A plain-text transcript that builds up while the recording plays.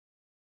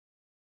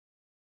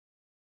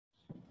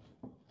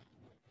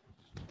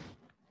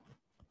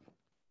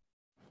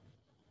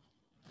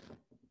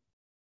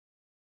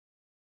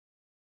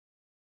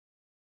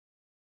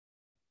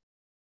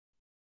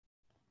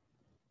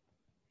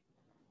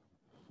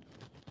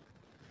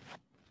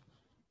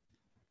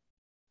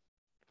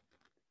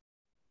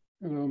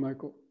Hello,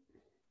 Michael.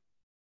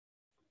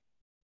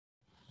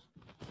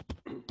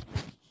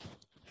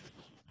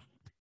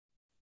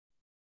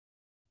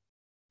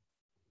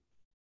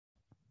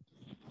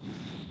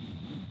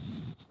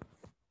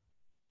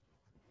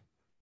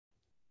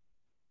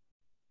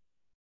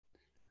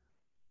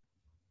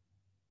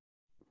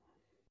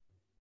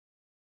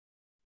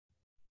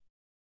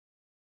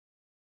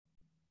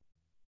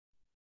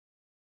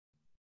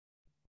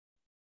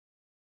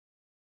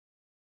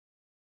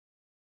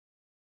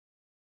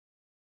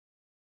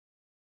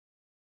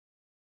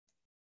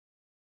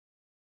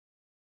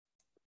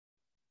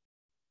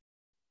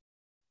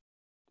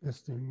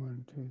 Testing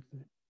 1, 2,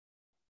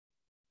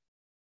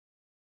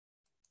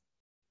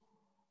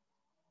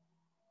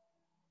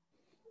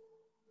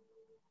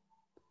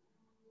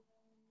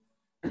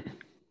 3.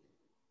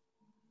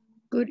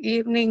 Good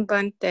evening,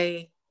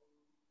 Bhante.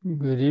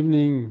 Good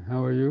evening.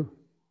 How are you?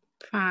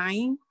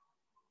 Fine.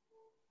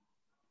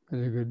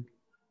 Very good.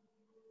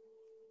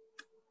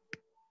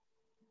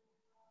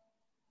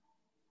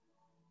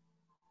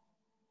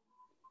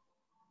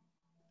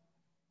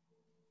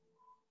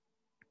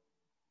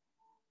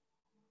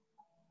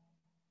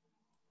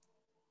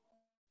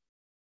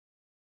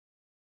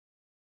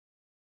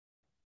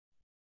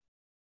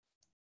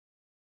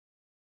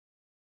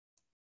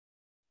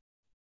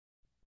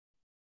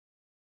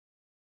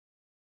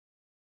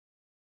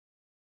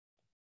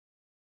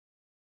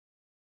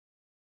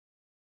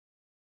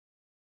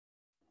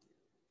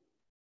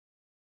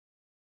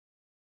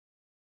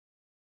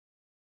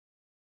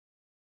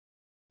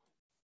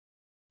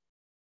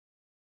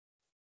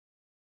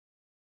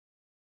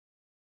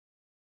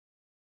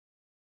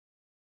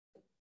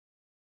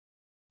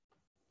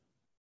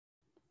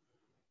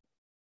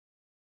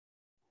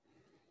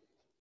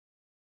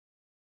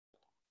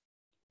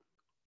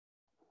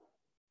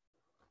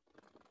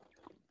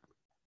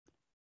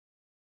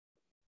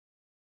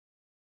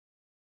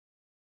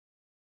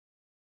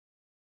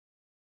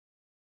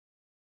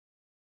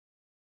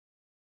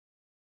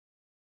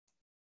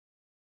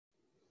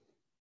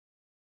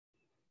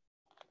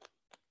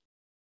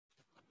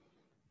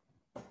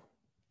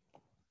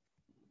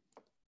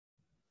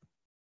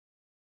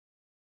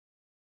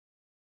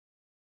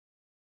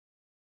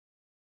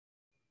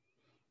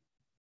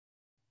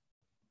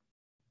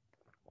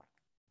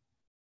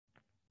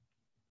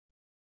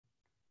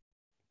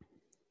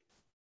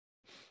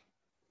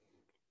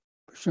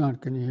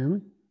 Prashant, can you hear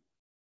me?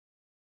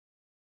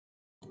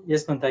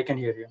 Yes, Bhante, I can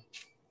hear you.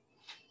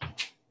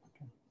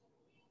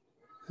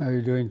 How are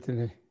you doing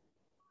today?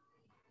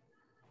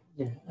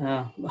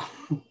 Yeah,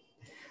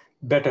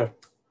 better.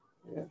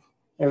 Yeah.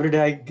 Every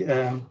day,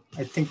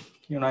 I think,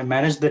 I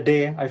manage the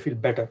day, I feel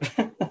better.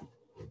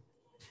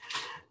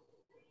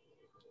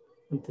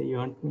 Bhante, you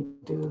want me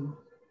to...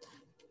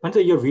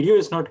 Bhante, your video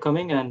is not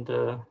coming and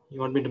you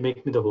want me to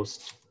make me the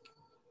host.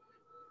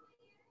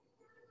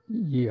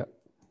 Yeah.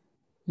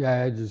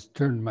 Yeah, I just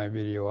turned my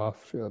video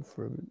off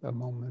for a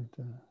moment.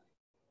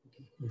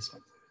 Yes,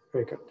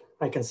 very good.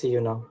 I can see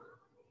you now.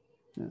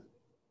 Yeah.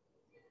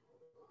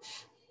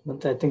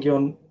 Bhante, I think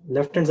your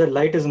left-hand side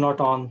light is not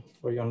on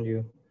for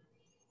you.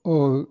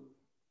 Oh,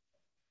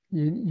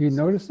 you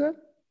noticed that?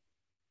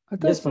 I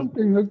thought Yes,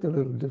 something looked a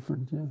little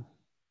different, yeah.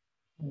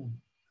 Yeah.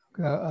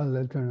 Okay,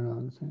 I'll turn it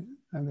on.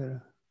 I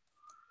better.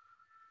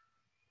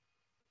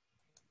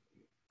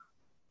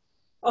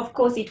 Of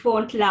course, it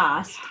won't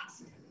last.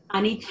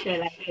 Anicca,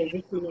 like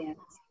everything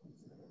else.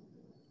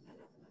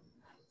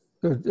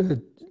 So,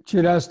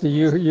 Chirasti,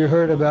 you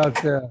heard about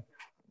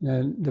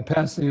the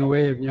passing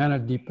away of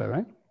Jnanadeepa,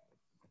 right?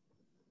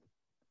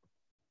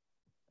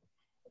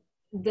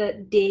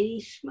 The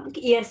Danish monk,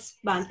 yes,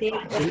 Bhante.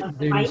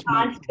 My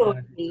aunt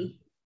told me.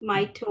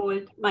 My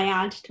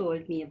aunt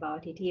told me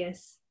about it.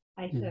 Yes,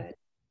 I heard.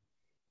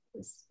 I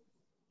was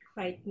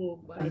quite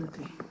moved by it.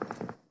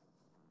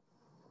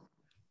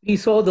 We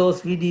saw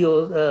those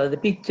videos, the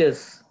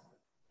pictures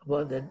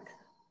about the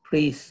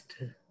priest,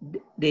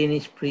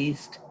 Danish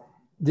priest.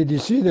 Did you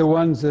see the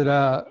ones that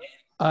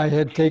I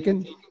had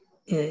taken?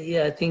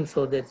 Yeah, I think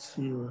so. That's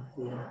you.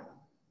 Yeah,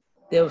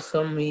 there was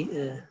some.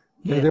 Yeah,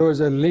 there was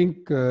a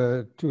link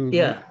to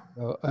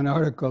an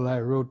article I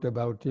wrote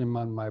about him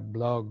on my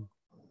blog.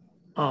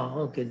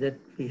 Oh, okay.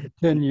 That we had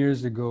 10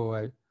 years ago,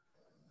 I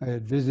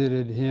had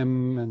visited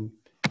him, and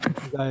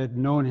I had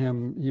known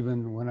him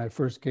even when I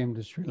first came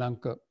to Sri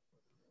Lanka.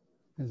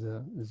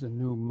 As a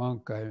new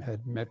monk, I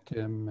had met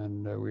him,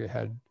 and we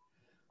had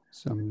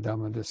some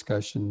Dhamma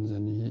discussions,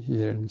 and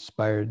he had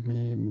inspired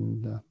me.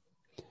 And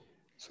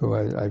so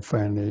I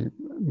finally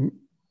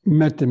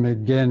met him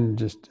again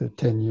just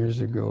 10 years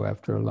ago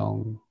after a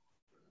long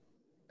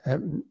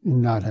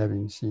not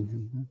having seen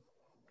him.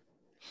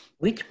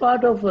 Which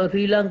part of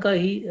Sri Lanka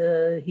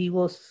he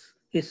was,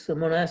 his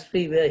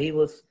monastery where he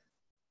was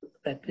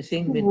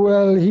practicing?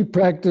 Well, he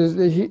practiced,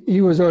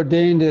 he was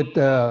ordained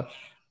at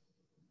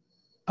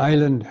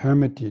Island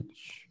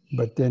Hermitage,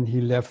 but then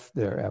he left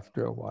there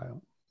after a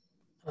while.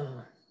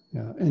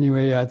 Yeah.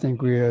 Anyway, I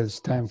think it's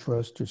time for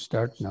us to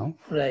start now.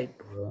 Right.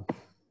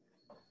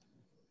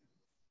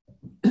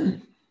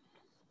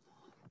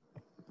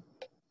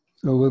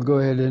 So we'll go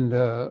ahead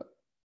and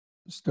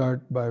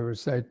start by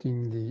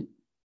reciting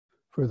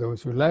for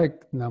those who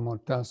like, Namo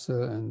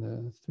Tassa and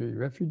the three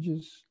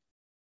refuges.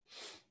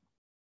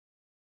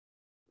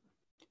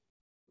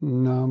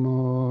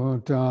 Namo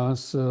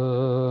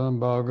Tassa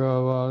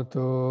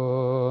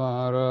Bhagavato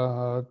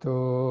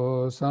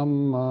Arahato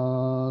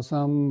Samma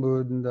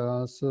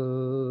Sambuddhassa.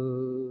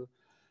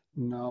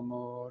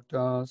 Namo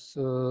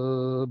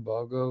Tassa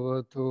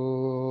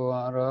Bhagavato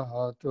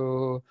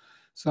Arahato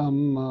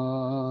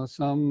Samma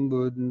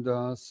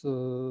Sambuddhassa.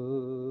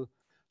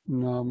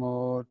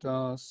 Namo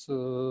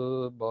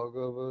Tassa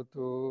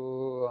Bhagavato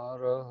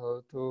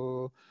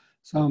Arahato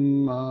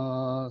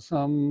Samma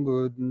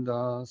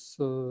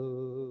Sambuddhassa.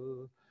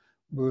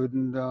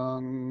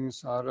 Buddhang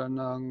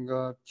Saranang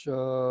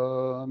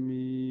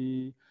Gacchami.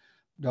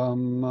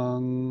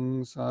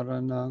 Dhammang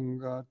Saranang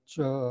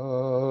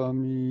Gacchami.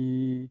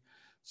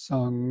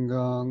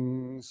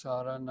 Sanghang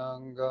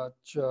Saranang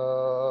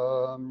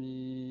Gacchami.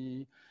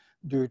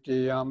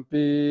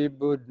 Dutiyampi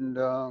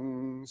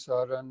Buddhang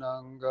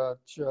Saranang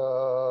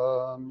Gacchami.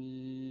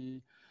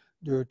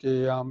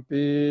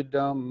 Dutiyampi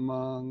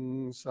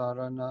Dhammang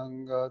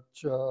Saranang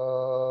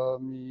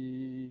Gacchami.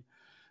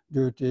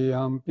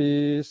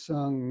 Dutiyampi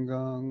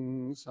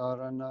Sanghang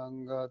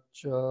Saranang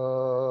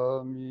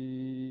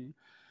Gacchami.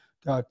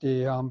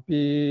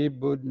 Tatiyampi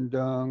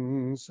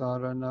Buddhang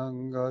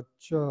Saranang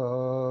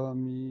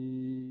Gacchami.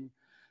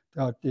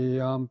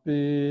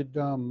 Tatiyampi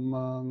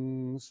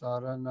Dhammang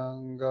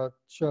Saranang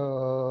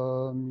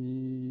Gacchami.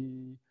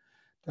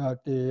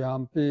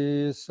 Tatiyampi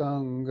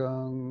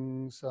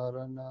Sanghang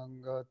Saranang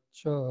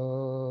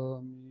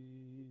Gacchami.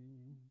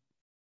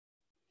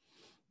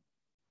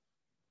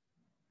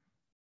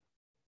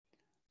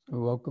 So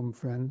welcome,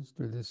 friends,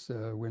 to this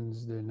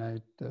Wednesday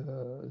night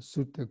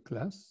Sutta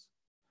class.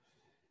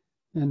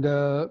 And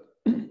the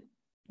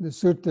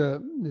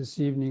Sutta this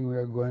evening we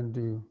are going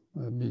to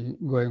be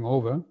going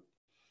over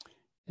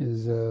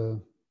is the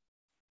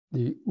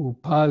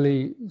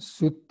Upali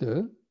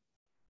Sutta.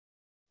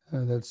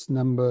 That's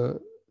number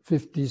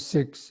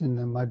 56 in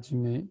the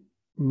Majjhima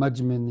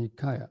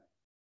Nikaya.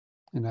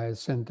 And I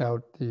sent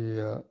out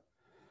a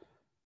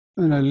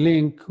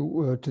link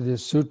to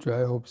this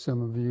sutra. I hope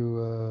some of you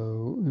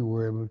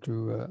were able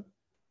to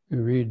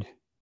read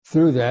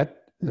through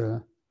that.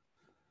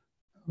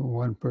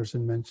 One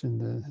person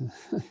mentioned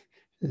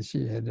that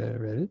she had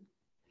read it.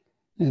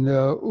 And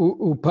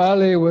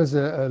Upali was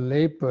a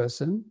lay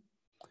person,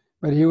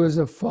 but he was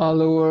a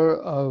follower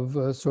of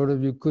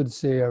you could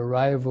say, a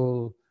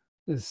rival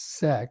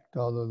sect,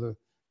 although the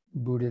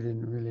Buddha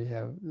didn't really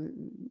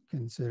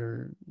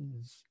consider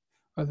his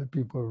other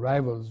people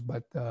rivals,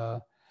 but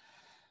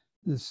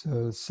this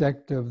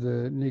sect of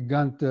the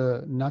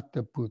Nigantha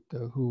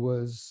Nataputta, who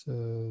was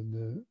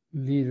the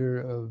leader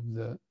of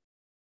the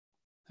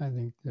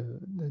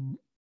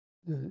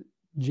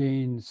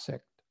Jain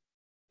sect.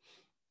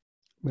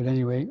 But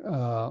anyway,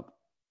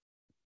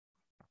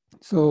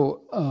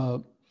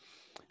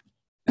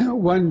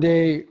 one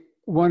day,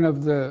 one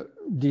of the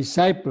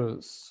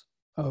disciples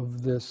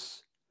of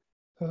this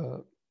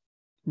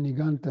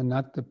Nigantha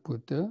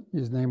Nataputta,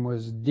 his name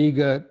was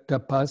Diga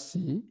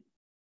Tapasi,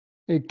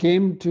 it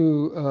came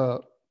to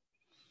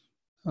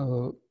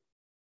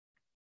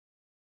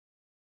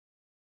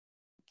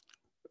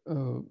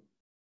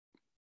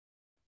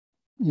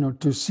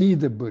to see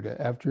the Buddha.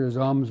 After his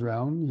alms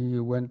round, he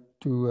went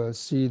to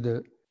see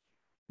the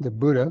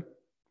Buddha,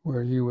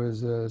 where he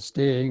was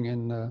staying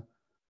in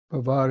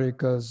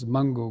Pavarika's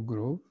mango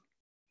grove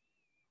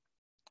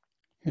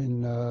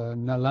in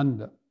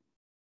Nalanda.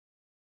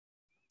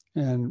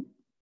 And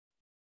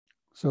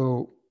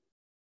so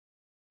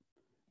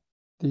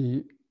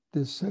this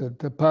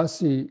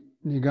Tapasi,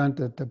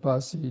 Nigantha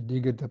Tapasi,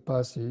 Diga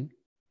Tapasi,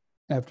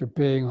 after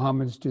paying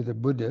homage to the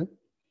Buddha,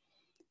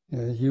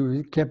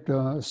 he kept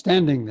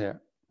standing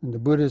there. And the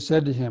Buddha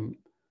said to him,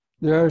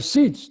 "There are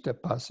seats,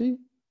 Tapasi.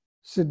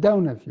 Sit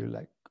down if you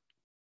like."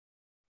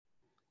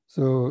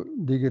 So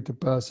Diga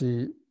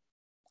Tapasi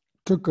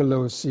took a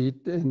low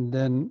seat, and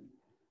then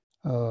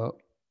the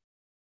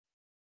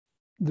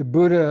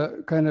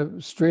Buddha kind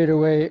of straight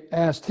away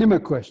asked him a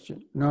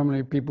question.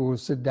 Normally people would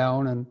sit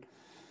down and,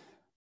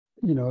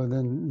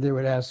 then they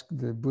would ask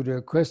the Buddha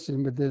a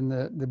question, but then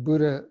the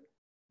Buddha,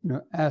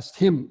 asked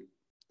him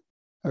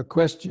a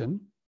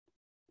question,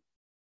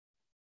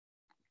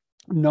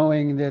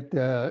 knowing that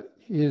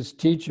his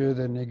teacher,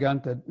 the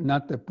Nigantha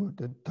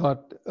Nataputta,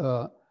 taught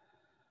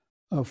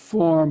a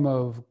form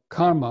of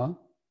karma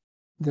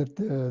that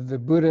the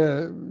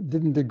Buddha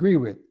didn't agree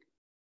with.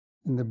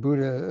 And the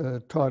Buddha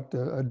taught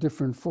a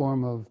different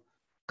form of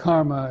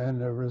karma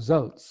and the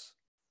results.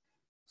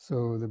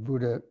 So the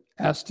Buddha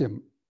asked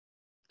him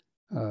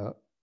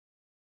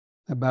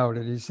about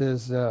it. He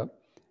says,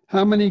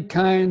 how many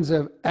kinds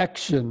of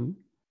action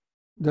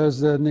does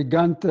the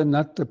Nigantha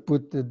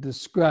Nataputta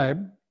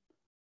describe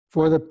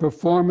for the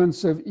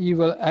performance of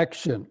evil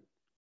action,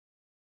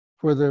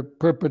 for the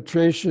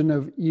perpetration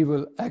of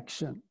evil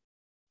action?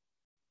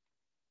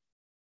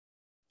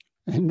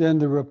 And then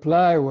the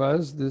reply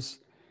was this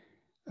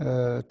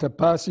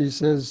Tapasi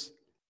says,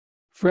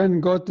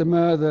 friend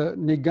Gautama, the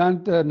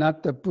Nigantha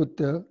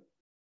Nataputta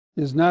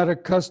is not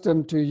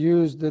accustomed to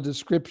use the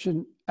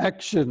description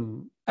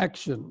action.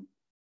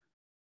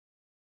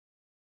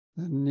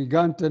 The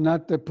Nigantha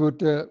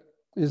Nataputta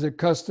is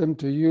accustomed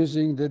to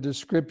using the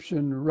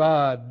description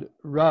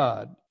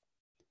rod.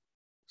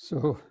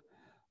 So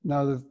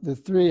now the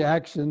three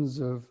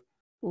actions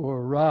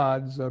or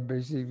rods are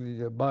basically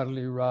the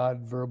bodily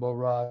rod, verbal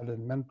rod,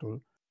 and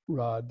mental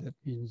rod. That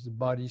means the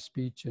body,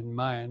 speech, and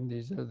mind.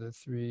 These are the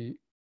three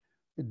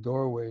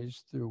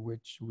doorways through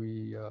which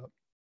we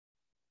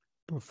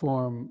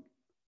perform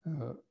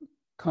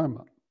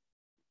karma.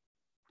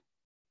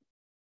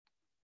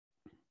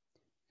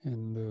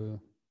 And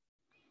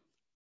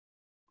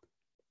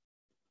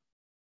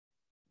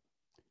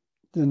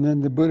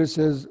then the Buddha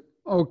says,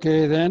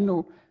 okay,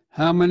 then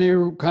how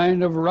many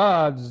kind of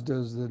rods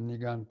does the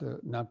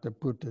Nigantha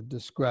Nataputta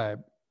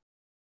describe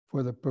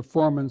for the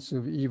performance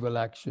of evil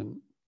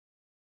action?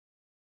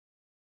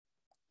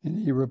 And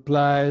he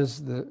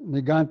replies, the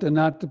Nigantha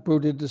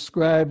Nataputta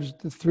describes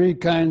the three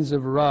kinds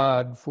of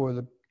rod for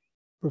the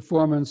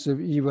performance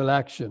of evil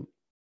action.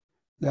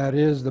 That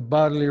is, the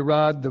bodily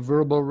rod, the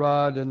verbal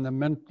rod, and the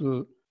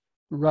mental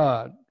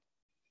rod.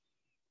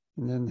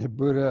 And then the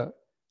Buddha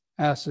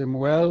asks him,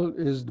 well,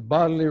 is the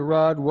bodily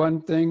rod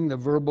one thing, the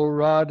verbal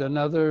rod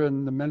another,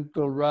 and the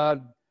mental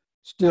rod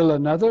still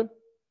another?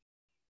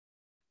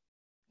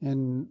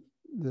 And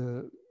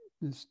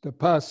this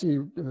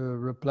Tapasi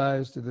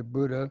replies to the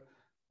Buddha,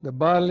 the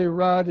bodily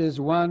rod is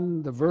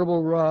one, the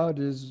verbal rod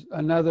is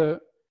another,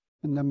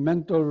 and the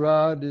mental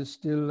rod is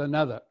still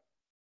another.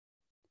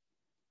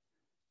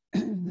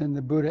 Then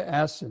the Buddha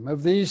asks him,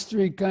 of these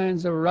three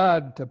kinds of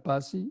rod,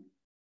 Tapasi,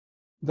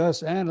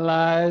 thus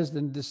analyzed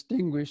and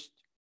distinguished,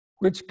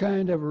 which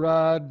kind of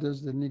rod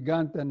does the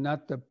Nigantha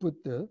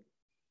Nataputta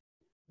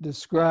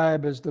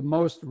describe as the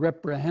most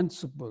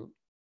reprehensible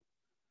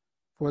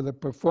for the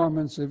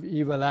performance of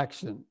evil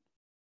action,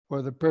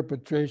 for the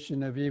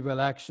perpetration of evil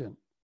action?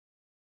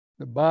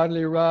 The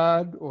bodily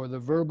rod, or the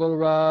verbal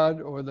rod,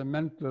 or the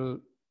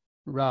mental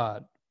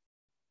rod?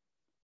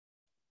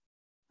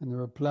 And the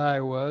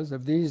reply was,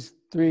 of these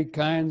three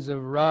kinds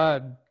of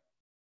rod,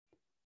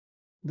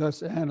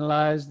 thus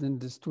analyzed and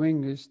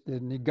distinguished, the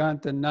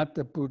Nigantha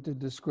Nataputta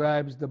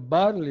describes the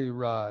bodily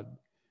rod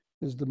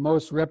as the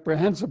most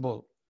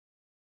reprehensible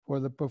for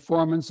the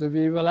performance of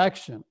evil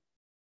action,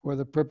 for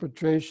the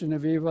perpetration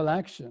of evil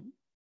action,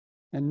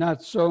 and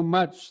not so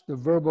much the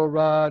verbal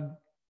rod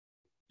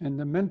and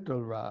the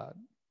mental rod.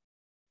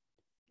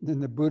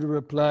 Then the Buddha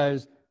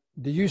replies,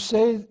 do you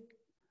say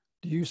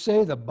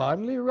the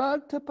bodily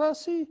rod,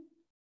 Tapasi?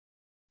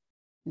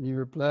 And he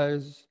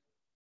replies,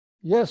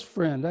 yes,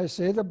 friend, I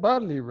say the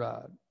bodily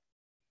rod.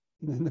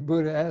 And then the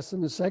Buddha asks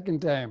him a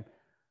second time,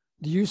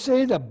 do you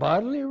say the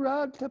bodily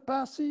rod,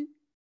 Tapasi?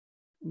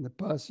 And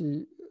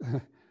Tapasi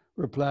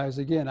replies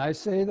again, I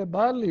say the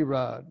bodily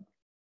rod.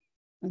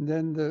 And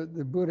then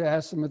the Buddha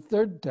asks him a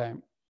third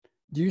time,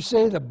 do you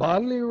say the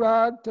bodily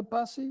rod,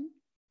 Tapasi?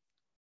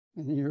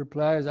 And he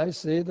replies, I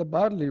say the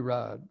bodily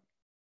rod.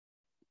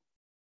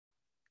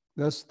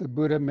 Thus the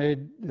Buddha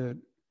made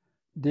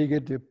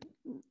Digha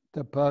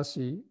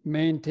Tapasi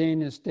maintain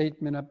his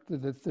statement up to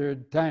the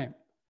third time.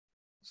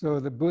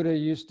 So the Buddha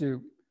used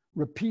to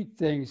repeat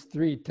things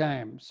 3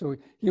 times. So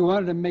he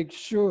wanted to make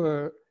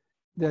sure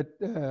that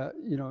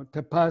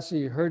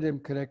Tapasi heard him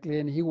correctly,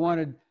 and he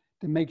wanted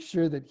to make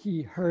sure that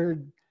he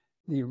heard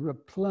the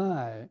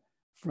reply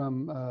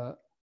from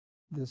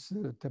this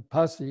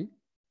Tapasi.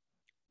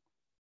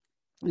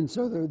 And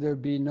so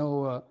there'd be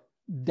no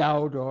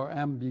doubt or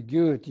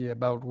ambiguity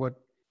about what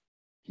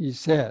he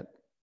said.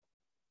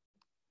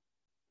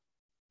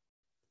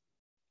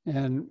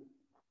 And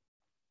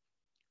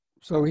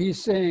so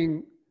he's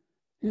saying,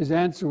 his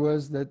answer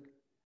was that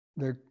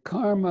the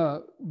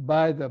karma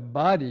by the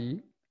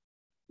body,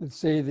 let's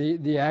say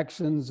the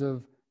actions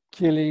of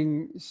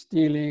killing,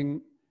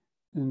 stealing,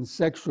 and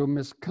sexual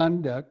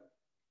misconduct,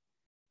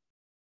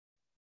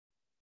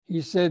 he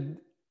said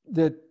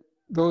that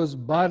those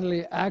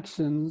bodily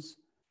actions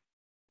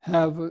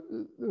have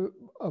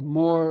a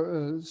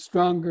more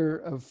stronger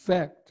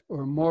effect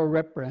or more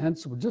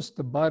reprehensible, just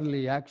the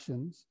bodily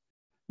actions,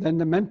 than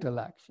the mental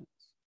actions.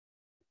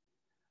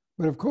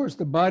 But of course,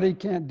 the body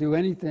can't do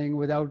anything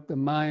without the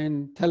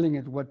mind telling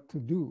it what to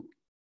do.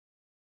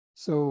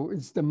 So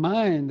it's the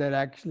mind that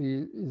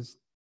actually is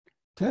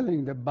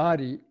telling the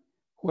body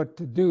what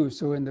to do.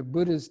 So in the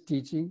Buddha's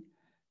teaching,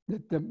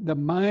 that the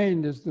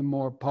mind is the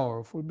more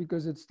powerful,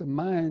 because it's the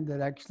mind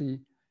that actually,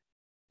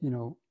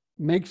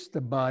 makes the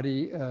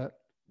body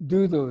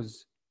do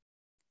those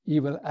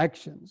evil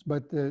actions.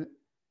 But the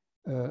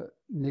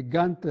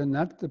Nigantha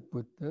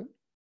Nataputta,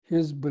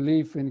 his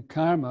belief in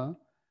karma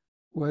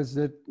was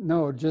that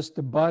no, just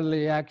the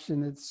bodily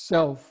action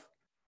itself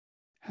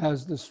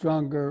has the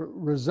stronger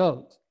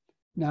result.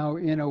 Now,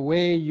 in a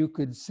way, you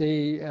could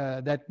say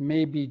that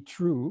may be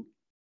true,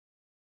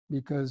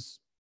 because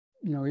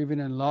even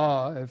in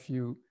law, if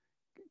you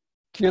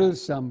kill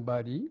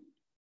somebody,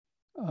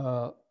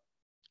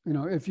 You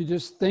know, if you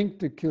just think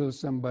to kill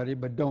somebody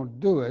but don't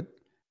do it,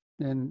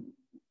 then,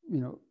 you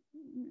know,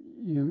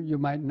 you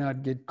might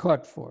not get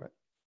caught for it.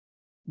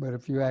 But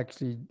if you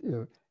actually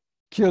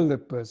kill the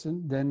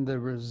person, then the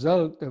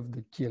result of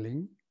the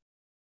killing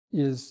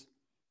is,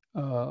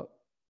 you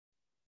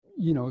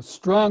know,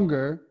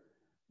 stronger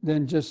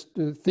than just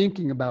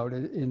thinking about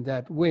it in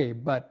that way.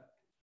 But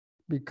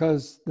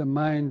because the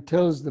mind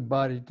tells the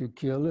body to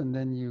kill and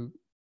then you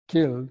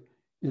kill,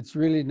 it's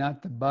really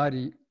not the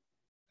body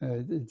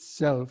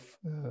itself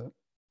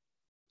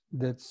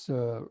that's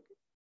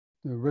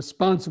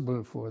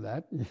responsible for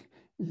that.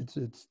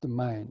 It's the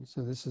mind.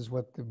 So this is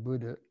what the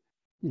Buddha,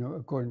 you know,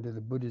 according to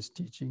the Buddhist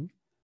teaching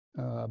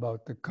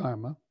about the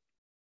karma.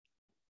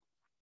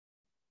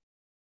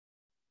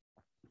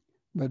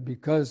 But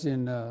because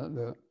in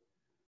the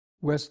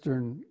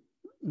Western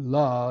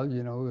law,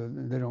 you know,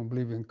 they don't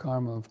believe in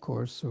karma, of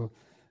course, so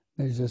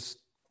they just,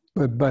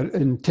 but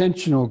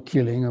intentional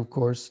killing, of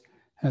course,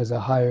 has a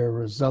higher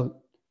result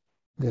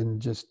than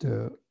just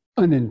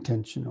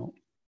unintentional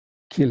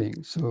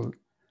killing. So,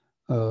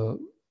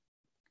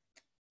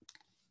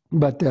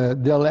 but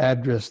they'll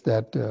address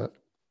that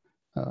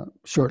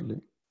shortly.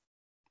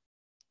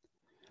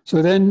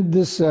 So then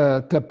this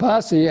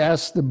Tapasi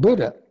asked the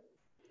Buddha,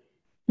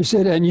 he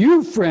said, and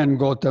you, friend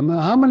Gautama,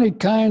 how many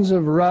kinds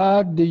of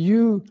rod do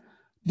you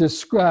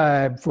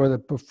describe for the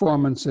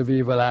performance of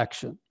evil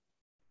action?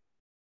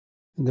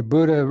 And the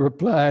Buddha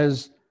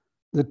replies,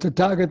 the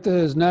Tathagata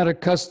is not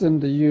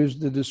accustomed to use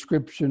the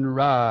description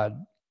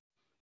rod.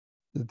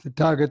 The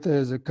Tathagata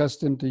is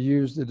accustomed to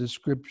use the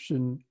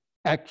description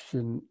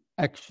action.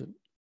 And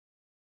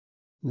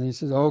he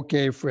says,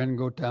 okay, friend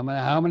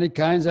Gautama, how many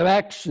kinds of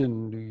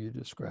action do you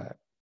describe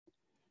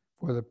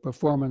for the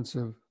performance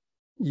of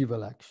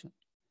evil action?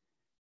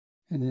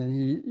 And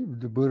then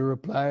the Buddha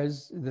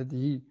replies that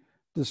he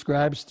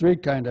describes three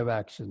kinds of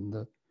action: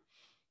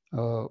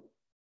 the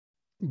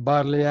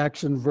bodily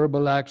action,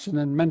 verbal action,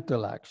 and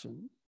mental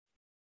action.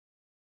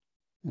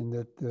 And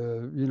that,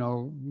 you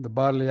know, the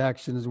bodily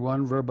action is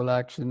one, verbal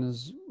action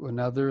is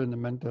another, and the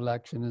mental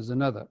action is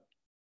another.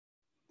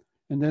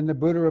 And then the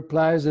Buddha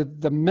replies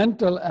that the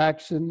mental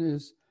action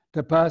is,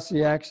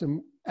 Tapasi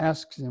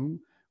asks him,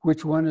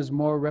 which one is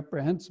more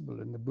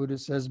reprehensible? And the Buddha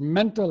says,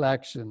 mental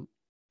action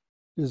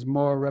is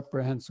more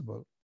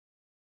reprehensible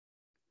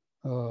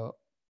for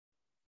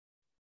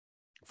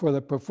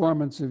the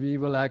performance of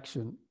evil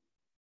action.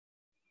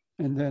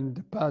 And then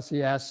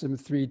Tapasi asks him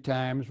 3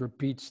 times,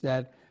 repeats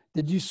that.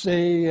 Did you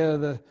say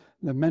the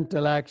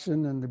mental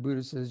action? And the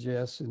Buddha says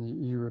yes, and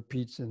he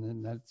repeats it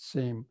in that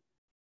same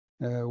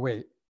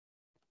way.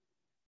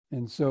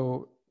 And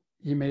so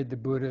he made the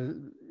Buddha,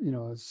 you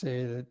know,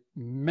 say that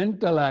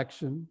mental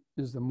action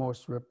is the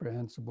most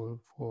reprehensible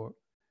for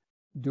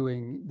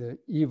doing the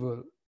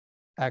evil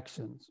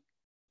actions.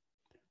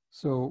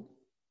 So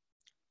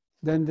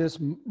then this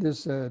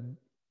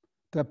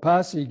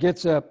Tapasi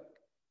gets up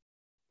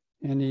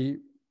and he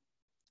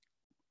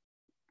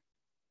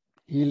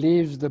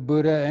leaves the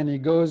Buddha and he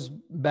goes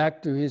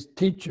back to his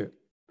teacher,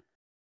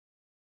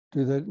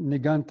 to the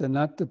Nigantha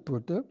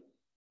Nataputta,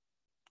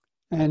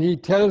 and he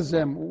tells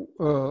them,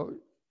 well,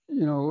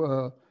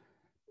 the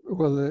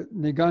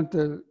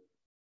Nigantha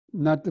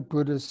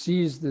Nataputta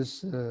sees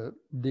this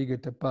Digha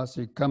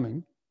Tapasi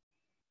coming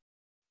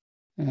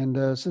and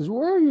says,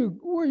 where are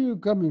you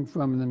coming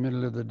from in the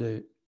middle of the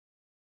day?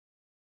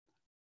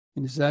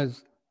 And he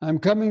says, I'm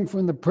coming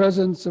from the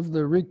presence of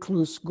the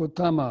recluse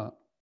Gautama.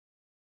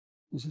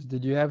 He says,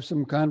 did you have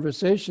some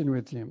conversation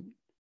with him?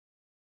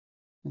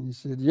 And he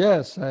said,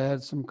 yes, I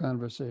had some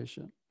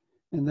conversation.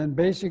 And then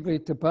basically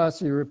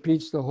Tapasi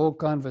repeats the whole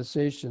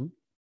conversation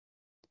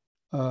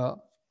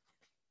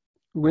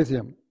with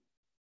him.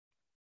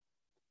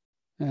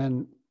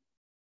 And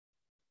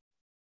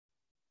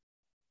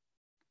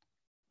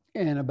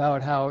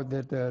about how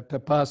that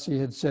Tapasi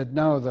had said,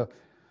 no,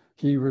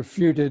 he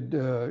refuted,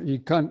 he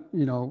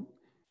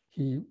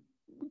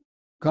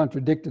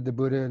contradicted the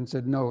Buddha and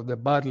said, no, the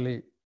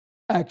bodily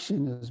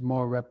action is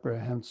more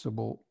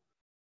reprehensible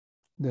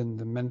than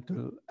the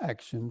mental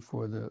action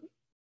for the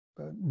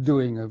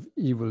doing of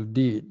evil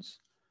deeds.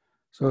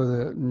 So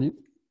the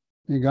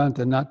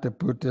Nigantha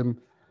Nataputta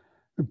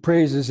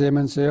praises him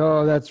and say,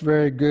 oh, that's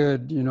very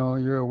good, you know,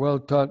 you're a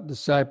well-taught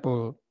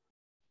disciple.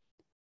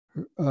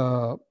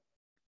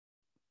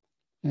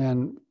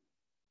 And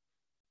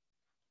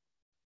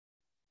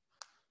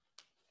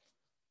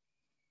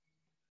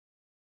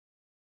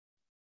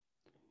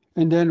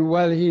then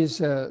while he's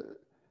Nigantha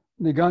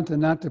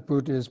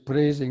Nataputta is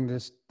praising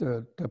this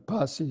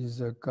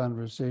Tapasi's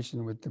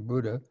conversation with the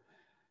Buddha,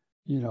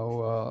 you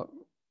know,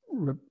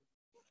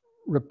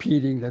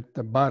 repeating that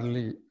the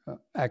bodily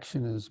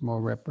action is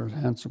more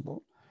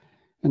reprehensible.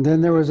 And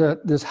then there was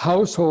this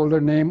householder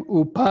named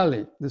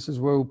Upali. This is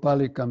where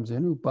Upali comes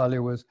in.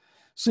 Upali was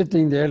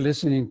sitting there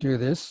listening to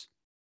this.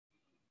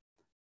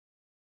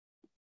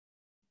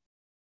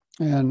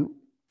 And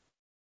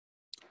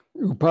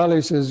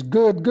Upali says,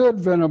 good,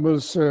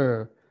 Venerable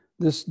Sir.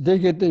 This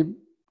Digha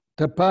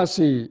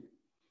Tapasi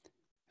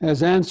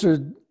has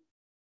answered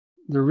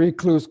the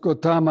recluse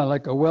Gautama,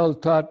 like a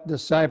well-taught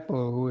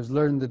disciple who has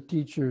learned the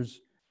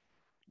teacher's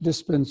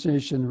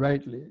dispensation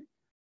rightly.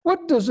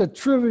 What does a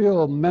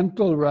trivial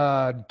mental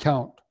rod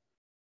count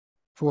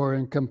for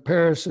in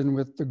comparison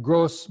with the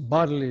gross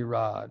bodily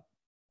rod?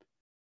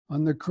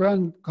 On the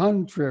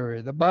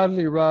contrary, the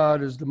bodily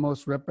rod is the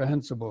most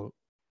reprehensible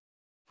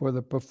for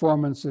the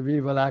performance of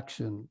evil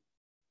action.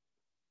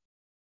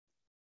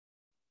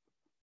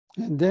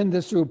 And then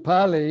this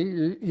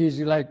Upali, he's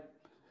like,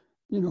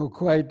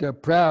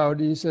 quite proud.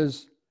 He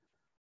says,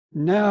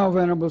 now,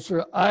 Venerable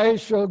Sir, I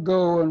shall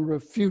go and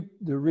refute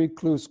the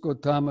recluse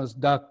Gautama's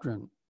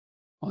doctrine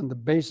on the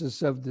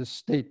basis of this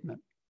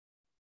statement.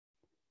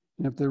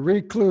 And if the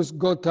recluse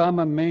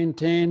Gautama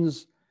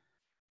maintains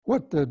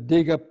what the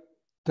Digha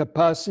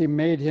Tapasi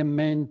made him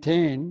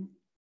maintain,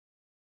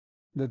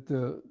 that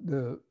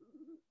the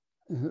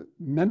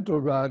mental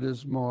rod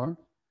is more,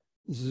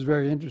 this is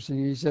very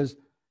interesting. He says,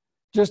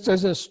 just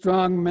as a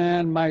strong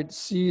man might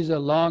seize a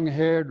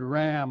long-haired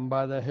ram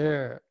by the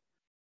hair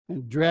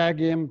and drag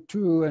him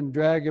to and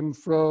drag him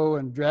fro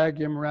and drag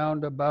him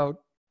round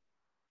about,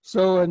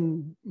 so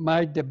in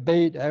my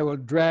debate I will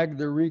drag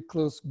the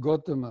recluse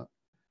Gautama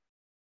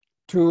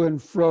to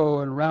and fro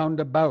and round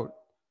about,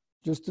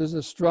 just as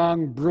a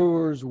strong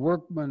brewer's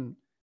workman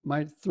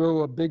might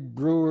throw a big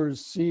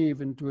brewer's sieve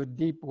into a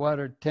deep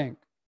water tank,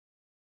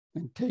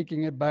 and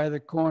taking it by the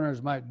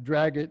corners might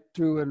drag it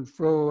to and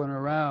fro and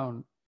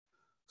around.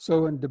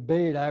 So in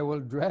debate, I will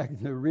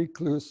drag the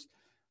recluse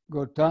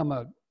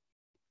Gautama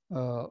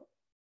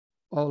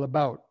all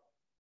about.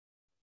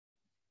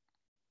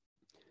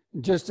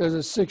 Just as a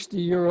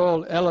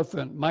 60-year-old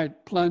elephant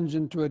might plunge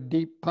into a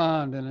deep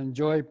pond and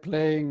enjoy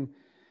playing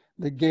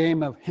the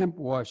game of hemp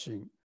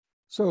washing,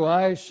 so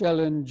I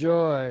shall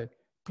enjoy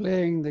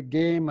playing the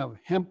game of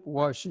hemp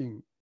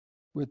washing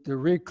with the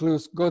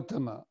recluse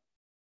Gautama.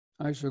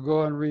 I shall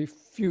go and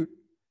refute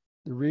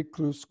the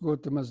recluse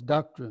Gautama's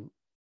doctrine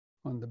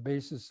on the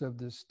basis of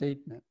this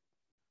statement.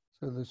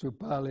 So the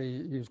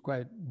Upali is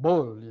quite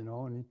bold,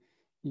 and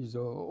he's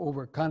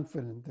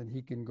overconfident that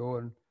he can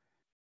go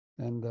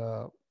and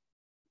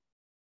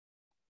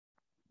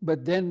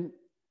but then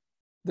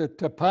the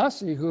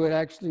Tapasi who had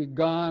actually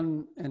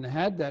gone and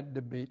had that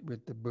debate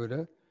with the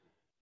Buddha,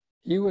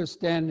 he was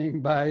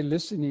standing by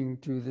listening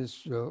to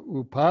this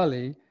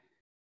Upali,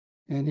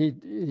 and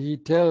he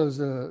tells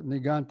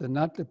Nigantha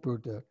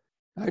Nataputta,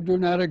 I do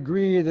not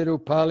agree that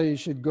Upali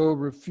should go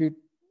refute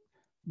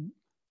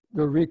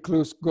the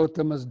recluse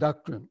Gautama's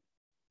doctrine.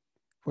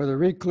 For the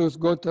recluse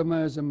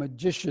Gautama is a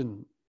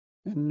magician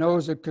and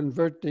knows a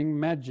converting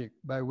magic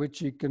by which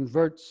he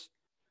converts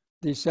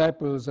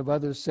disciples of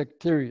other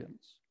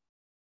sectarians.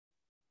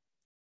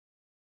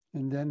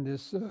 And then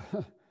this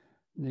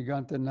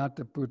Nigantha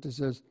Nataputta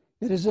says,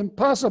 it is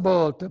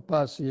impossible,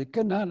 Tapasi. It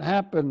cannot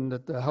happen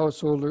that the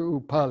householder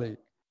Upali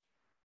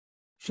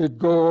should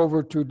go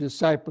over to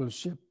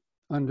discipleship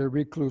under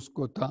recluse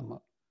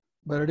Gautama.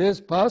 But it is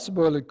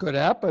possible, it could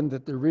happen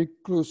that the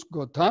recluse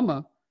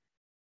Gautama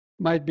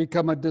might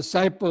become a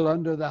disciple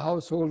under the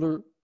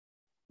householder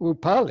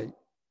Upali.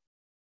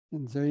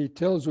 And so he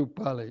tells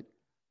Upali,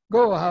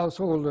 go,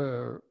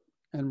 householder,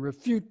 and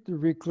refute the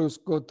recluse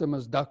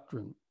Gautama's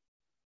doctrine.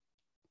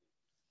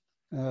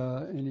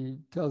 And he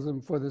tells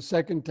him for the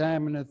second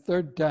time and a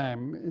third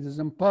time, it is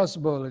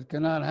impossible, it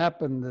cannot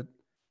happen that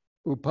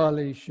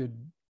Upali should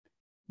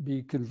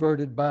be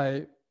converted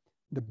by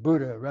the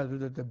Buddha, rather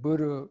that the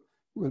Buddha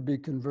will be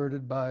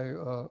converted by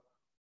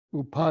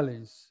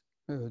Upali's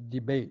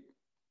debate.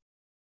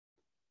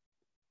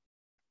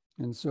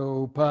 And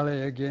so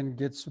Upali again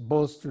gets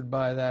bolstered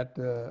by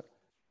that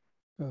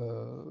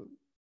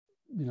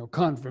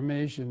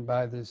confirmation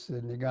by this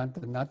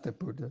Nigantha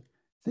Nataputta,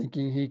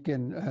 thinking he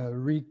can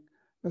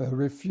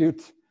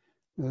refute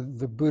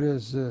the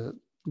Buddha's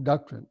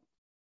doctrine.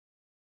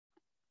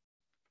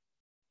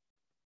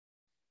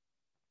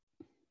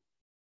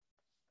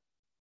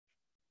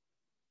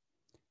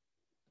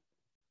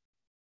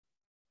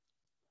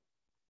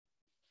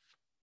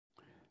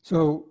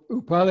 So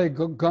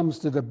Upali comes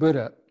to the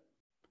Buddha,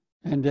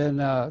 and then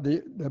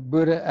the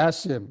Buddha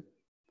asks him,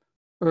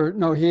 or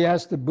no, he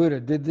asked the Buddha,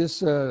 did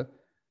this Digha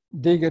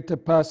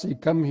Tapasi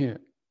come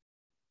here?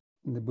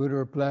 And the Buddha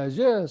replies,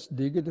 yes,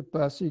 Digha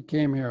Tapasi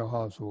came here,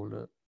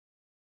 householder.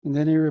 And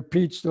then he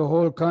repeats the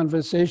whole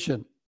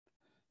conversation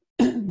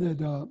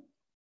that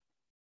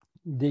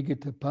Digha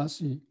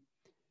Tapasi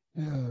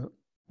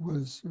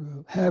was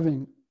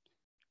having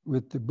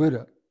with the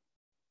Buddha.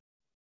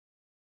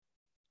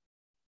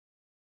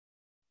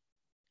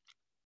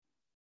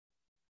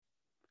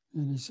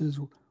 And he says,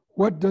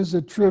 what does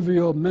a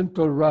trivial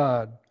mental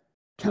rod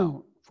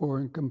count for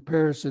in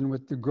comparison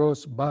with the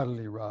gross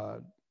bodily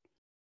rod?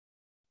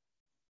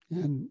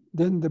 And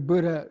then the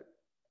Buddha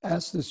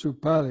asks the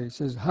Upali, he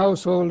says,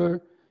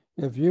 householder,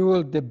 if you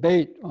will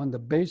debate on the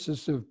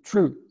basis of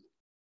truth,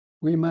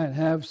 we might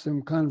have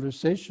some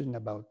conversation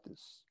about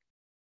this.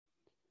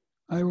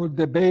 I will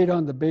debate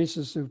on the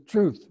basis of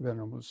truth,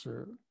 Venerable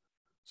Sir.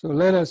 So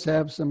let us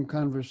have some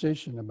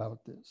conversation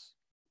about this.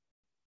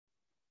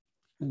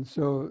 And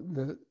so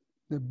the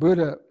the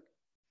Buddha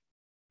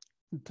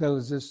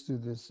tells this to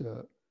this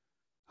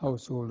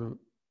householder,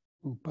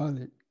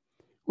 Upali.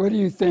 What do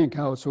you think,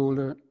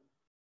 householder?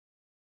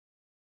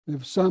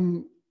 If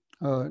some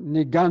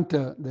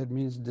Nigantha, that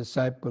means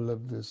disciple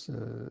of this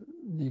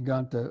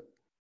Nigantha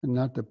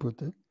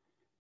Nataputta,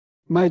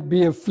 might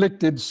be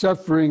afflicted,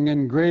 suffering,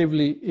 and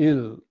gravely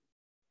ill,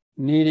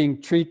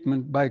 needing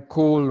treatment by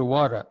cold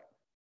water,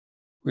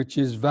 which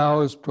his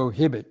vows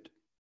prohibit.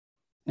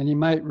 And he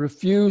might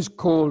refuse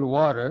cold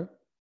water,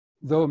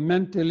 though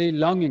mentally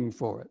longing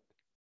for it.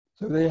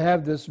 So they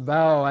have this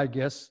vow, I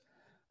guess,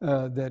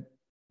 that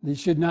they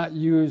should not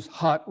use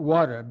hot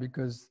water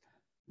because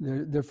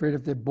they're afraid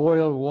if they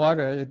boil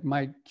water, it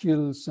might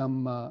kill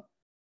some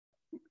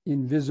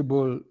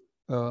invisible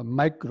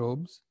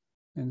microbes.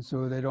 And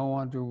so they don't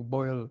want to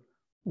boil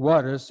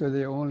water, so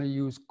they only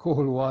use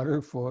cold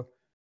water for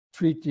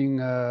treating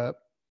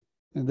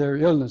their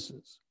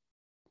illnesses.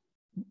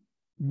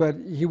 But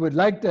he would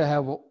like to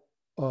have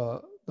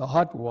the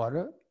hot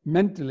water.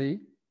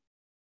 Mentally,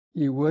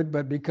 he would,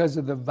 but because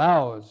of the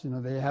vows,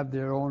 they have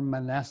their own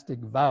monastic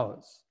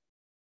vows.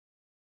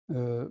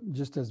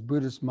 Just as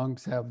Buddhist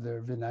monks have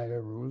their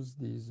Vinaya rules,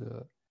 these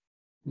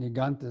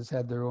Niganthas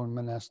had their own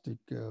monastic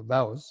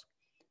vows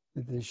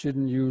that they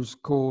shouldn't use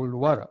cold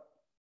water.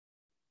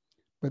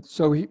 But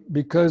so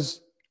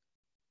because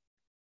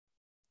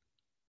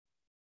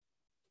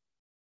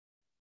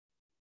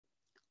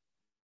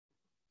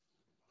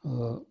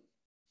wait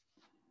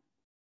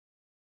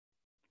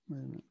a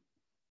minute.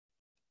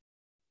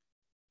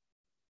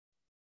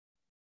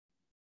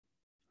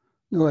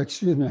 No,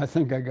 excuse me, I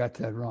think I got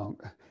that wrong.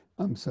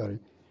 I'm sorry.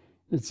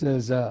 It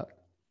says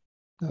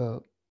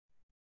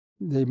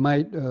they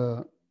might,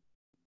 that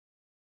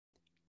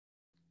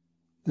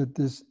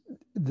this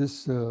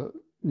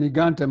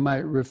Nigantha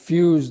might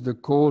refuse the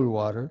cold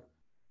water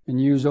and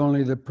use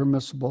only the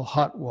permissible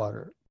hot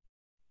water.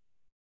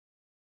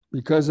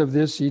 Because of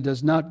this, he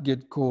does not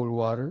get cold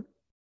water.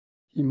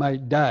 He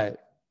might die.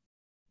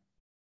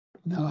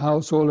 Now,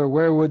 householder,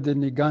 where would the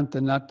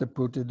Nigantha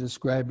Nataputta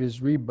describe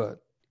his rebirth?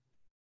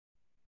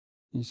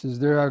 He says,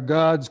 there are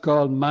gods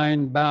called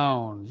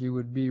mind-bound. He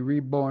would be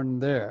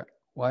reborn there.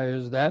 Why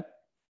is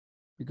that?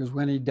 Because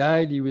when he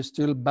died, he was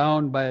still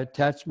bound by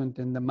attachment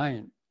in the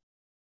mind.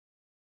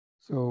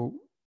 So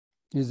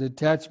his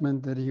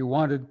attachment that he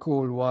wanted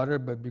cold water,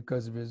 but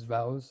because of his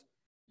vows,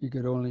 he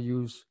could only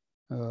use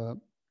the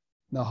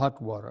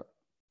hot water.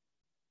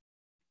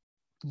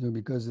 So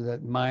because of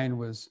that, mind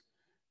was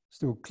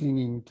still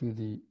clinging to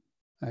the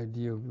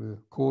idea of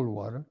cold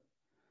water.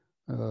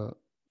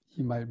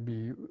 He might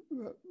be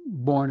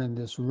born in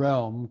this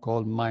realm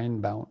called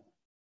mind-bound.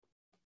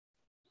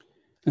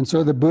 And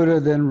so the Buddha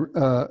then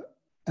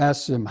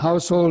asks him,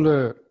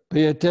 householder,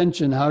 pay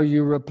attention how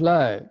you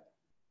reply.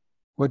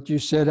 What you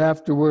said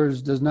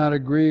afterwards does not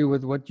agree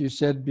with what you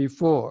said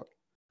before,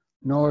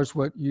 nor does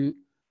what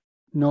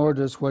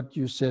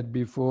you said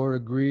before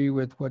agree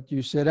with what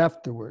you said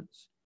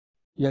afterwards.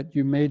 Yet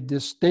you made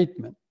this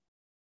statement,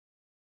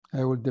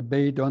 I will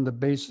debate on the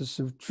basis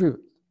of truth.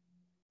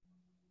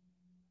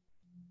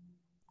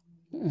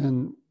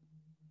 And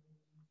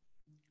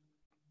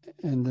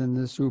then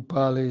this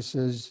Upali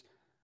says,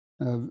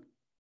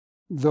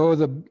 though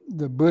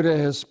the Buddha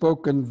has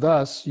spoken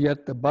thus,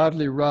 yet the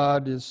bodily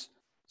rod is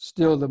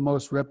still the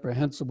most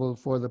reprehensible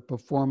for the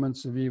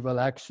performance of evil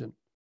action.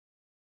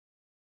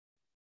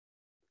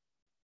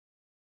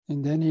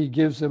 And then he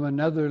gives him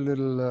another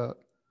little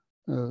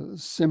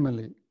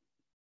simile.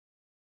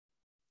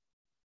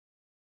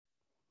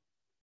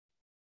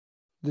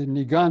 The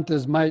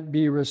Niganthas might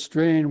be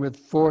restrained with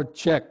 4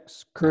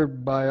 checks,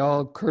 curbed by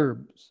all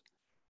curbs,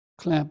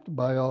 clamped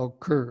by all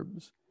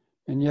curbs.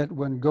 And yet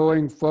when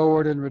going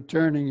forward and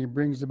returning, he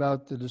brings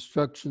about the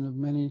destruction of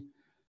many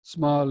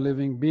small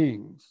living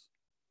beings.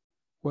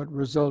 What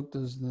result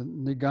does the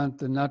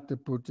Nigantha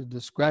Nataputta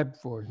describe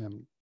for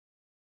him?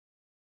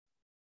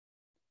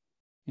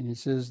 And he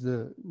says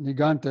the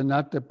Nigantha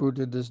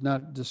Nataputta does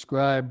not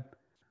describe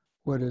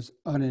what is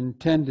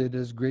unintended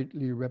as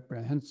greatly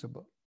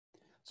reprehensible.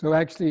 So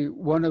actually,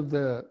 one of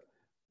the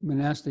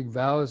monastic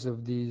vows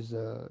of these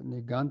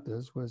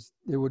Niganthas was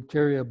they would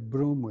carry a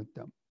broom with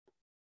them.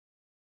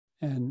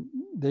 And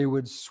they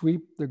would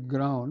sweep the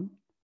ground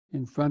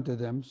in front of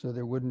them so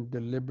they wouldn't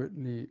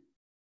deliberately,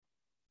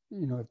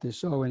 if they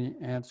saw any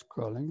ants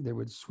crawling, they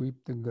would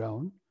sweep the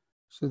ground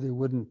so they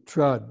wouldn't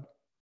trod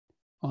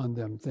on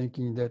them,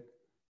 thinking that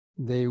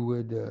they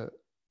would,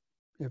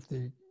 if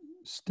they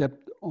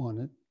stepped on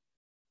it,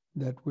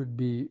 that would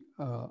be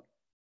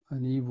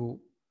an evil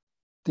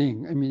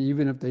thing. I mean,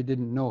 even if they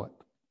didn't know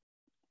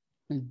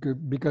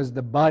it, because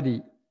the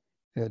body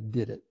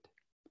did it.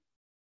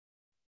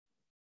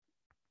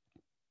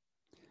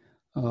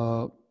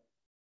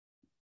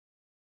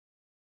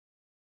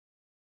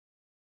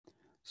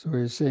 So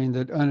he's saying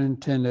that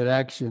unintended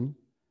action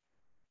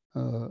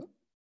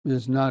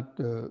is not,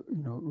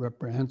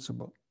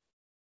 reprehensible.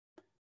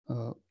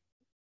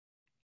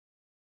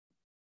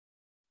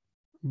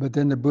 But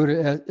then the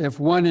Buddha, if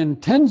one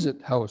intends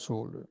it,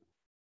 householder,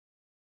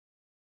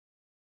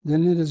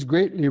 then it is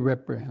greatly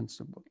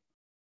reprehensible.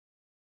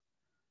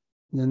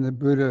 Then the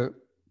Buddha,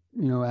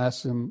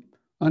 asks him,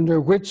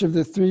 under which of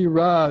the three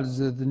rods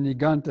did the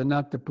Nigantha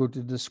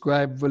Nataputta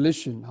describe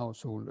volition,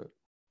 householder?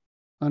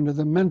 Under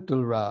the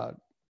mental rod.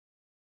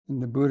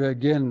 And the Buddha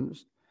again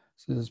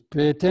says,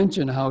 pay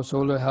attention,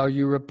 householder, how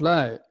you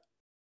reply.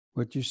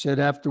 What you said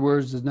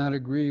afterwards does not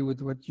agree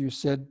with what you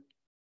said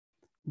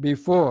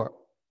before.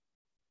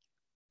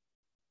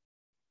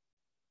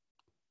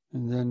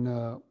 And then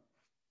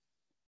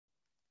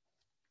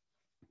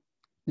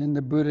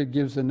the Buddha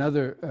gives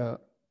another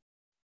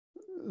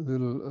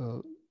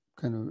little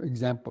kind of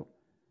example.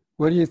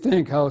 What do you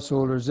think,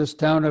 householder? Is this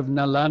town of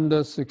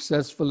Nalanda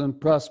successful and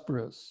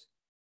prosperous?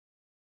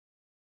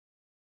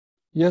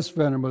 Yes,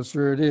 Venerable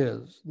Sir, it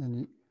is.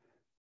 Then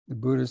the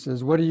Buddha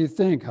says, what do you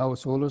think,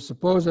 householder?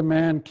 Suppose a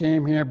man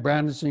came here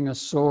brandishing a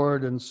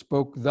sword and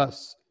spoke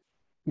thus,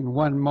 in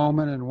one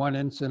moment, in one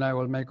instant, I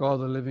will make all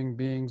the living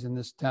beings in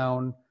this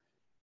town,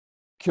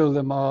 kill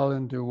them all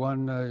into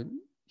one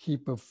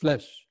heap of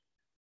flesh.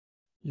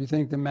 You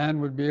think the man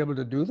would be able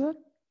to do that?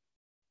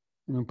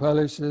 And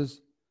Upali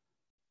says,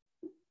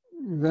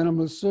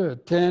 Venerable Sir,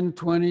 10,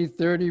 20,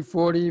 30,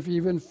 40, if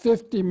even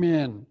 50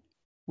 men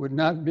would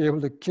not be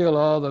able to kill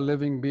all the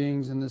living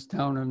beings in this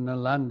town of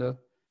Nalanda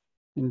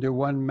into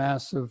one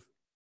mass of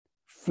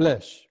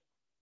flesh.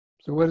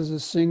 So what does a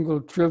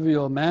single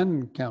trivial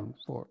man count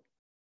for?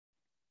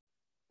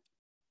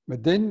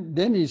 But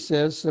then he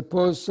says,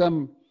 suppose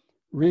some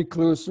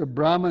recluse or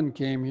Brahmin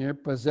came here,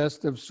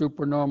 possessed of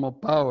supernormal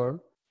power,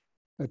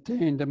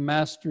 attained a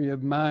mastery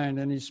of mind,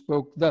 and he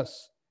spoke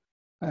thus,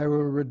 I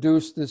will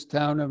reduce this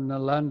town of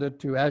Nalanda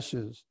to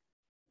ashes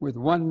with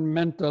one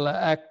mental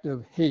act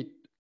of hate.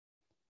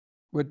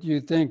 What do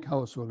you think,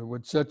 householder?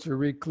 Would such a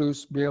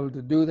recluse be able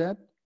to do that?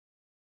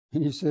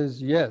 And he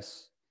says,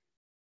 yes.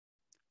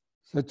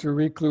 Such a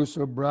recluse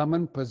or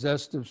Brahmin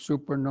possessed of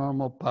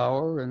supernormal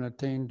power and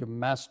attained to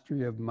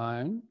mastery of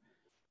mind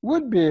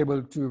would be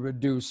able to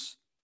reduce,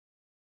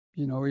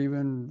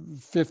 even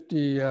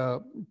 50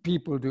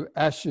 people to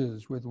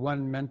ashes with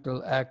one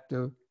mental act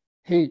of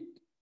hate.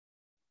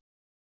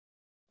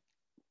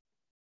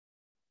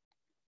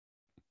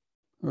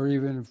 Or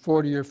even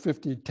 40 or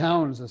 50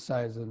 towns the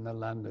size of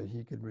Nalanda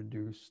he could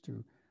reduce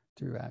to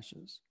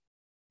ashes.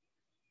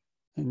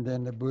 And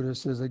then the Buddha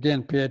says,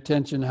 again, pay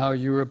attention how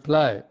you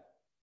reply.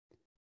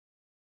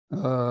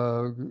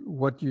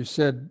 What you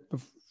said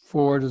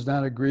before does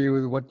not agree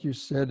with what you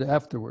said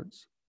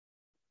afterwards.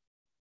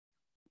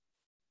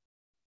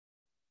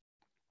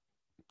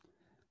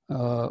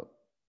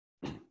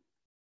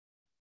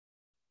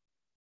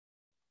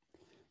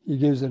 He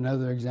gives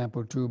another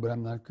example too, but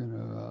I'm not going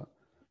to,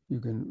 you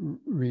can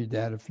read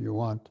that if you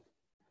want.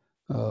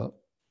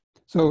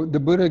 So the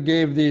Buddha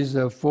gave these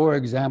 4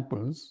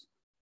 examples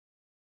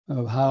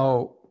of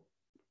how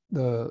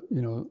the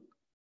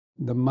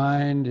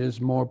mind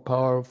is more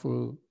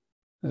powerful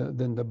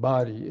than the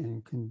body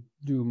and can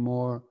do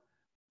more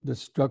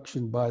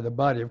destruction by the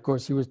body. Of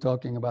course, he was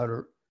talking about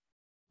a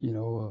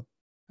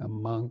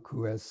monk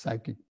who has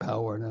psychic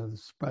power. Now,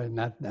 there's probably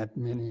not that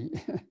many,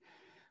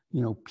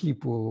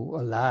 people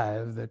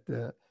alive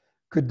that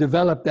could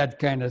develop that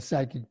kind of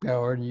psychic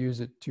power and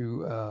use it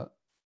to,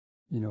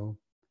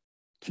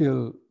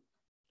 kill,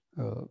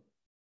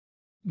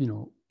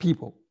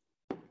 people.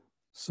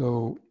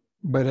 So,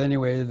 but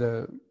anyway,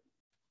 the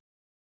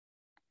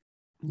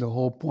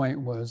whole point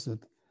was that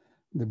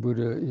the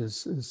Buddha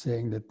is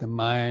saying that the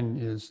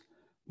mind is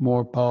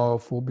more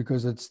powerful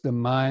because it's the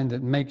mind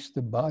that makes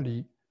the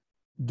body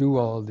do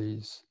all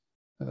these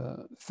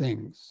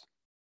things.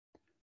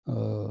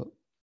 And,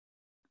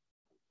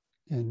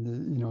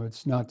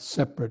 it's not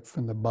separate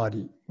from the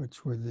body,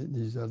 which were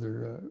these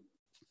other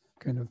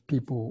kind of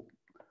people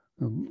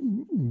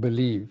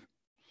believe,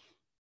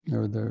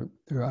 or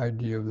their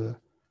idea of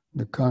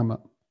the karma.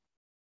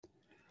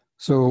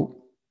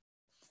 So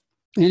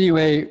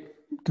anyway,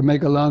 to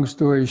make a long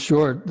story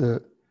short,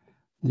 after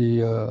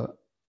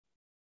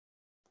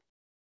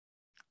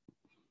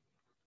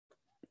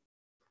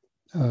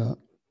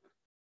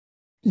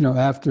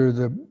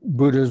the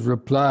Buddha's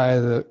reply,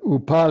 the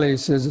Upali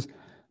says,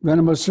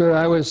 Venerable Sir,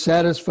 I was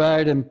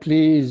satisfied and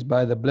pleased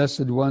by the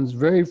Blessed One's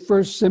very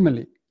first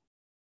simile.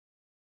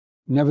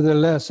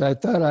 Nevertheless, I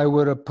thought I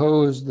would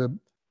oppose the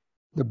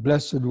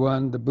Blessed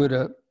One, the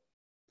Buddha,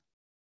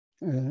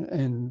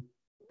 and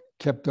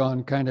kept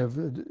on kind of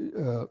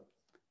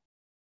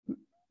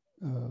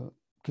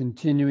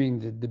continuing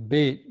the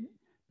debate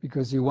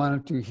because he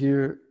wanted to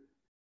hear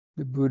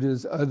the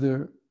Buddha's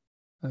other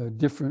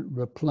different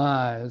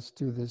replies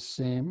to this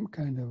same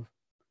kind of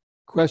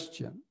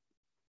question.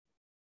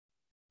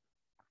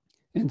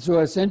 And so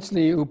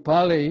essentially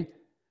Upali,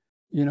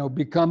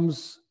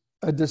 becomes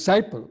a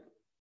disciple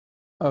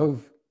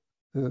of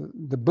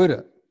the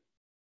Buddha.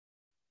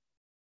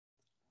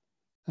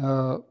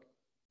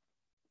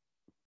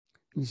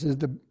 He says,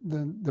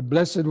 the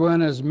Blessed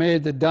One has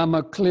made the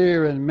Dhamma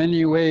clear in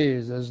many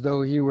ways, as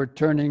though he were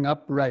turning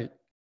upright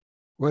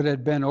what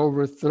had been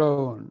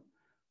overthrown,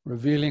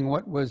 revealing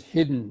what was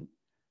hidden,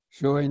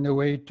 showing the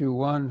way to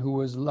one who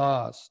was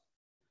lost,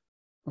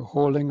 or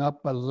holding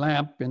up a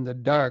lamp in the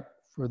dark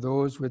for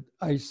those with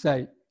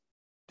eyesight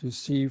to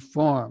see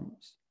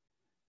forms.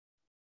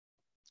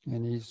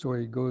 And so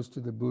he goes to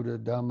the Buddha,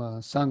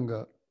 Dhamma,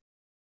 Sangha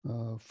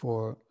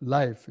for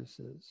life, he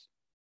says.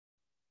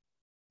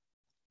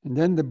 And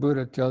then the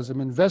Buddha tells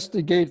him,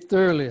 investigate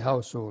thoroughly,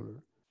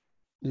 householder.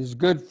 It is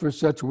good for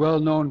such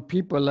well-known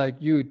people like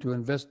you to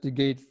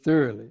investigate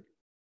thoroughly.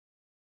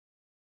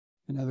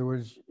 In other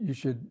words, you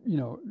should,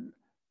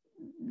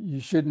 you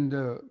shouldn't,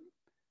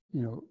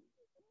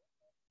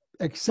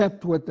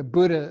 accept what the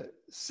Buddha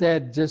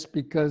said just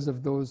because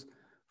of those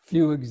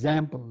few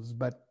examples,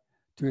 but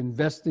to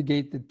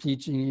investigate the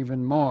teaching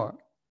even more.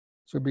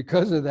 So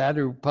because of that,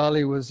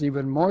 Upali was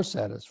even more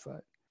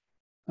satisfied.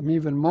 I'm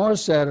even more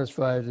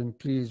satisfied and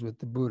pleased with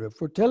the Buddha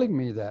for telling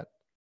me that.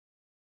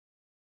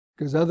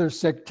 Because other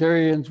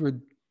sectarians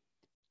would,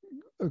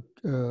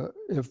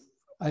 if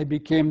I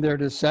became their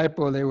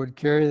disciple, they would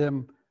carry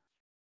them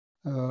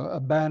a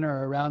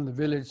banner around the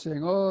village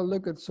saying, oh,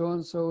 look at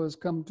so-and-so has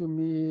come to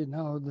me,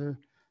 now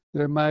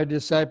they're my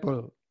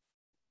disciple.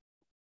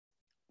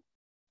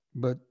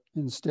 But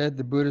instead,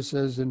 the Buddha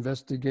says,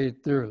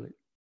 investigate thoroughly.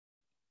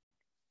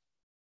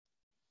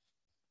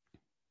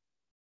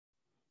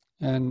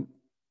 And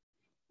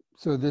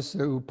so this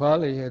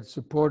Upali had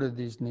supported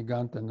these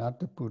Nigantha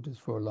Nataputtas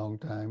for a long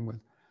time with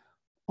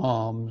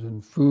alms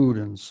and food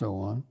and so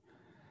on.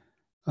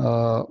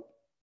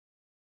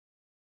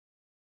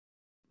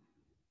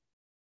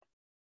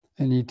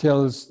 And he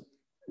tells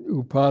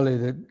Upali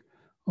that,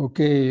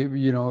 okay,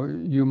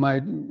 you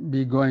might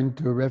be going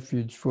to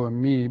refuge for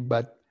me,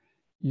 but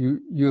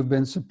you've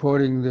been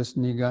supporting this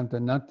Nigantha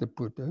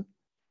Nataputta,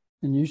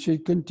 and you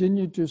should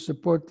continue to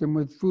support them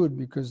with food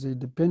because they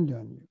depend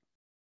on you.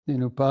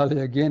 Then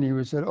Upali again,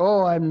 he said,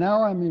 oh,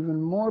 I'm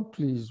even more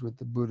pleased with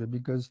the Buddha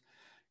because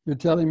you're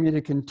telling me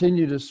to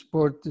continue to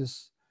support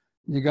this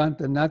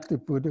Nigantha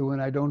Nataputta when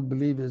I don't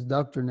believe his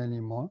doctrine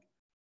anymore.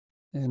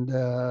 And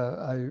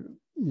I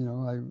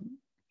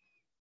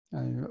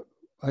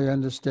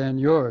understand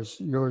yours.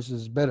 Yours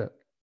is better.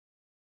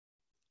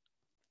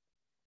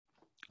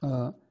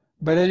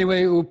 But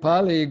anyway,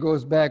 Upali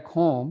goes back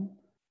home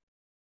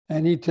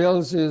and he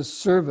tells his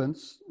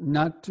servants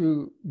not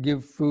to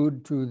give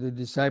food to the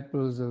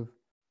disciples of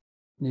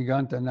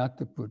Nigantha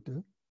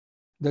Nataputta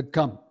that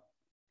come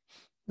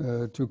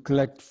to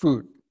collect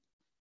food.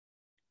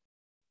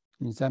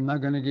 He said,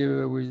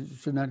 we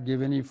should not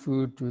give any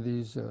food to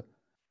these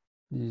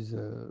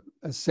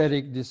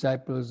ascetic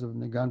disciples of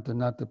Nigantha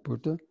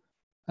Nataputta.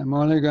 I'm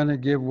only going to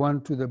give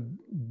one to the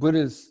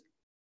Buddhas,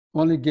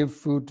 only give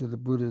food to the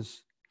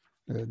Buddha's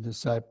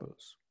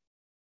disciples.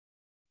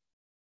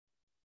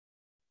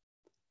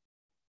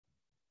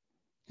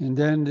 And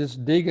then this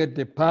Digha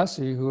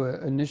Dipasi, who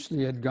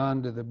initially had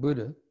gone to the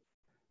Buddha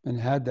and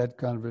had that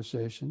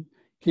conversation,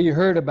 he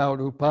heard about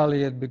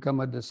Upali had become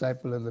a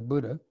disciple of the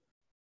Buddha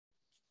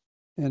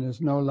and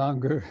is no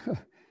longer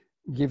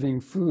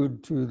giving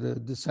food to the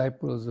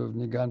disciples of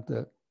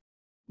Nigantha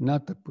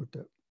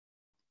Nataputta.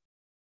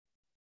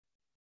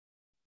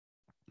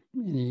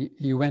 And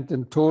he went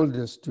and told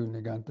this to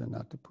Nigantha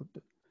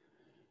Nataputta.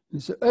 He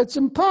said, it's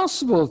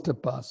impossible,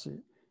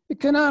 Tapasi. It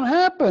cannot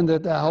happen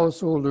that the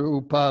householder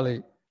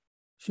Upali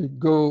should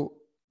go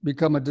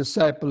become a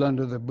disciple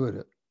under the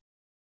Buddha.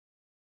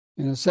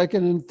 And a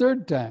second and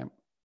third time.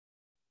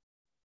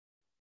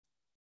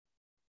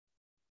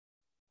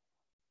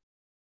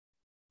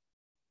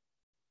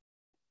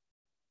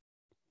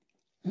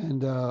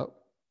 And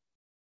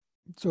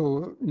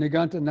so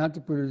Nigantha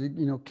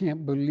Nataputta,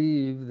 can't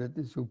believe that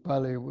this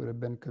Upali would have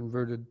been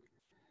converted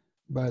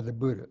by the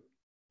Buddha.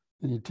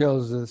 And he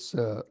tells this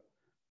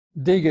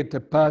Digha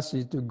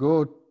Tapasi to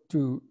go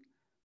to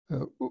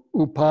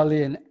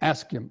Upali and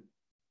ask him.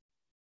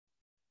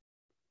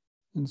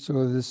 And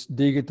so this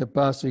Digha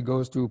Tapasi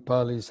goes to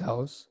Upali's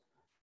house,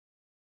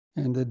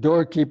 and the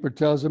doorkeeper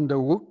tells him to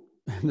whoop,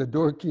 and the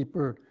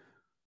doorkeeper,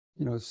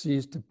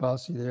 sees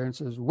Tapasi there and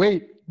says,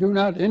 wait, do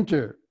not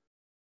enter.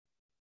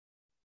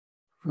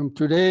 From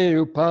today,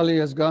 Upali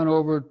has gone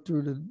over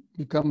to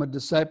become a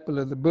disciple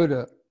of the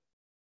Buddha.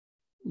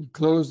 He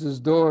closed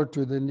his door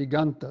to the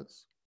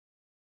Niganthas.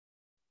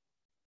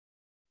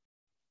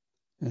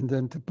 And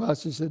then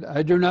Tapasi said,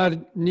 I do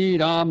not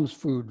need alms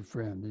food,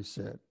 friend, he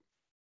said.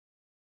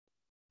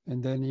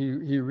 And then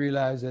he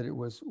realized that it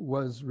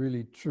was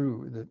really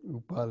true that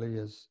Upali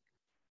has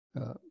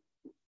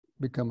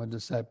become a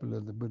disciple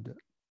of the Buddha.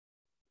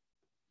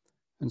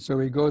 And so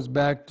he goes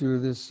back to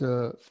this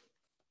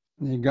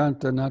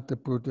Nigantha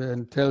Nataputta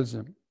and tells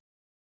him.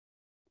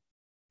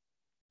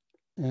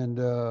 And,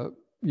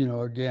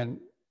 again,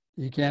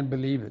 he can't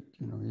believe it.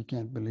 He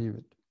can't believe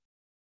it.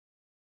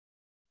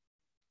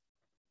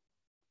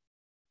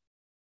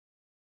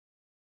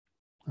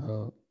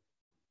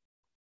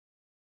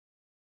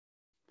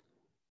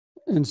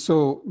 And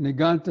so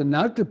Nigantha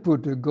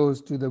Nataputta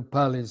goes to the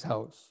Upali's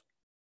house.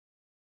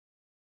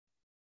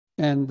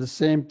 And the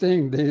same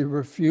thing, they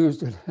refused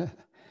to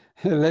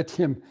let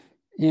him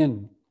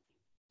in.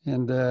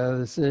 And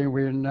they're saying,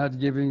 we're not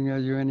giving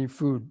you any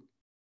food.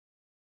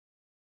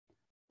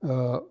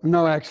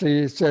 No, actually,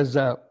 it says,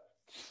 tell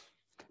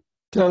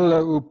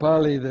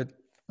Upali that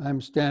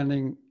I'm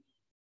standing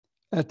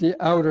at the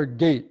outer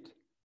gate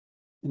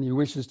and he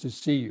wishes to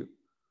see you.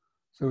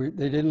 So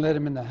they didn't let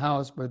him in the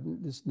house, but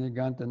this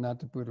Nigantha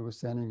Nataputta was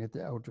standing at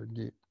the outer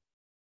gate.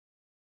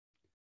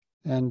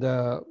 And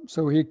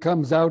so he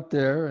comes out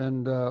there,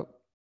 and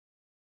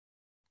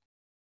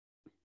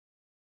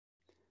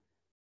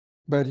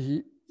but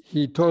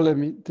he told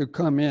him to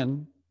come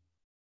in.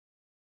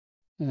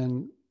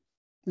 And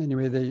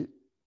anyway,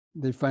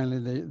 they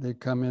finally they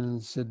come in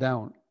and sit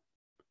down.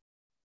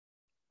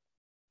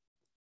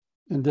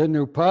 And then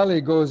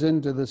Upali goes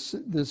into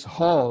this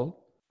hall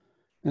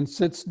and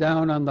sits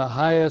down on the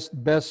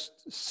highest,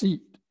 best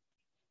seat,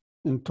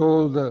 and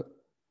told the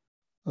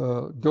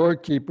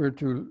doorkeeper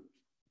to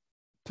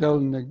tell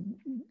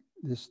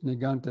this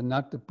Nigantha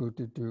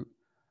Nataputta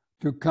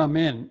to come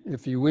in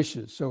if he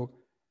wishes. So,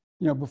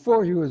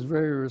 before he was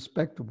very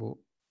respectful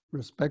to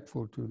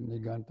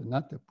Nigantha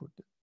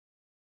Nataputta,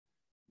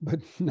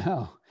 but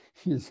now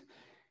he's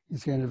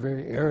kind of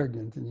very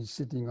arrogant, and he's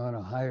sitting on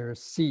a higher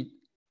seat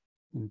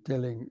and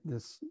telling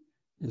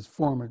his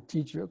former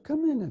teacher,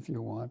 come in if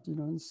you want,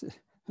 and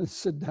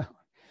sit down.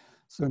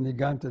 So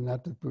Nigantha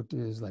Nataputta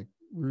is like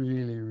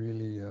really,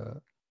 really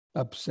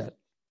upset.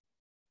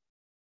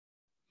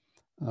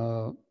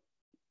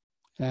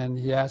 And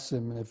he asked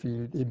him if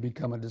he'd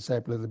become a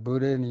disciple of the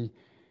Buddha, and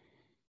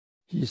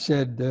he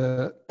said,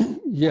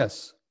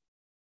 yes.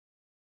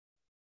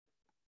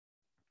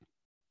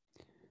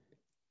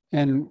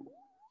 And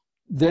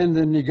then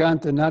the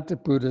Nigantha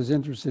Nataputta is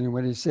interested in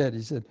what he said.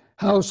 He said,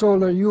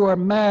 householder, you are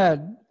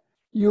mad.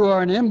 You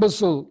are an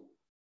imbecile.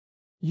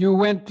 You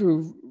went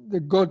to the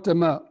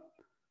Gautama,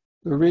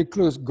 the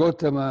recluse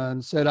Gautama,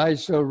 and said, I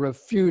shall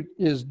refute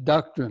his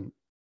doctrine.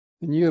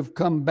 And you have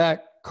come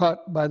back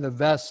caught by the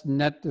vast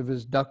net of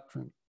his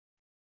doctrine.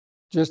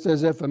 Just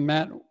as if a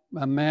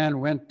man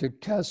went to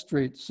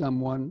castrate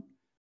someone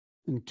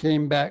and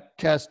came back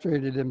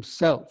castrated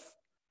himself.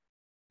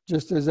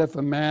 Just as if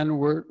a man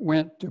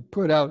went to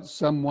put out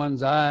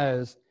someone's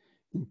eyes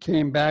and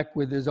came back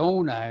with his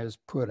own eyes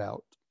put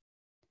out.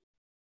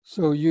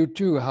 So you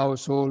too,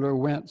 householder,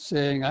 went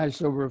saying, I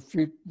shall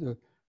refute the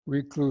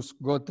recluse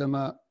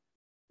Gautama,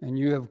 and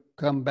you have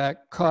come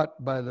back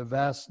caught by the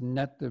vast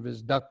net of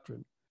his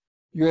doctrine.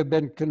 You have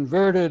been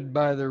converted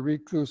by the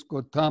recluse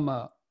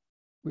Gautama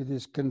with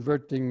his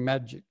converting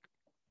magic.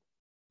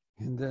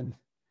 And then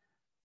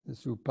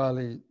this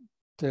Upali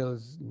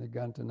tells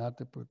Nigantha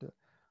Nataputta,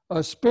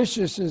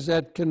 auspicious is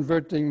that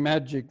converting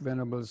magic,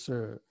 Venerable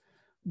Sir.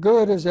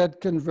 Good is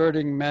that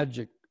converting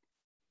magic.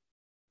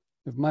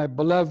 If my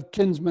beloved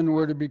kinsmen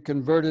were to be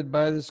converted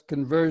by this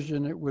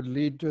conversion, it would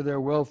lead to their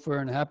welfare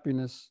and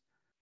happiness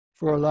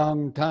for a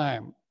long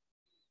time.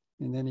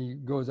 And then he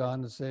goes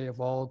on to say, if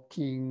all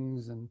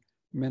kings and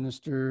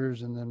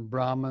ministers and then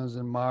Brahmas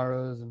and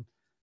Maras and,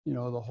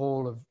 the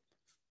whole of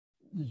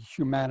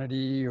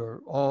humanity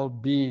or all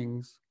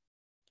beings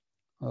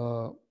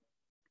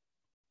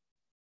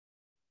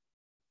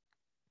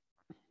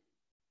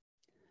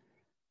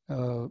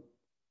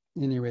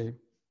anyway,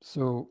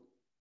 so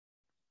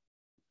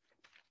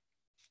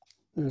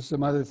there's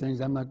some other things.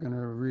 I'm not going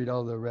to read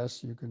all the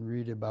rest. You can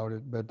read about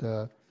it. But,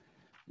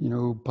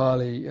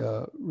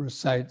 Upali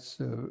recites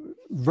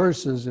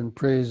verses in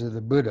praise of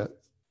the Buddha.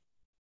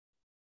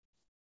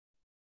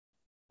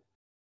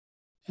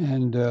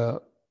 And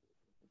at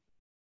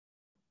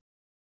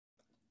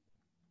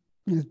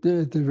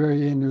the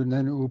very end, and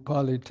then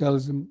Upali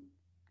tells him,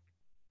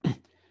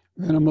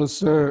 Venerable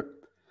Sir,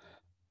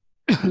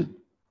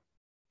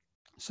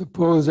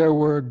 suppose there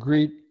were a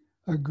great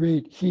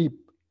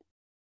heap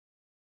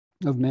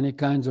of many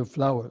kinds of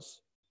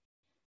flowers,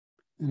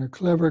 and a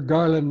clever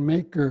garland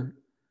maker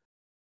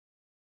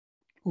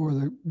or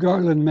the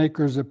garland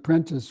maker's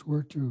apprentice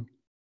were to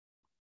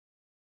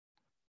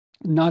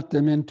knot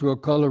them into a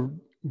colored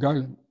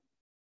garland.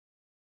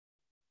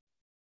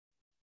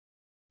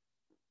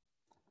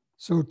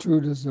 So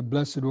too does the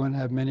Blessed One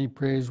have many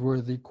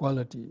praiseworthy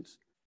qualities,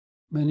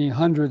 many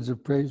hundreds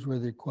of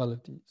praiseworthy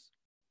qualities.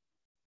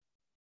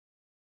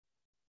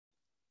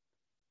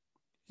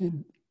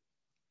 And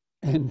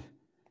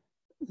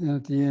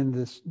at the end,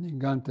 this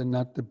Nigantha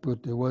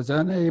Nataputta was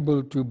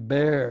unable to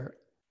bear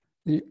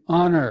the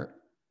honor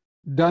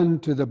done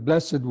to the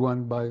Blessed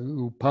One by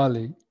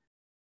Upali.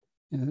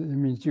 I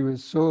mean, she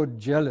was so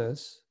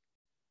jealous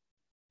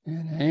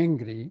and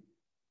angry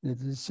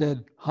that it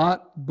said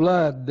hot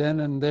blood then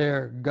and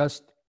there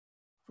gushed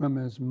from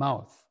his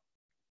mouth.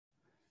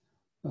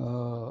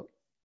 And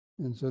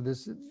so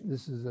this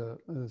is a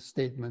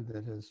statement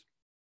that has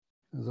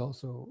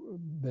also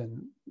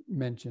been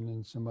mentioned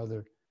in some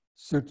other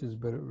suttas,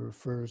 but it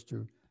refers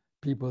to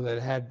people that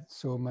had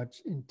so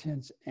much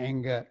intense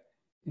anger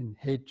and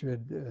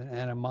hatred and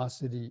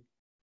animosity,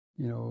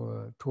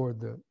 toward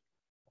the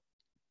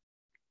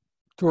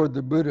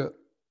Buddha,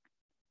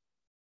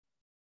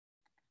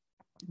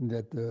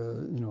 that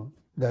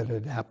that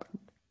had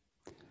happened.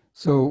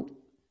 So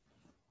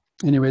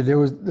anyway, there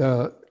was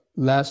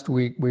last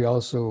week we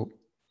also,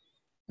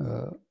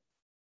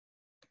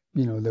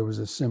 there was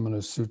a similar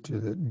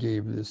sutta that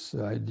gave this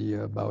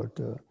idea about,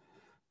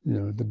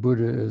 the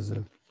Buddha is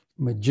a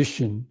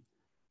magician,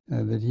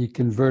 that he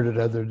converted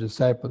other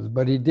disciples,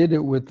 but he did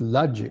it with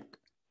logic.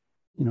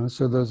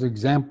 So those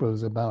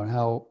examples about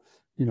how,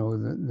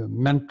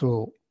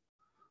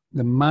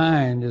 the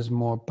mind is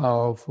more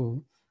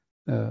powerful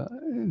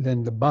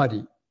than the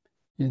body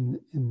in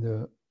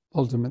the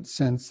ultimate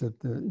sense that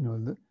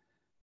the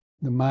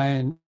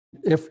mind,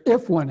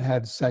 if one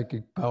had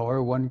psychic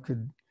power, one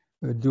could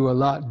do a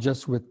lot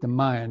just with the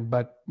mind,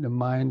 but the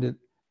mind it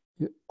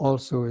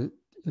also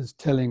is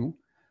telling,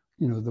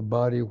 the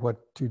body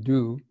what to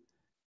do.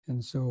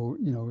 And so,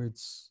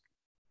 it's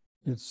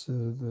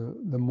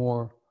the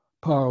more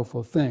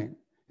powerful thing.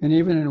 And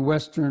even in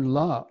Western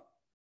law,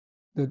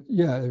 that,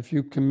 if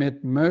you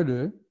commit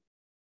murder,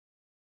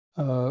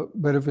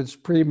 but if it's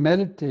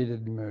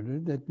premeditated murder,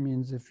 that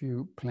means if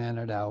you plan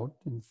it out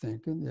and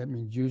think it, that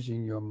means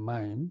using your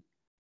mind,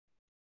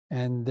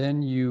 and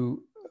then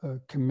you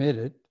commit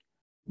it,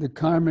 the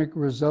karmic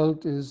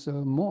result is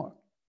more.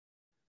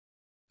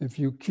 If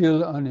you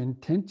kill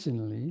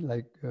unintentionally,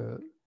 like,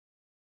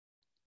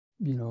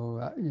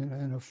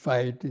 in a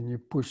fight and you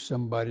push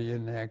somebody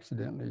and they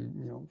accidentally,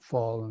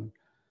 fall and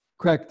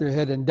crack their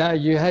head and die,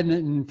 you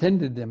hadn't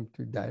intended them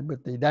to die,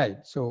 but they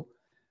died. So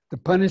the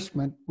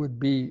punishment would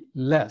be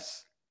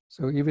less.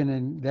 So even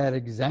in that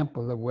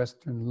example of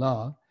Western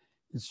law,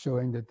 it's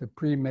showing that the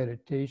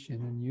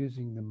premeditation and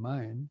using the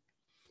mind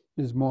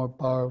is more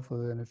powerful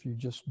than if you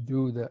just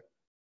do the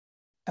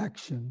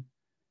action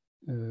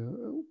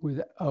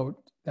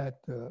without that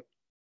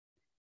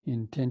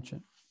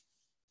intention.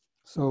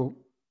 So,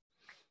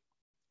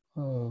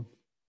 so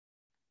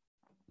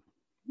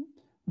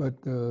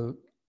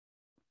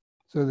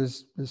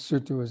this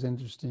sutta was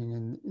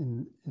interesting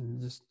in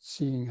just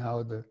seeing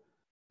how the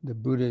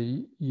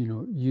Buddha,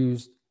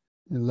 used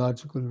the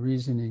logical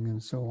reasoning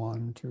and so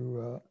on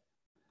to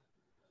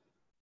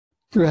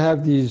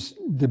have these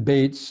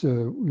debates,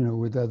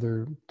 with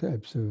other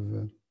types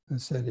of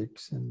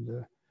ascetics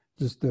and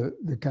just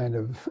the kind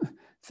of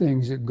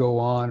things that go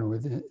on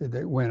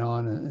that went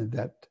on at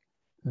that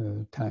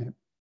time.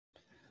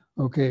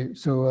 Okay,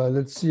 so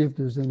let's see if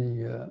there's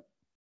any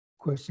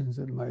questions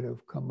that might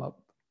have come up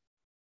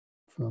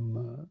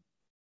from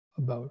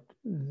about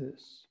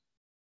this.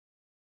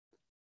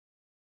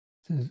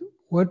 It says,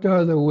 what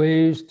are the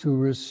ways to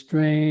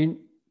restrain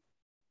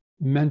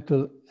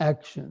mental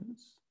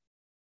actions?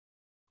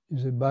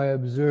 Is it by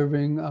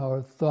observing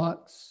our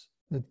thoughts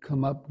that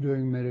come up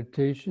during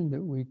meditation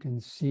that we can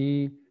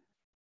see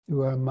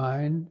through our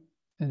mind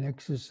and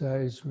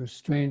exercise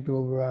restraint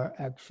over our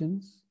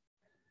actions?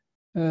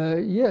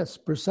 Yes,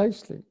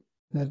 precisely.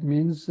 That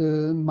means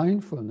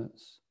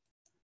mindfulness.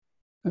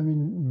 I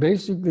mean,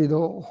 basically the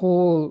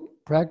whole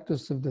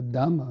practice of the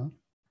Dhamma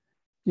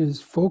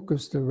is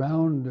focused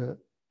around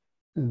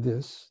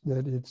this,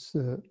 that it's,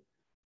 the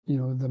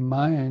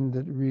mind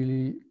that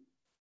really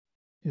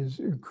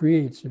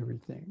creates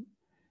everything.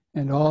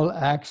 And all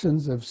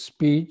actions of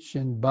speech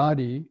and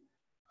body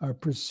are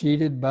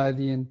preceded by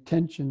the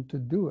intention to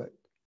do it.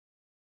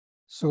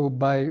 So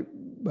by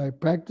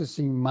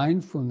practicing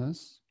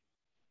mindfulness,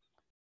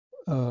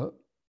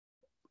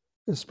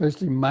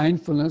 especially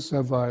mindfulness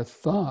of our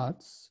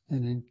thoughts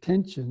and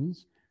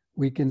intentions,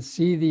 we can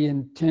see the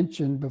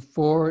intention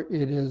before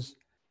it has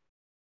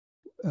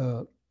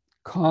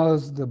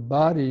caused the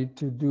body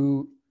to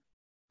do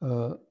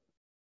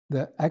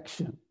the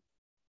action.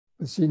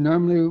 But see,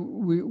 normally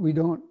we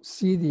don't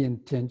see the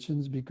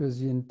intentions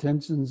because the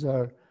intentions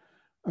are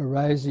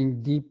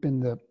arising deep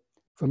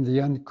from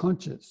the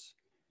unconscious.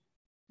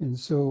 And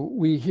so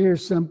we hear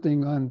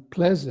something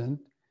unpleasant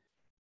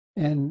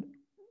and,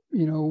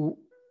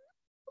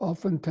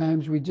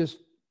 oftentimes we just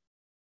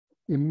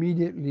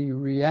immediately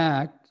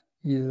react,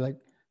 either like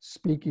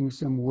speaking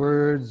some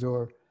words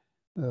or,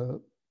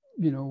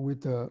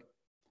 with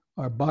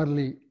our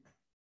bodily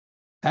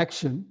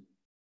action,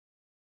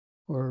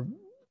 or,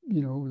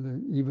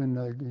 even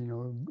like,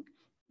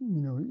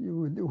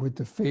 with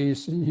the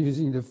face and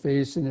using the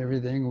face and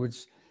everything,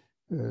 which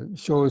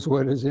shows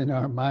what is in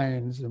our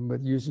minds,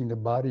 but using the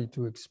body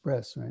to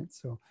express, right?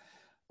 So,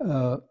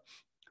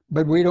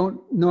 but we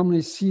don't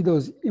normally see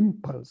those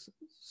impulses.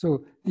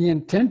 So the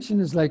intention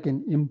is like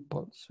an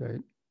impulse,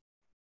 right?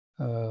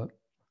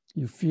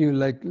 You feel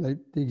like the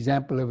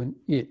example of an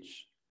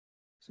itch.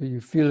 So you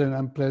feel an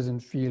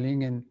unpleasant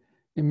feeling, and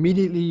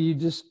immediately you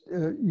just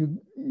you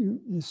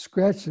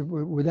scratch it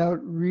without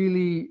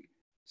really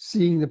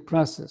seeing the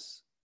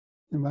process,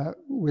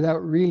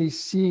 without really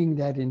seeing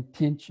that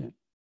intention,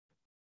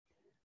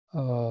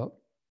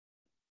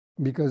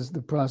 because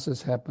the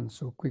process happens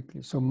so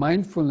quickly. So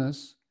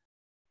mindfulness,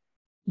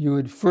 you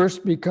would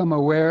first become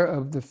aware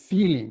of the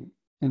feeling,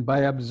 and by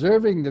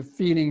observing the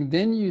feeling,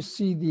 then you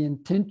see the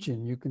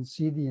intention. You can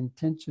see the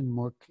intention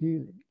more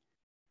clearly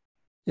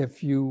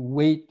if you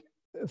wait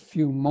a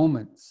few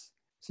moments.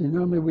 See,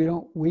 normally we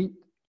don't wait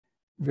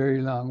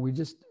very long. We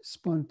just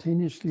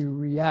spontaneously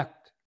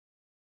react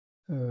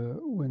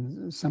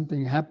when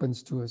something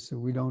happens to us that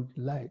we don't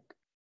like.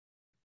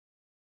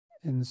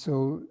 And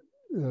so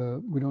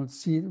we don't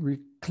see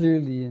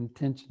clearly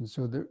intention.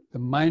 So the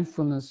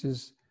mindfulness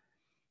is,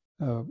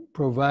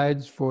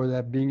 provides for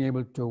that, being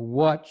able to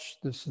watch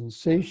the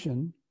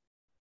sensation.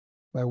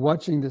 By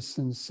watching the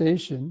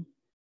sensation,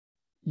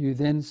 you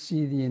then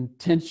see the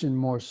intention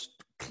more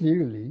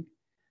clearly,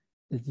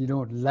 that you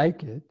don't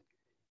like it.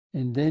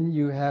 And then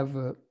you have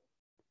a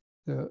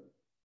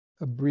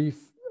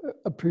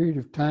period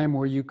of time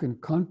where you can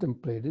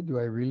contemplate it. Do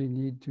I really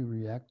need to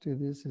react to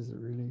this? Is it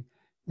really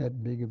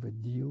that big of a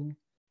deal?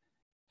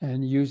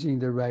 And using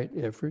the right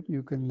effort,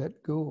 you can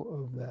let go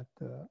of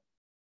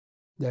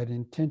that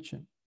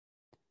intention.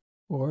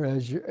 Or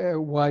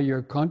while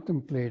you're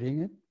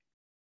contemplating it,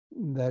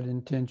 that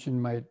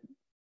intention might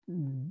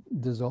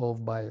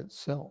dissolve by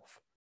itself,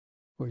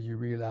 or you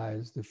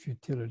realize the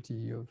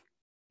futility of,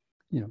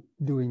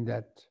 doing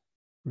that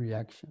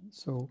reaction.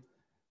 So,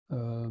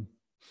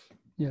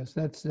 yes,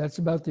 that's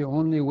about the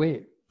only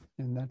way,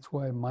 and that's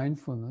why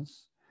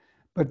mindfulness.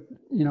 But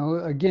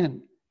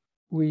again,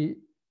 the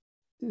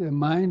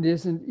mind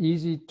isn't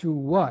easy to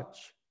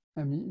watch.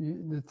 I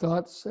mean, the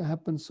thoughts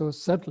happen so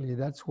subtly.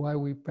 That's why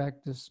we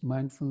practice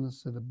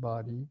mindfulness of the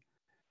body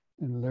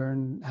and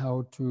learn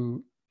how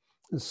to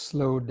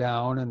slow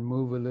down and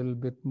move a little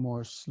bit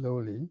more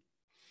slowly.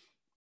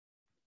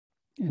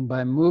 And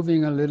by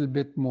moving a little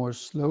bit more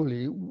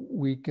slowly,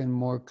 we can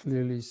more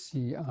clearly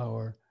see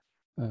our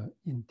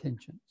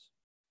intentions.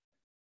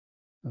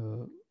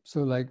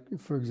 So like,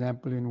 for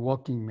example, in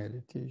walking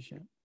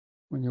meditation,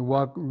 when you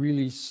walk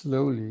really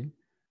slowly,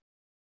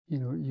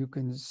 you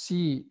can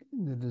see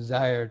the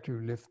desire to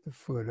lift the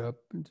foot up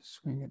and to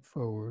swing it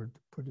forward,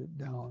 to put it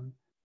down,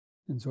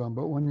 and so on.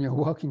 But when you're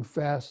walking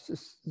fast,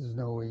 there's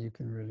no way you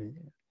can really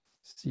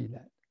see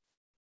that.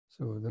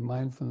 So the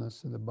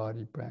mindfulness of the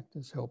body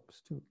practice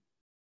helps to,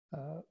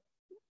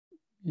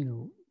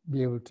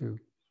 be able to,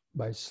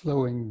 by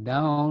slowing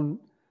down,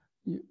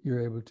 you're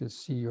able to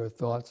see your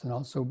thoughts. And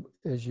also,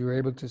 as you're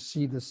able to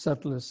see the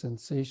subtler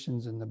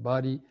sensations in the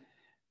body,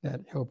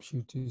 that helps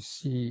you to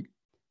see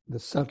the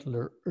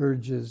subtler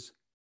urges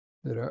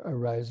that are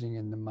arising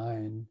in the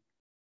mind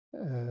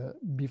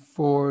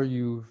before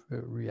you've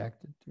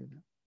reacted to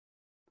them.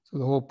 So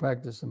the whole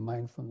practice of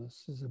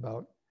mindfulness is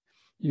about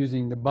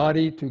using the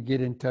body to get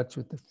in touch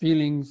with the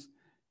feelings.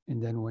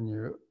 And then when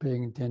you're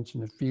paying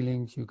attention to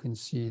feelings, you can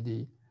see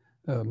the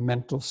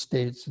mental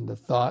states and the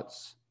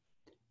thoughts,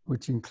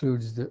 which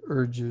includes the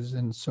urges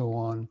and so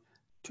on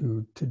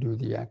to do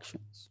the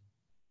actions.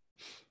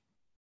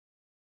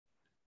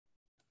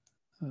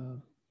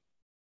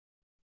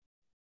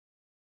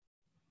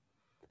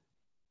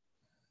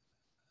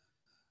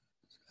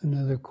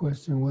 Another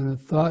question: when a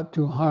thought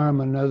to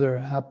harm another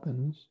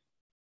happens,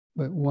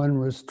 but one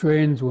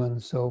restrains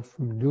oneself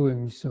from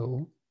doing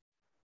so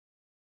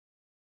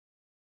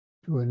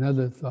to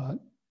another thought,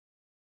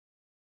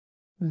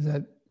 does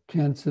that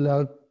cancel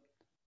out,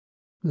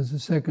 does the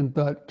second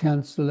thought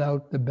cancel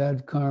out the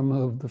bad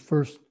karma of the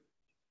first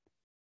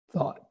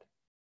thought?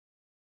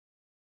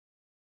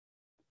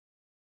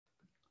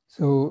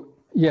 So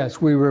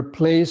yes, we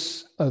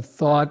replace a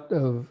thought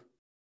of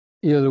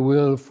ill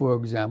will, for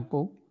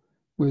example,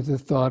 with a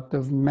thought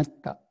of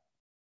metta.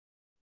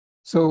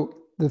 So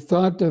the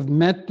thought of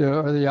metta,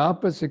 or the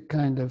opposite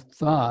kind of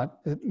thought,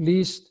 at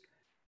least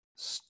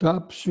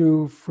stops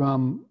you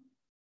from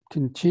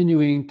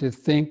continuing to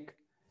think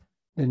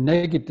the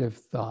negative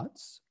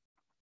thoughts.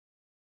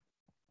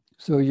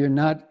 So you're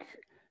not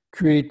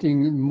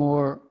creating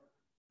more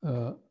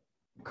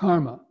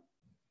karma.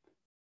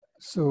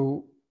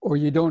 So, or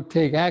you don't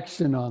take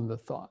action on the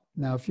thought.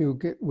 Now, if you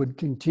would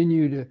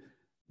continue to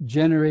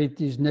generate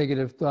these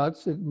negative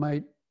thoughts, it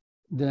might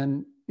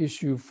then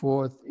issue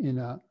forth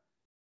in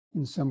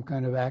some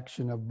kind of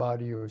action of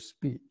body or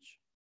speech.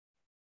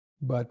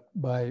 But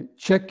by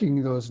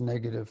checking those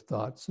negative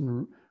thoughts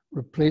and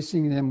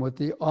replacing them with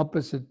the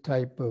opposite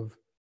type of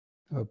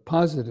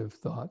positive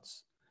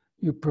thoughts,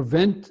 you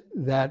prevent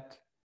that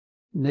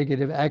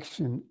negative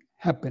action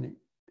happening.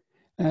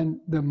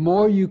 And the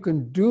more you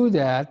can do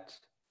that,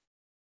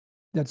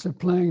 that's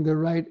applying the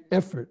right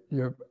effort,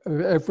 your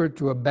effort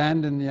to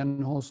abandon the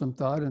unwholesome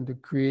thought and to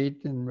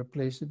create and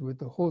replace it with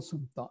the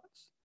wholesome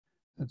thoughts.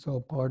 That's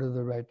all part of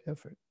the right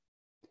effort.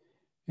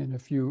 And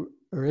if you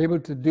are able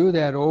to do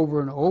that over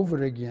and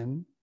over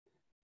again,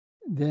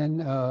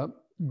 then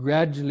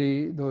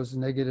gradually those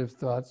negative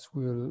thoughts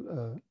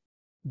will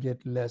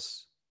get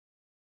less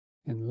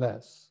and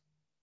less.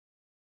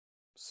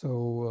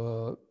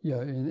 So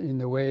in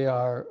the way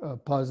our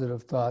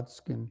positive thoughts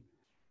can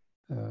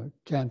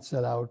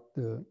cancel out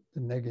the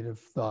negative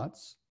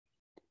thoughts,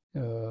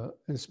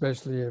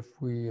 especially if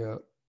we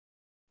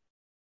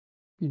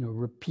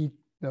repeat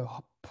the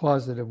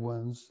positive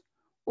ones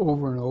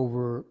over and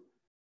over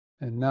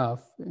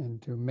enough, and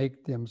to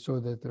make them so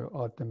that they're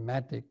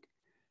automatic,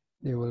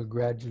 they will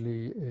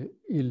gradually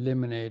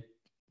eliminate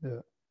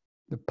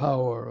the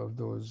power of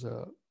those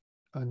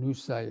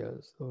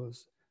anusayas,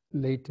 those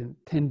latent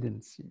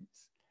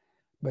tendencies.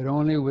 But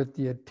only with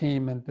the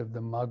attainment of the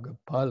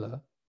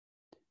Maggaphala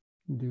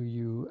do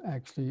you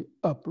actually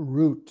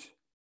uproot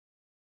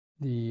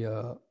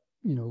the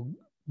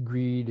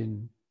greed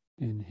and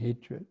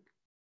hatred.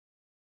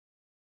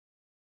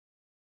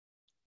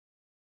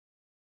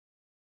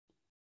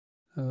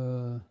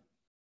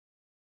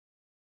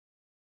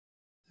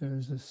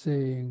 There's a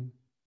saying,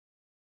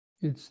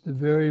 it's the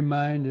very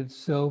mind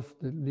itself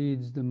that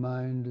leads the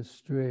mind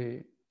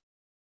astray.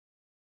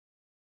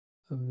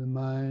 Of the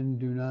mind,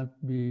 do not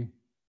be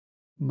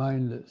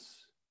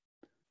mindless.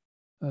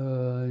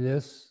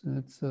 Yes,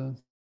 it's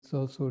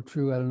also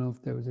true. I don't know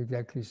if that was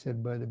exactly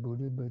said by the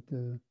Buddha, but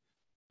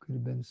could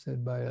have been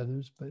said by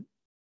others. But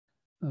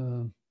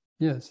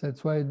yes,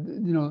 that's why,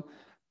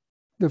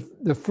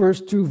 the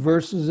first two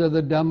verses of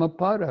the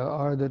Dhammapada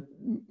are that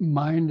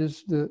mind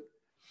is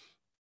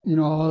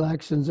all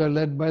actions are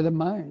led by the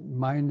mind.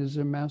 Mind is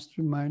their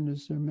master, mind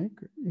is their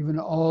maker. Even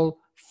all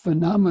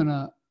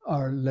phenomena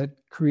are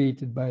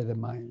created by the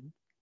mind.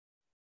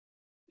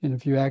 And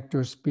if you act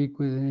or speak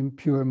with an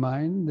impure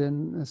mind,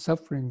 then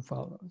suffering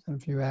follows. And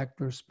if you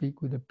act or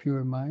speak with a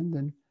pure mind,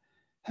 then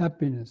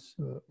happiness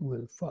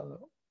will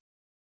follow.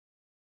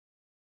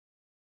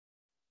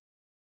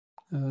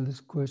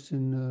 This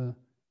question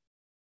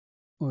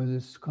or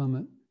this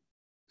comment.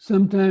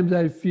 Sometimes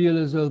I feel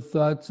as though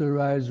thoughts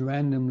arise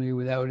randomly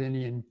without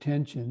any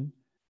intention,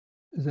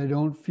 as I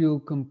don't feel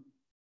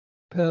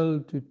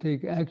compelled to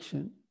take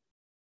action.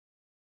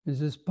 Is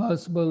this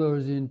possible, or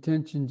is the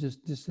intention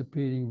just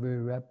dissipating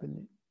very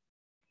rapidly?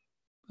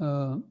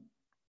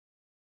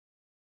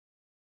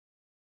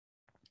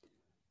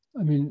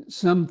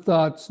 Some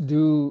thoughts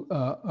do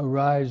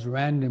arise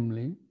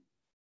randomly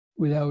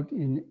without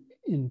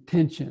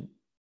intention.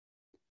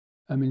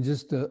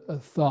 Just a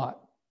thought.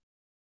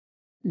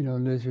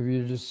 Unless if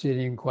you're just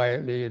sitting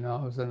quietly and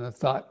all of a sudden a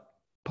thought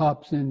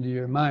pops into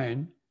your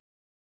mind.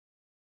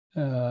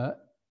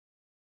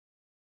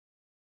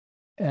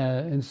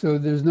 And so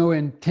there's no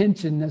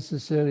intention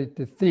necessarily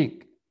to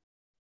think.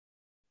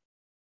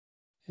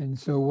 And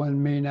so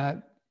one may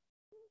not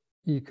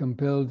be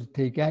compelled to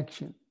take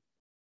action.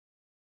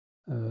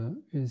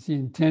 Is the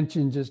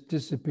intention just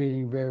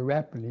dissipating very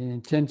rapidly? The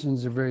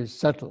intentions are very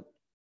subtle.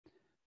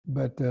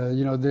 But,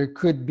 there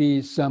could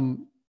be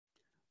some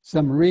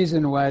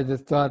reason why the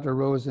thought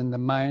arose in the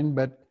mind,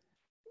 but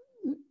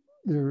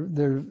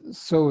they're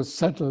so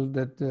subtle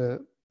that,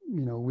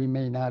 we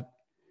may not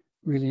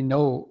really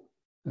know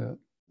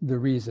the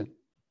reason.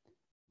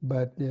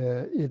 But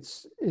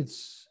it's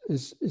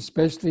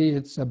especially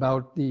it's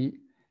about the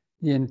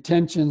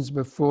intentions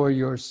before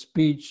your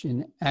speech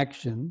and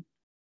action.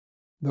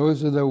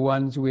 Those are the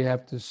ones we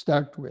have to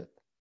start with.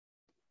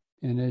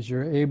 And as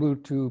you're able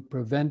to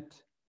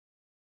prevent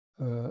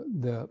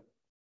the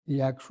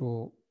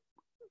actual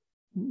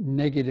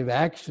negative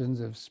actions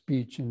of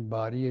speech and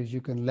body, as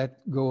you can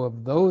let go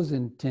of those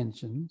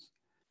intentions,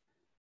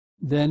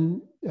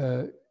 then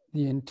the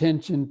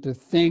intention to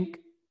think,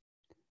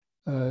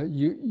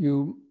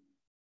 you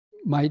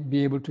might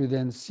be able to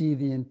then see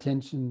the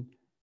intention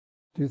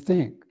to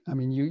think.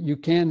 You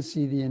can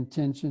see the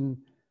intention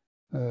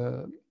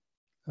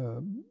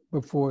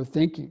before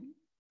thinking,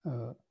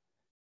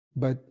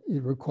 but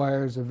it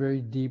requires a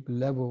very deep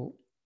level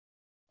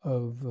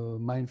of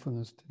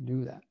mindfulness to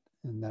do that.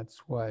 And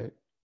that's why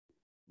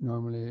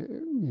normally,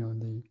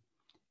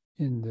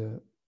 in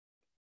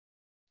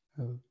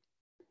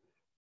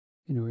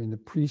the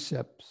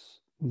precepts,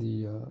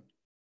 the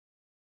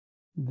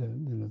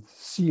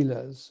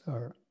silas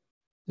are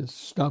just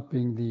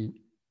stopping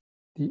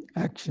the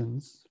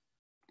actions,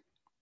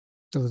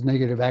 those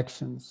negative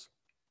actions,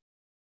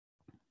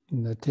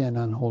 and the 10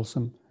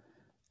 unwholesome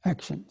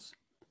actions.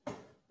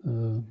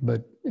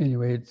 But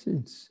anyway,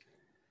 it's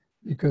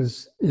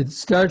because it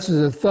starts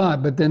as a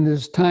thought, but then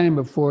there's time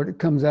before it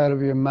comes out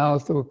of your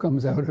mouth or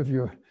comes out of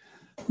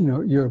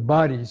your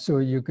body, so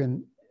you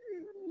can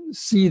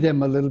see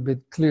them a little bit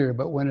clearer.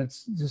 But when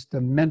it's just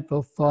a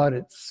mental thought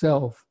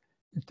itself,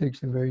 it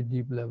takes a very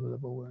deep level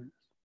of awareness.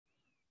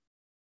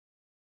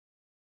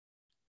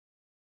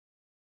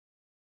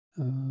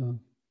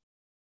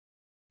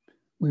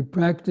 We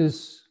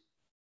practice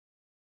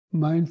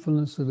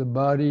mindfulness of the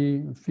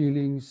body,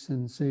 feelings,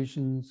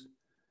 sensations,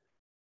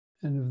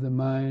 and of the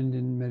mind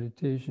in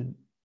meditation.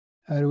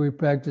 How do we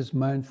practice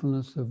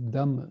mindfulness of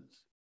Dhammas?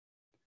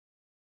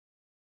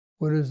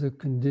 What is the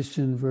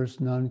conditioned versus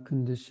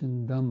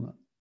non-conditioned Dhamma?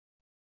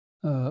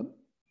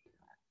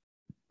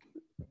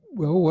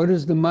 Well, what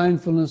is the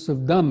mindfulness of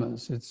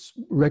Dhammas? It's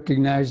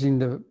recognizing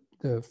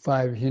the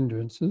 5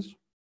 hindrances.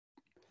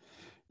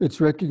 It's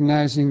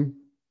recognizing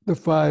the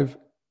 5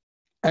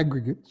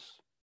 aggregates.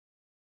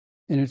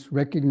 And it's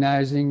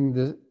recognizing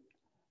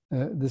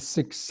the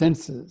 6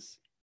 senses.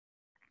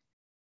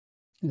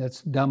 And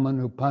that's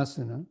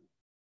Dhammanupassana,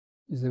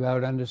 is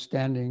about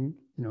understanding,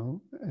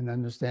 and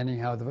understanding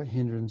how the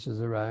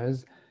hindrances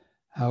arise,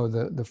 how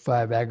the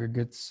 5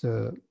 aggregates,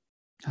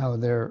 how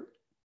they're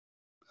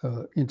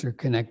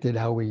interconnected,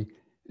 how we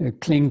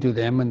cling to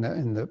them, and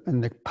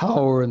the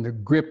power and the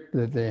grip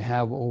that they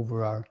have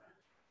over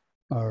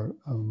our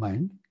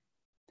mind,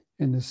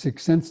 and the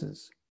six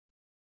senses.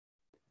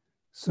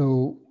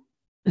 So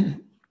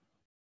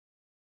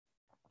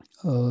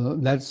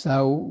that's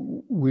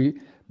how we,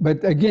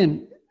 but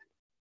again,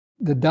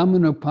 the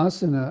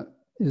Dhammanupassana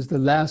is the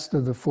last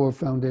of the four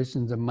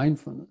foundations of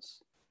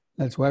mindfulness.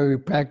 That's why we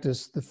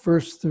practice the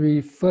first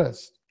three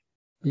first,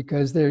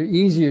 because they're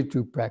easier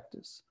to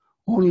practice.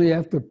 Only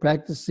after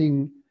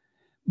practicing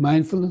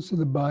mindfulness of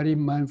the body,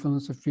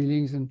 mindfulness of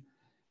feelings, and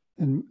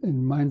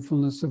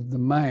mindfulness of the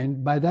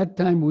mind, by that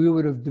time we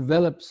would have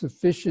developed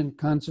sufficient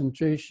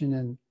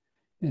concentration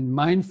and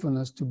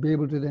mindfulness to be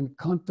able to then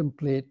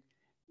contemplate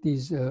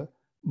these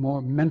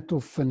more mental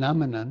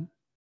phenomenon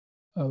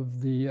of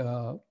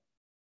the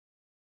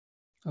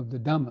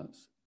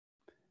Dhammas.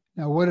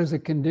 Now, what is a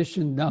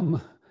conditioned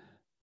Dhamma?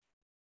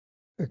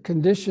 A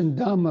conditioned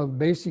Dhamma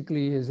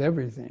basically is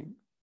everything.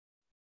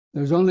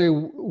 There's only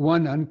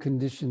one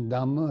unconditioned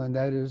Dhamma, and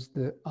that is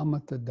the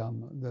Amata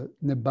Dhamma, the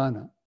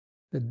Nibbana,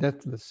 the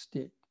deathless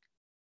state.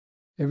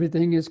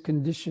 Everything is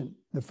conditioned.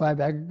 The five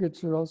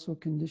aggregates are also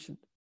conditioned.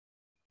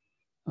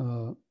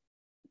 The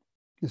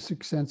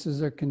six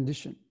senses are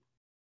conditioned.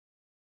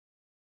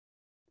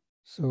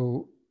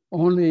 So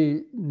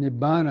only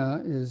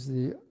Nibbana is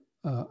the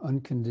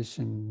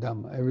unconditioned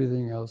Dhamma.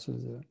 Everything else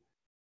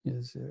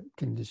is a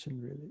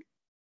condition, really.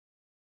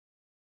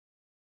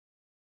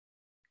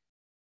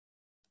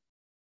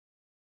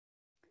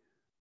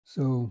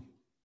 So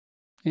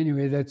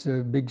anyway, that's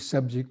a big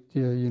subject.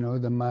 You know,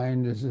 the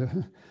mind is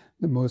the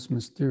most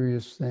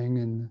mysterious thing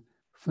and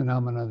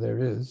phenomena there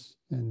is.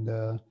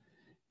 And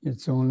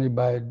it's only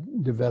by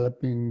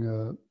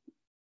developing,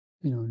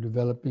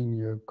 developing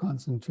your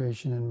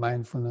concentration and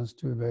mindfulness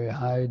to a very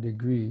high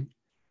degree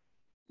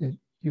that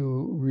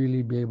you'll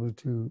really be able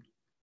to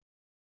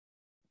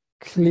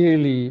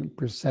clearly,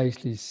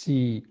 precisely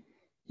see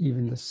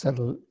even the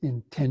subtle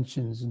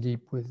intentions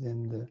deep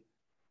within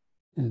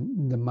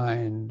the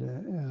mind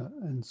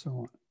and so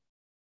on.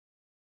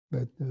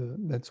 But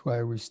that's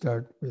why we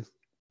start with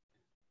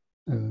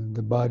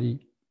the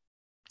body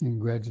and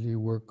gradually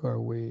work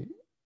our way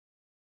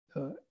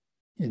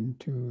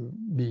into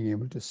being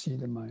able to see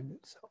the mind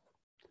itself.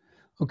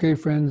 Okay,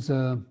 friends,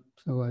 so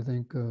I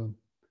think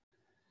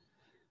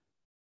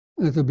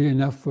that'll be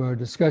enough for our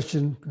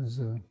discussion, because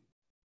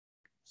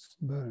it's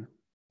about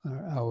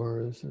our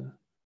hour is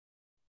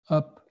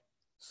up.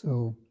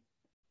 So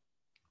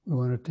we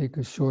want to take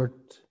a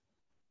short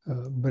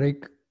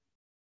break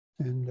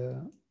and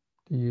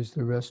to use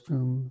the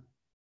restroom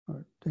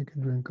or take a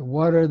drink of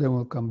water. Then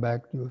we'll come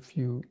back, do a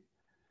few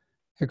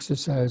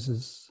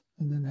exercises,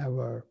 and then have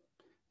our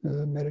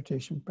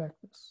meditation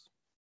practice.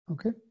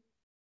 Okay?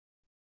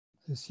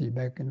 I'll see you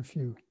back in a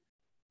few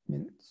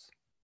minutes.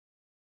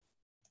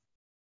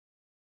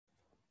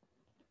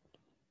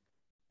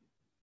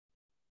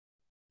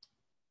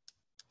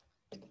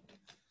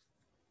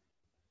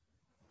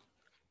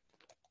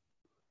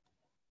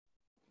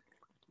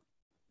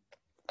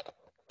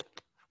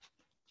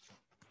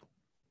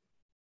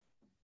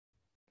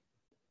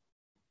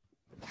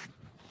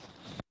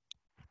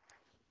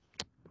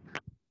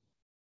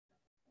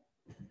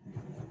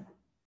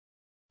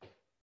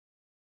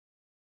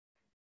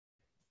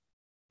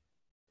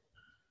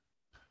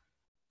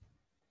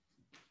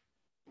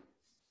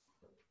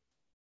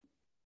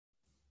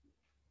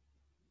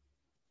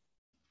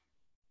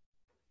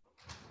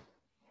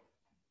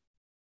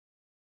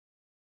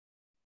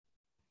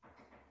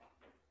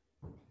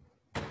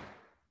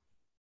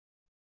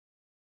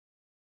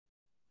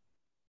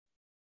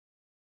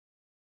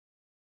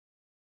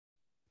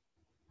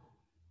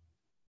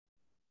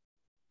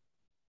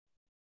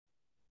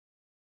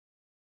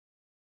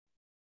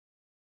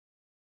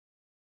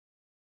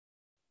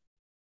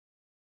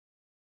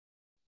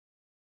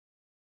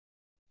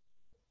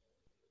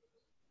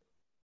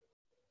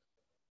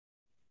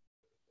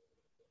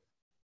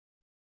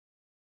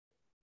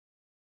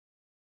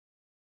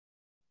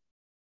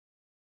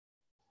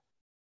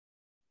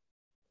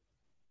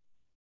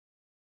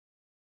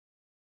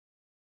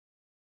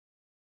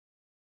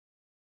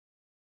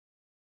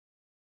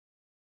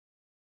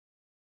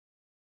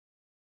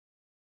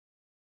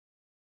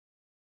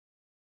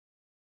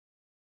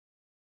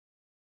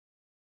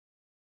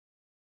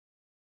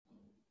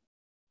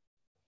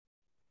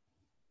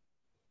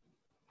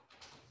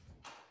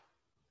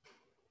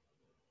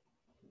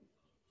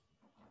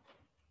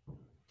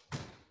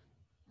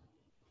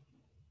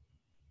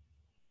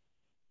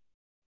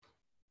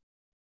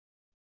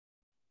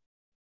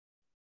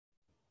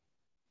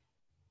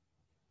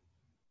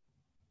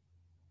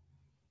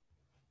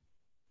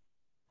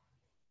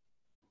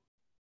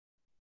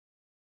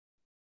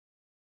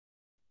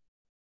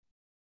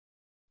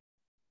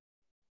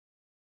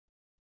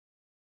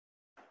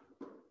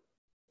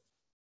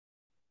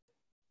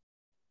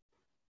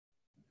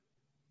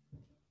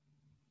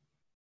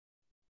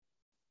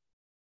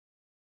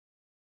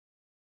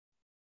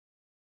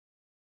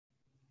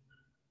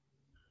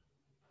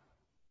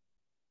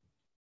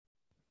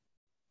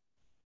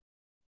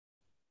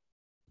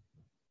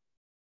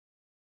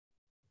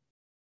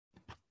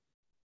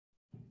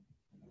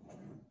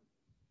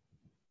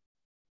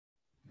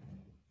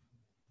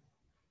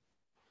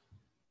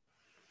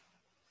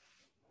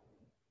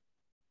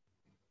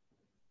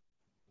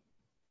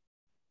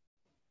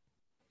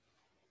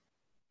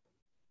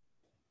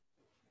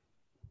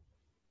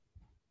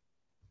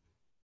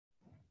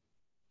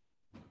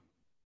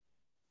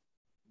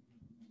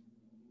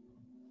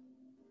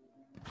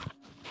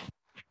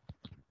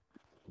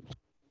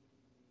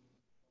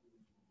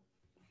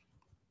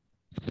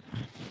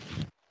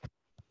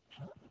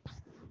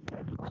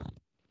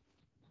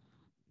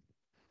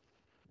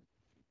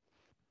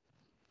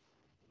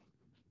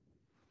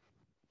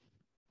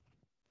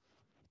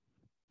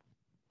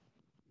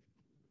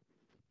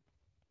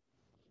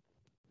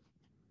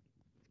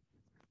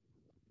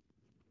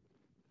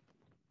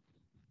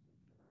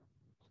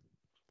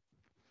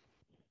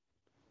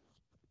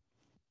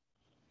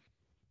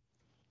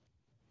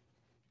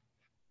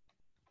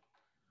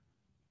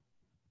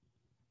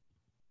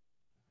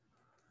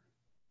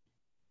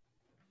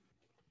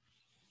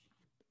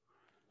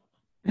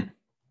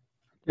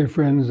 Okay,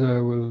 friends,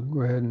 we'll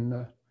go ahead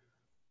and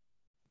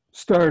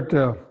start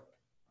a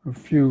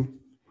few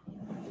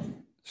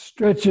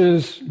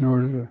stretches in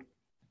order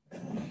to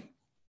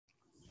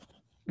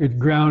get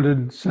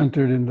grounded,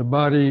 centered in the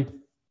body.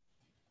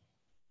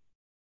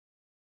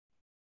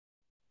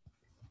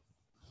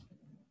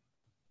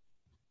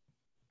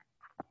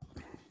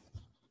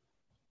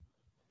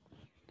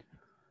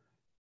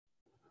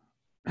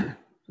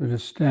 So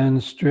just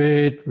stand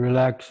straight,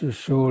 relax your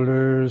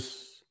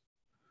shoulders,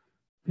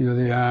 feel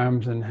the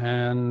arms and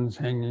hands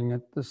hanging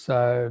at the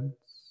sides.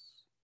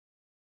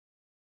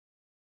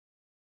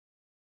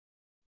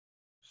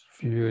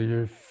 Feel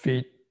your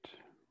feet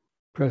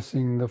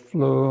pressing the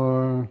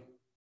floor.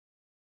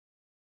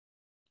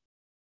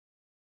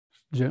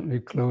 Gently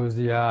close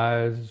the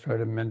eyes, try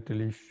to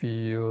mentally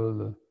feel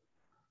the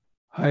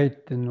height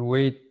and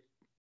weight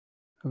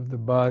of the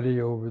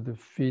body over the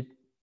feet.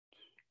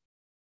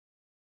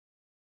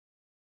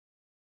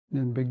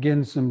 Then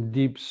begin some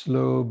deep,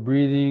 slow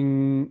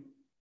breathing.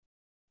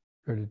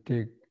 Try to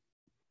take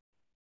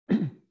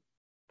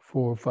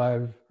 4,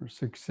 5, or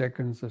 6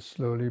 seconds to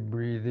slowly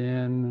breathe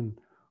in and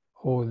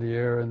hold the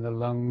air in the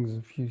lungs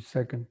a few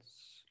seconds.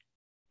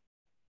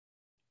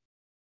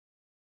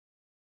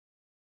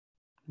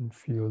 And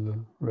feel the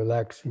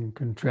relaxing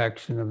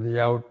contraction of the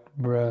out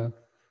breath.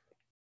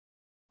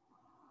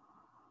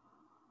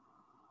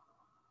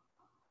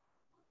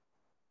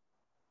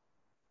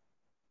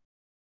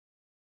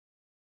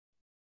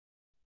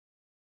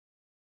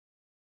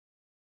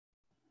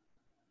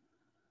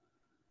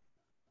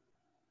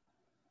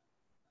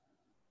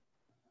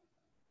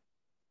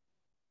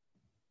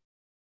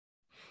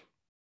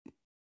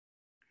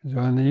 So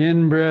on the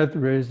in-breath,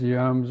 raise the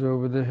arms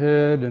over the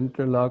head,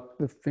 interlock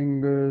the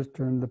fingers,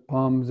 turn the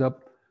palms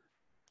up,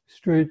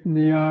 straighten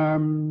the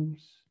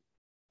arms,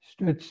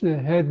 stretch the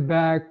head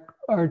back,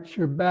 arch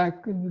your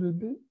back a little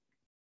bit.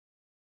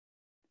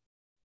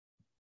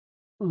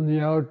 On the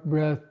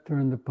out-breath,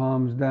 turn the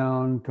palms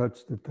down,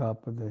 touch the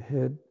top of the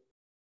head.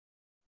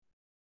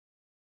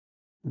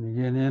 And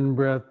again,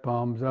 in-breath,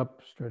 palms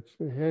up, stretch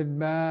the head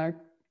back.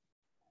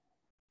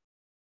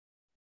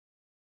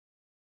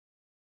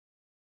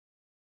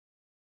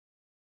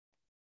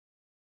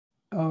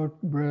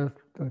 Out breath,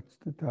 touch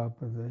the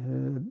top of the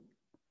head.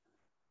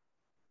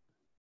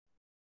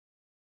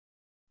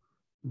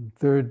 And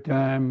third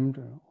time,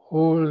 to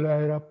hold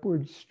that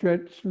upward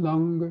stretch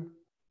longer.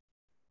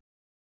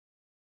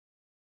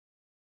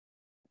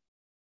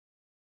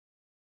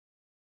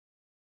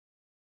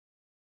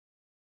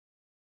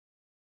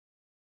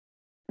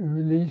 And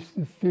release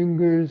the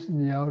fingers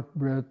and the out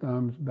breath,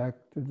 arms back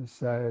to the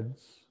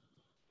sides.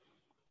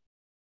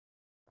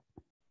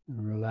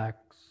 And relax.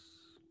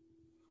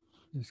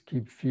 Just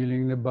keep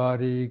feeling the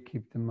body,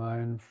 keep the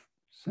mind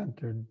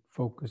centered,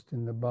 focused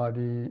in the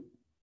body.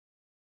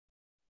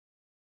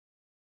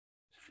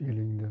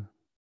 Feeling the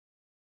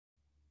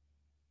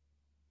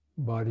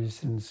body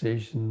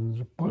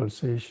sensations,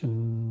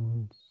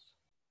 pulsations.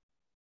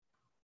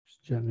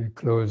 Just gently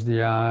close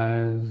the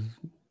eyes.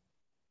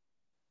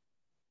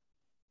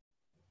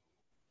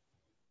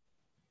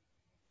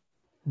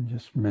 And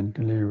just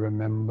mentally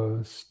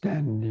remember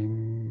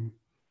standing,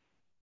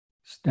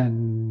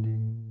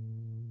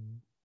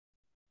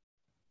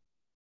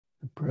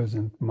 the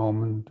present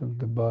moment of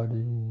the body.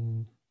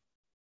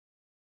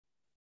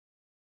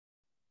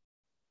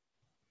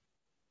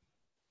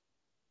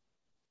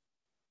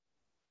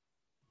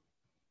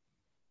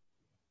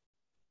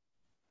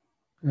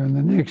 And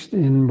the next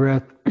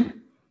in-breath,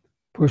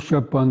 push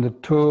up on the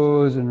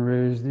toes and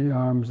raise the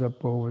arms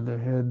up over the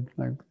head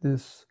like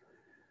this.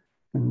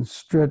 And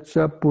stretch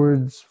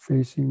upwards,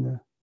 facing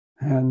the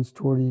hands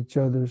toward each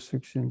other,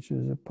 6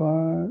 inches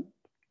apart.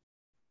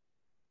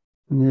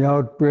 And the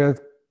out breath,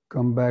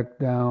 come back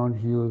down,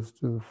 heels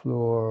to the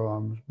floor,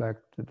 arms back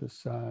to the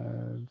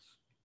sides.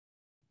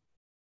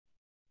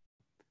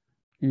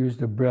 Use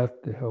the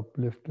breath to help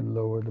lift and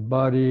lower the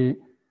body.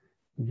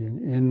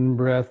 Again, in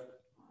breath,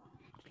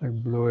 it's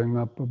like blowing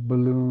up a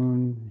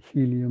balloon,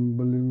 helium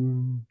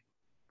balloon.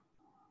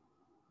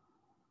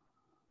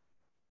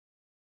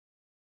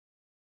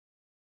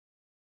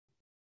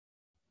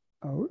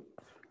 Out.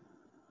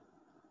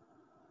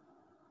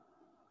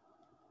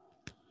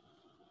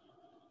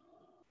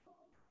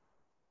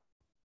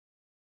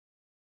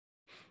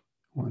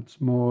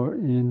 Once more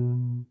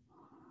in.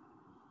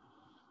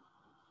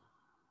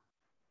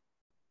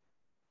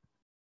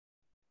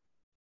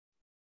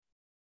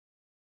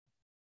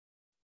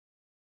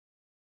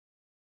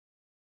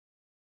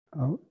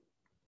 Out.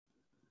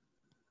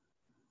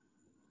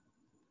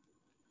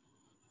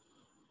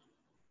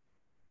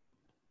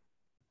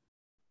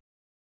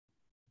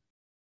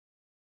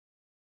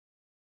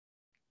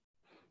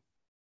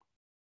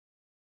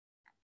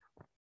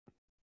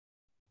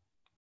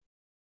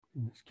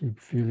 Just keep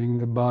feeling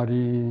the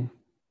body,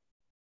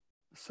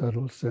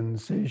 subtle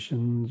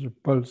sensations or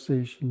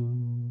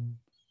pulsations.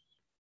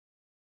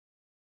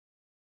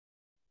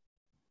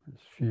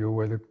 Just feel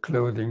where the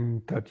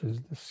clothing touches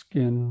the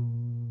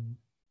skin.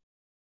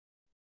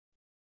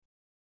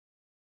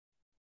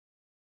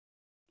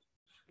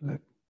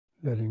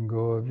 letting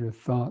go of your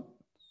thoughts.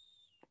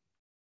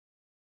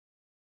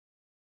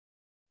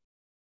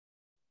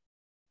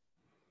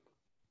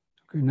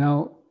 Okay,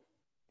 now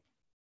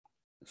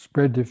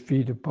spread the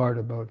feet apart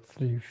about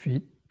 3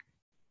 feet.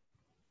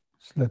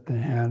 Just let the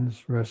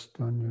hands rest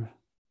on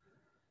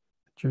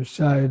your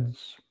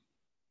sides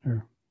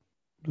or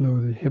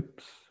below the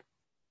hips.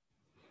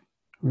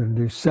 We're going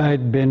to do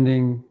side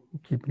bending,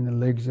 keeping the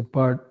legs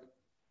apart.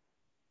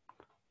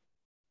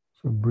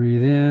 So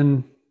breathe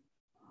in.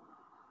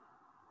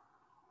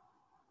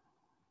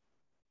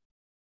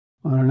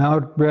 On an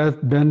out breath,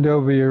 bend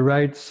over your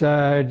right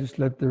side. Just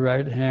let the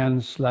right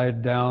hand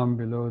slide down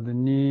below the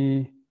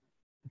knee.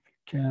 If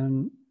you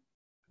can,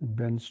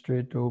 bend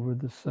straight over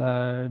the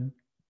side.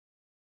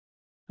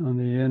 On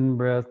the in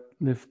breath,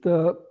 lift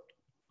up.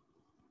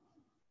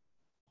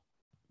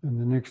 And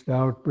the next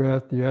out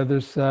breath, the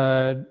other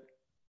side.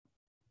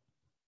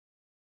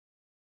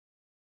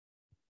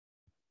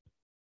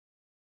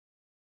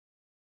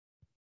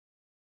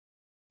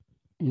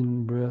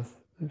 In breath,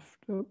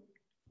 lift up.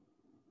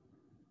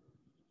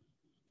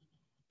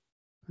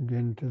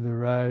 Again to the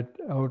right,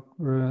 out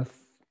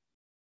breath.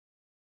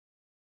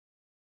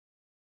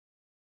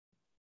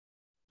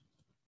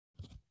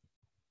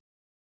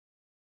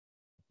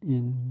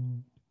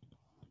 In.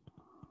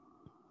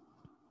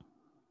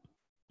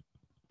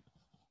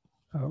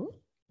 Out.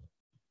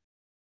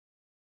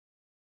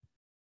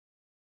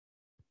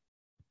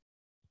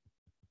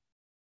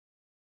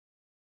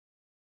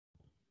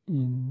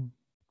 In.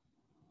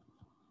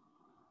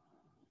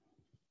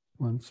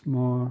 Once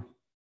more.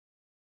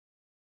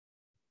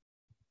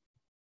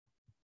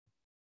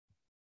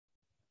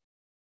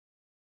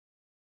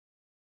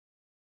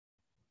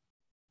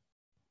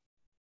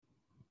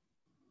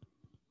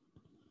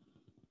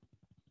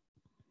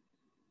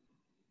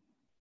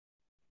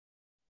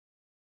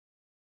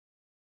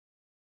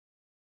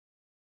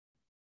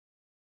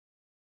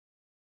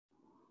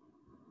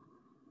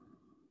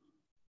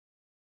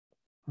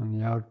 On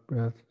the out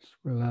breath, just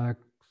relax,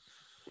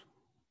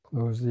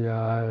 close the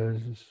eyes,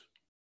 just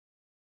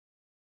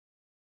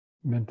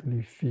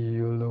mentally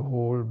feel the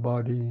whole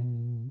body,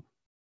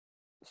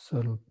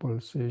 subtle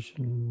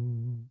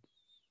pulsation.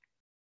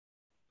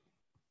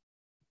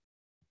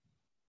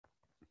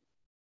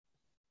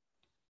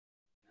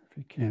 If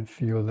you can't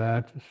feel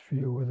that, just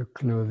feel where the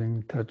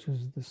clothing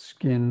touches the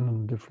skin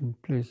in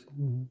different places.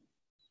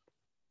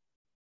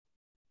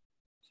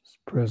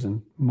 Just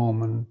present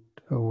moment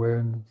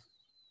awareness.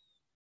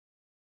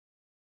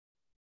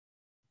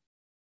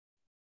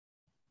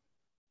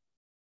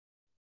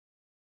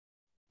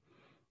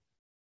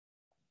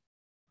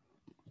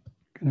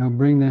 Now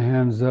bring the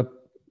hands up,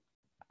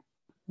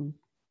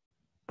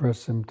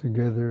 press them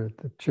together at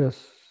the chest.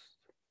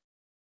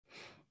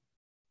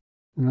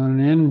 And on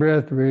an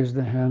in-breath, raise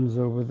the hands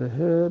over the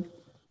head.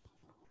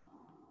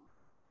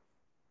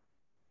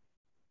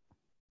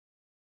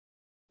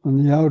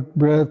 On the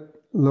out-breath,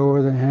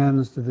 lower the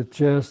hands to the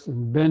chest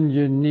and bend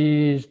your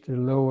knees to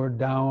lower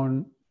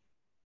down.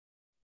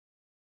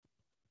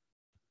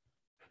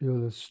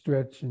 Feel the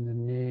stretch in the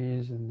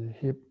knees and the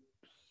hips.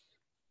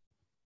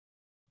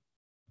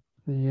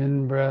 The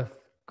in-breath,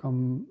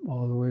 come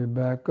all the way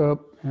back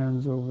up,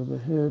 hands over the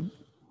head.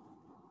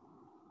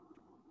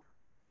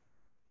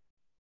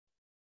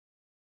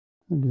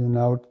 Again,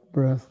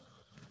 out-breath.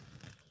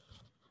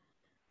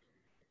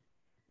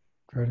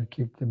 Try to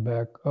keep the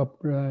back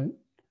upright.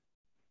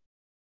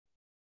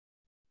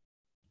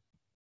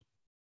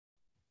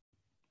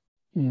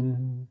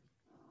 In.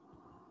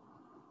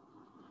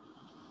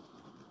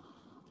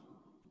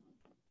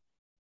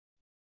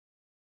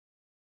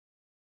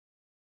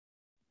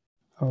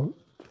 Out.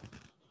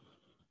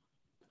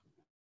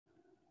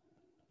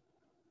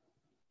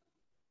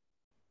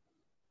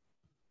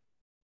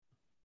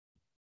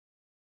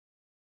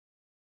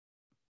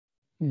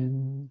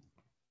 In.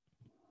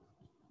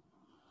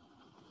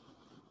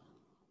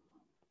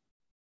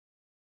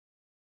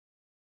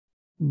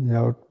 The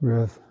out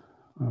breath,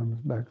 arms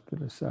back to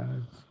the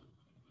sides.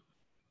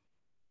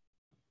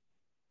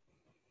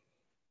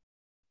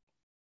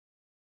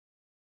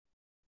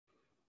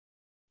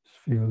 Just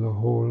feel the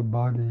whole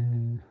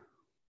body.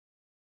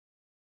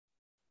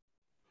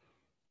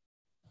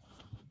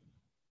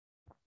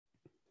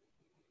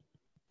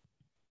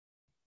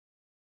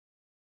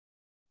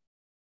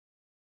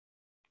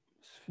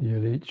 Just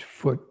feel each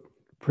foot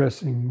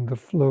pressing the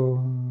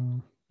floor.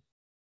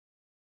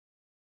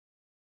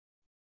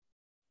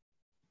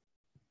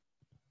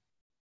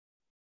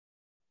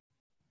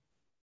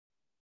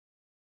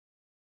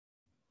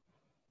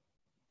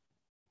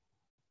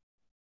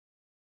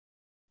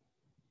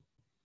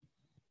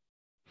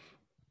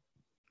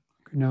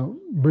 Now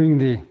bring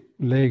the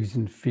legs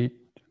and feet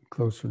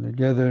closer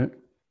together.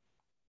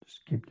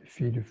 Just keep the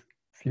feet a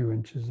few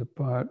inches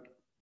apart.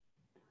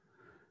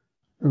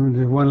 We're going to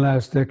do one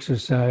last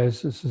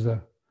exercise. This is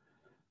a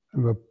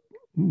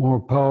more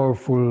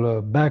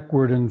powerful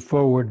backward and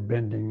forward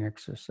bending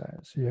exercise.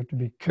 So you have to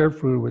be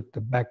careful with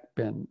the back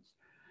bends,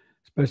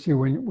 especially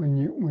when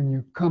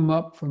you come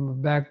up from a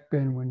back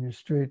bend. When you're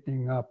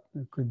straightening up,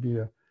 there could be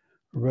a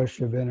rush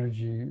of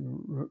energy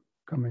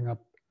coming up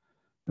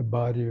the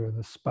body or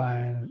the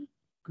spine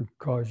could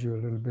cause you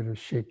a little bit of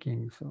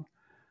shaking, so,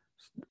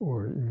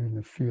 or even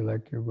to feel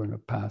like you're going to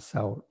pass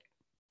out.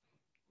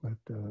 But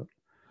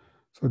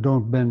so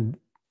don't bend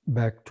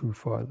back too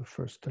far the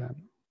first time.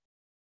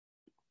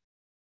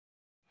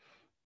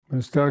 But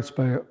it starts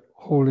by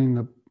holding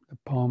the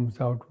palms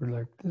outward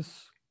like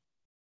this.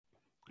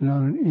 And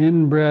on an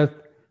in-breath,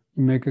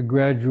 you make a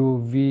gradual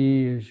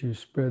V as you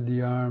spread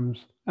the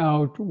arms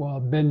out while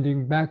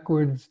bending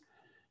backwards,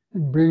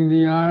 and bring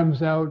the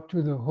arms out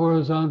to the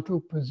horizontal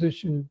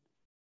position.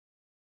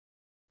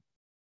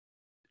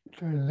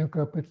 Try to look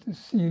up at the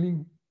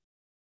ceiling.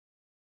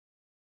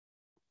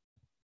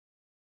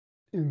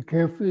 And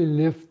carefully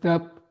lift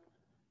up.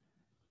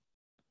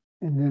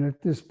 And then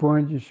at this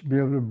point, you should be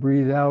able to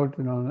breathe out,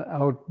 and on the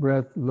out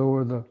breath,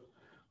 lower the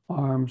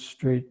arms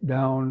straight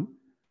down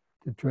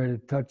to try to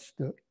touch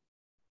the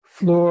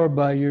floor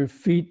by your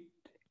feet.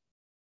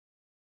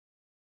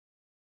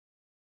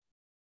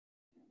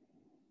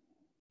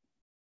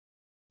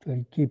 Try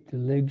to keep the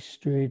legs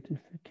straight if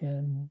you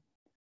can.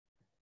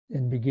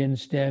 Then begin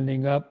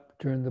standing up,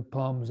 turn the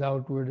palms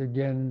outward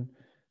again,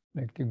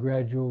 make the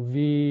gradual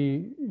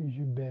V as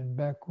you bend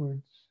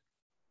backwards.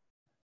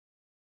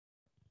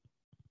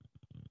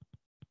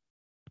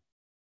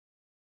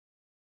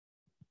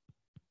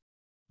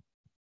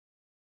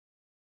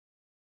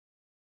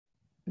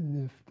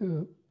 Lift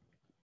up,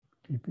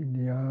 keeping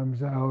the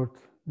arms out,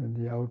 and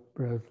the out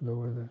breath,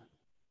 lower the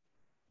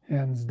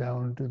hands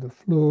down to the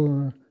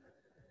floor.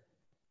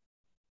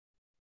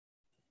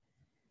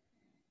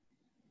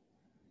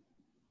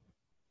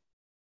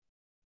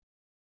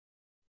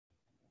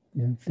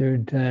 And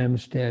third time,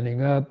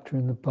 standing up,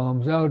 turn the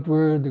palms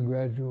outward, the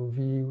gradual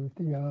V with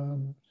the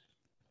arms.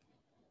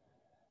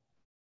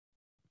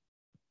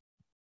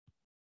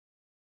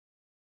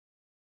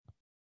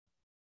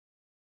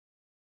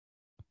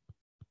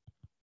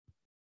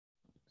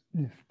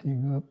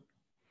 Lifting up,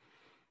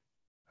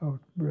 out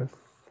breath.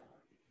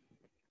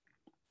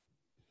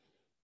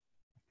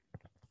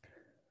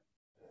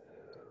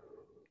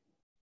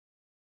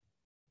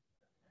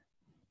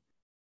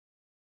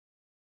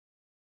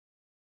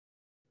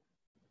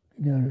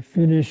 You're going to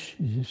finish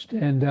as you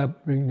stand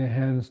up, bring the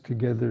hands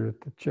together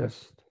at the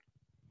chest.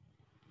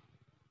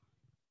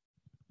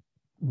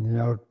 And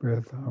the out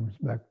breath, arms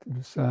back to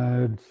the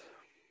sides.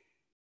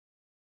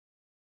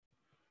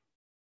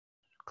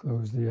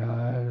 Close the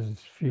eyes,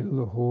 feel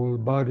the whole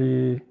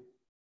body.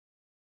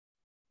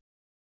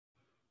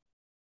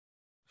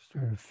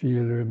 Start to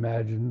feel or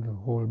imagine the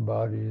whole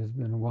body has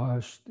been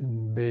washed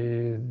and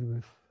bathed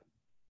with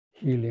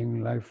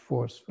healing life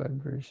force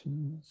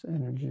vibrations,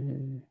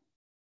 energy.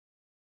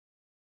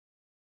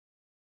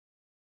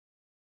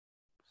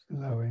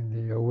 Allowing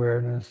the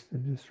awareness to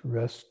just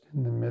rest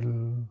in the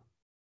middle,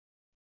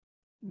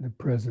 in the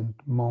present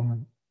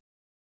moment,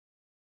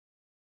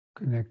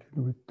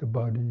 connected with the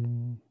body.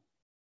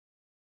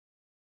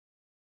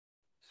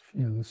 Just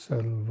feel the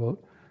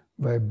subtle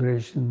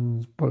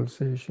vibrations,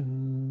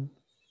 pulsations.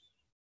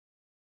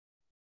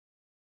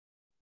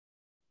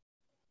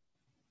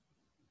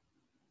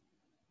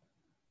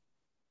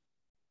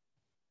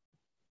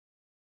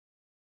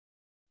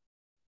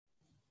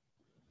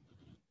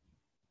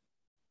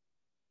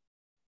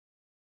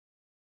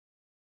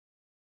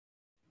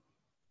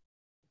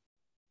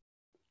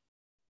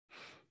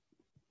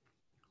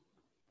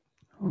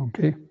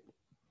 Okay.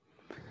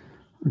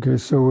 Okay,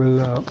 so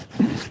we'll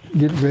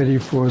get ready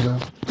for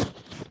the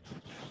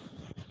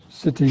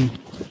sitting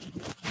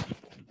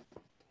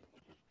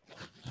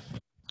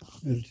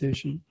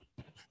meditation.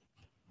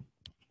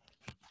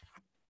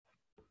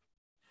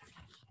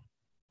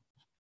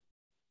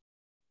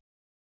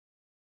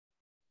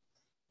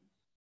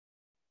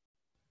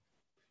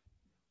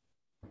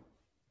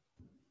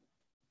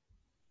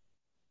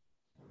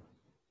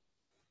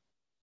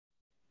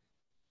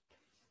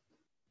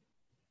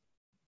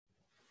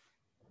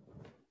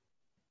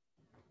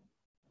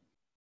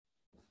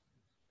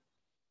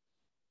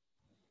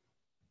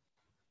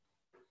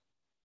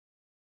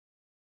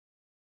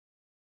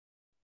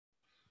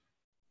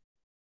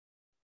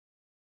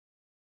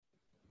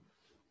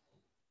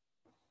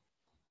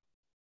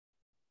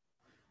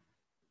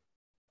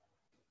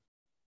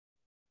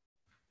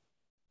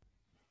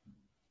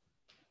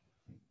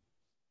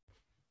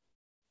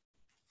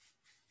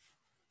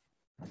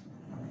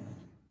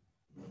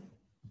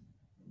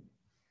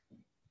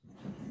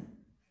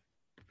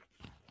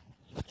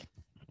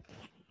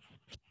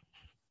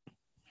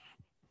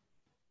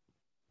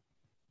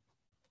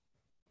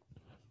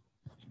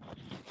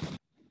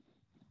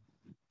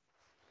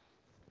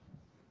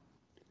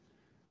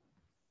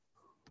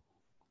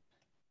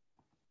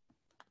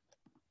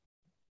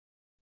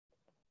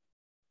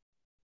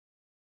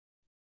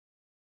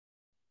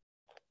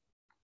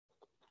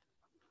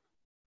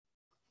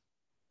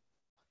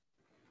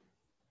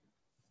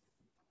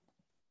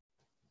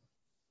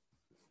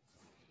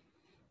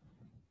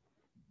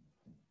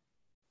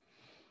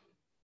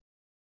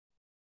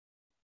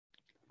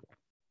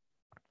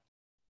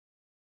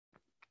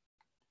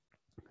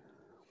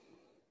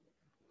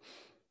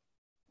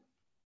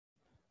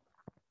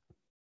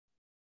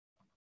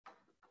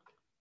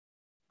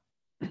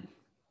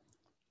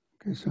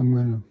 Okay, so I'm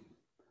going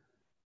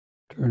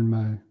to turn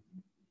my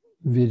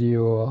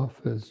video off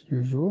as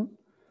usual.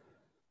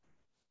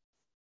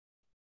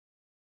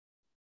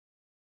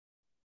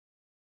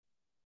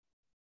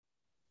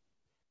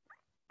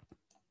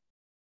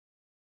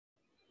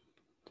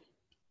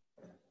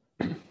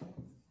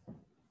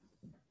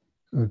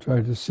 So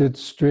try to sit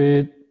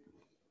straight.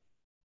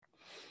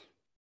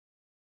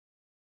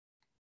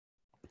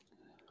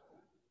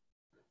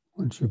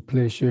 Once you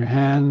place your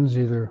hands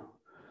either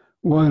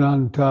one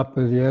on top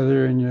of the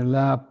other in your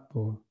lap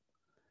or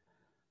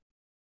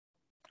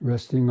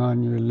resting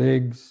on your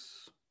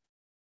legs,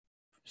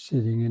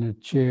 sitting in a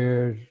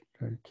chair,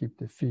 try to keep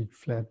the feet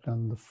flat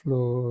on the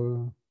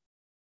floor.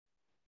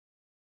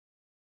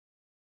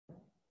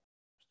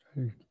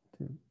 Try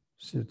to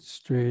sit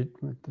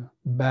straight with the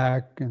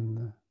back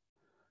and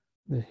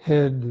the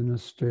head in a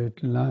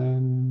straight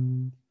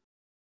line.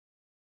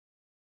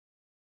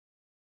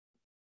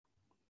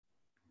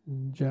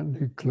 And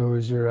gently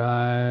close your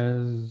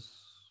eyes.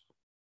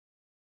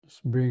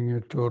 Just bring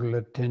your total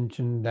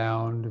attention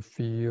down to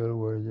feel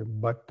where your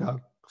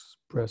buttocks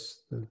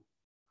press the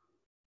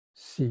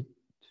seat.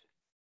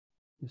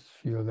 Just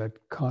feel that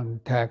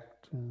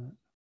contact,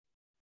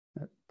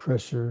 that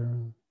pressure,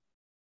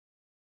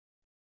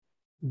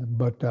 the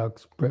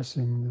buttocks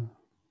pressing the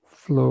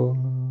floor.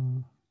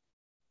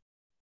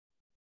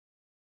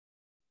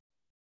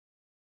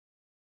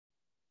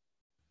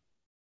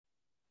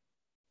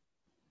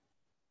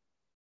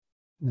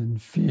 Then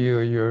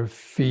feel your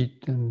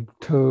feet and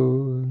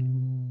toes.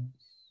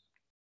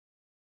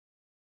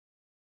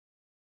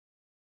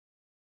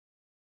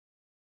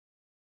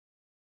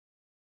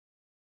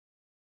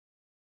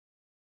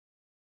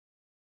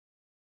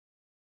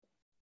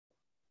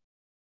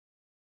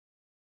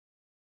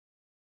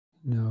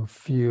 Now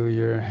feel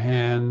your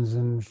hands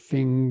and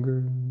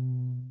fingers.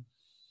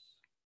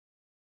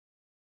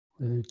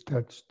 They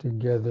touch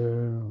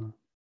together.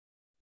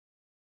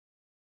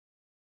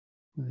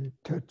 They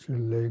touch your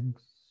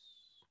legs.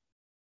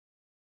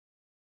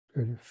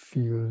 Try to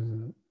feel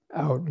the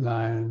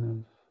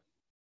outline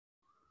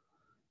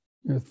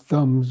of your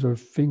thumbs or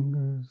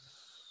fingers.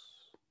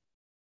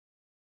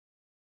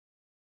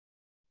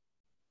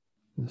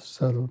 The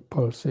subtle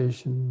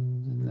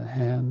pulsations in the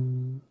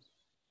hands.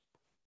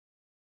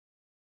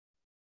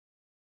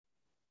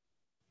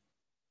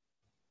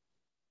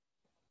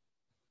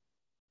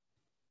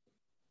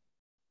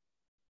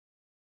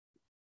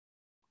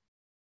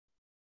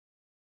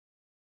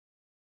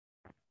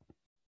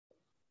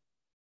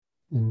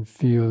 And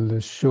feel the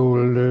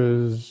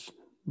shoulders,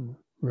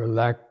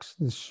 relax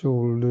the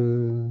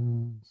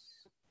shoulders.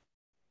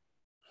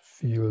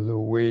 Feel the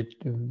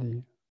weight of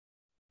the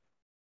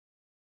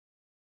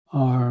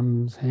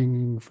arms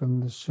hanging from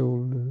the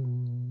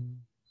shoulders.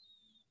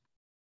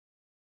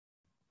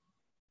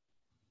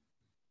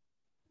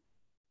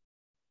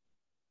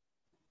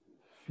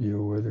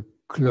 Feel where the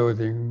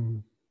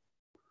clothing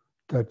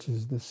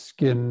touches the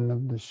skin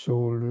of the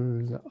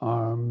shoulders, the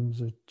arms,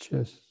 the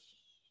chest.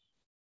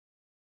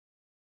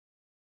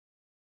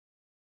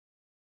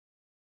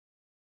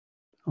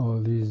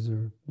 All these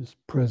are just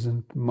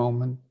present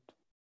moment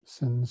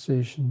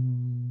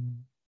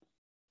sensation.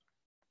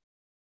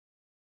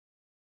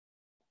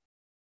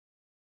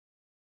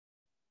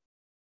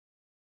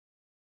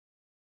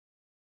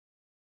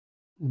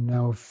 And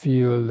now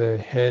feel the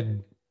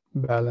head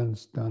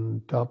balanced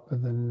on top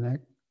of the neck.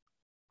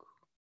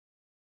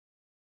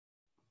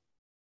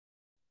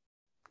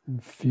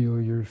 And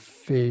feel your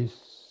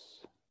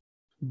face,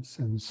 some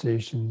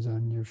sensations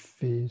on your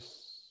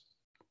face.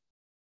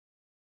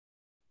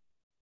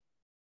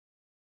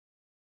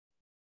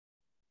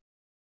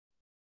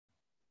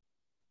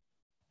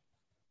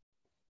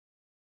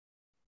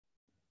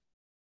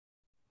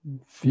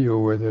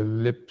 Feel where the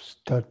lips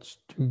touch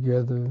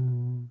together,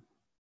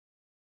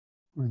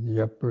 where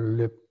the upper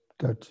lip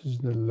touches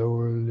the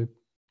lower lip.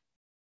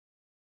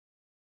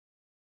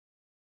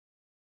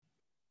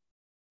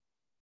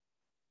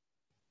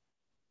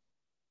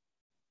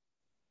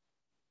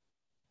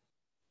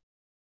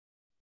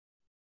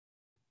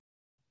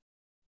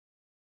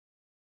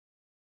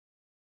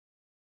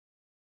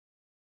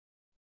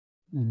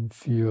 And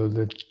feel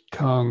the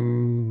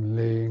tongue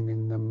laying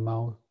in the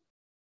mouth.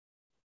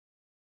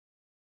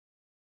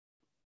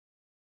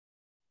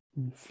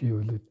 And feel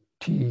the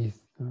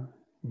teeth,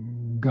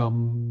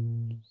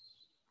 gums,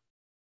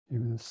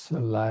 even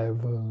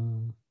saliva.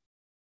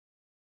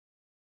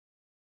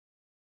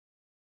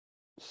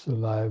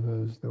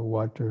 Saliva is the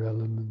water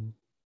element.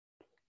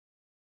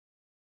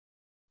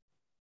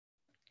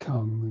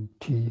 Tongue and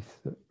teeth,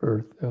 the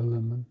earth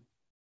element.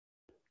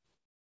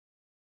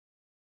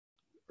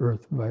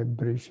 Earth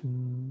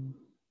vibration.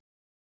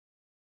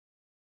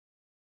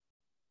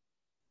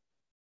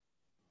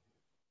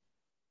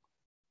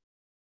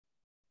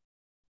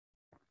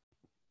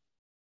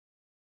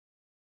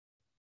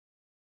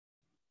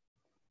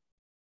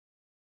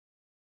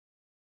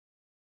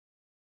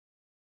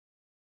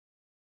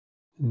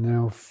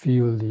 Now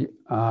feel the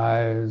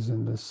eyes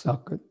and the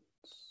sockets.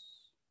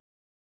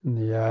 And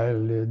the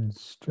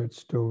eyelids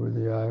stretched over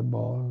the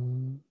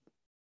eyeball.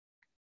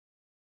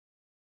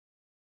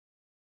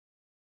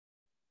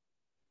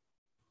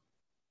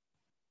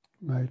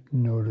 Might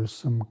notice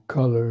some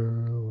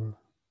color or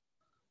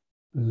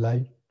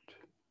light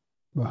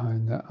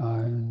behind the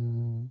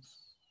eyes.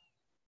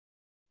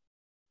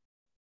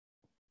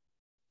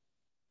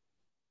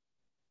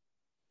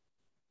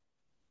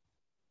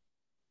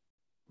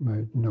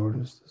 Might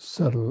notice the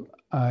subtle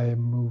eye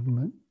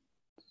movement.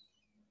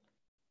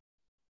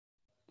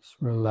 Just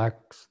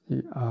relax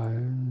the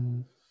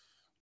eyes.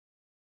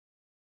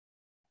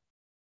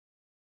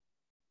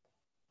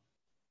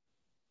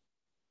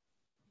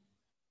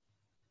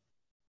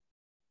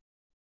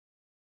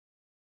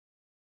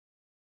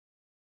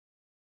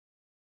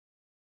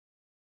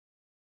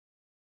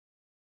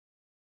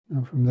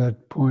 And from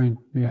that point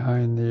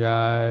behind the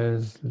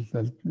eyes,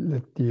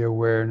 let the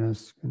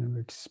awareness kind of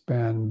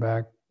expand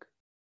back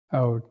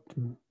out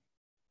to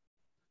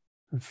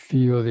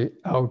feel the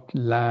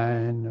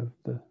outline of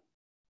the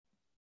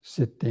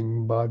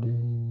sitting body.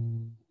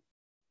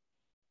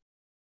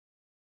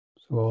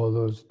 So all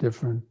those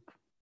different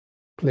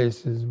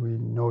places we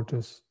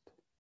noticed,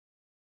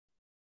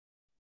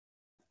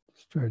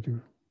 just try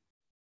to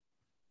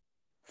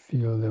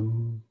feel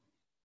them.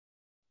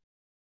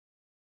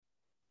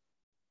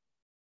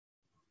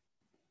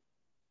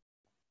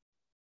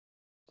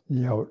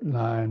 The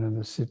outline of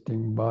the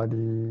sitting body,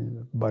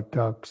 the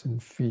buttocks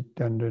and feet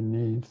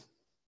underneath,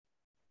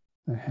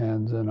 the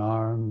hands and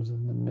arms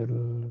in the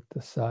middle, at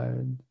the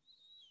sides,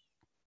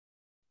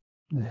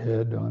 the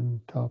head on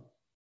top.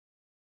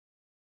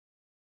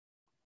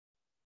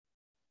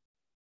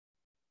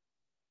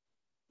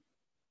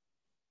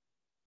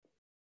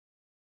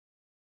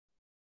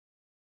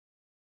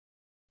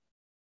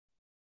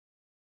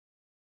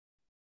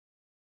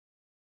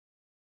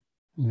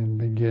 And then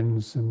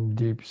begin some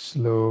deep,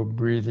 slow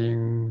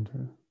breathing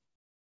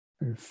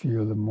to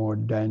feel the more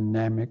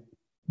dynamic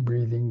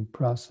breathing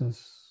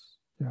process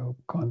to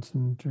help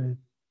concentrate.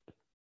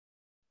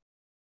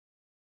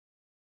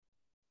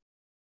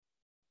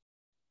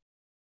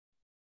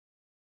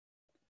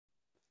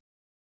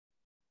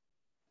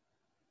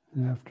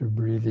 And after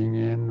breathing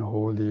in,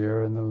 hold the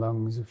air in the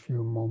lungs a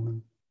few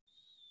moments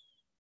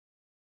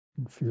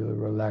and feel the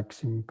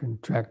relaxing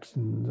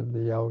contractions of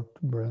the out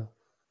breath.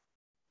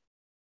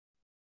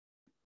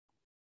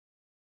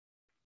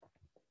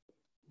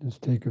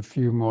 Just take a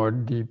few more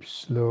deep,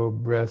 slow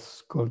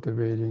breaths,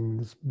 cultivating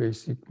this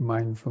basic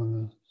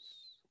mindfulness.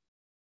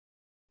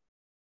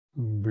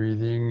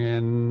 Breathing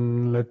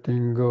in,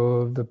 letting go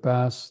of the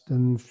past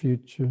and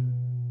future.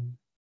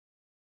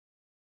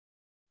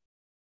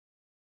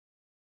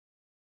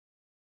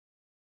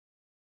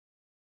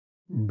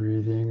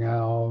 Breathing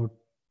out,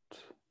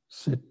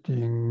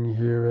 sitting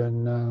here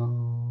and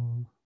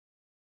now.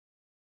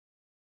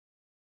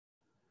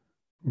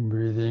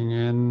 Breathing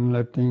in,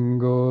 letting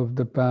go of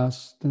the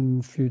past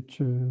and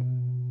future.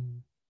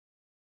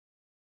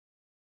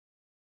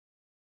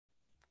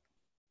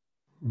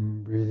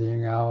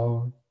 Breathing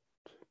out,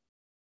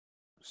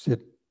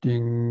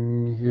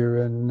 sitting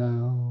here and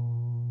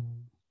now.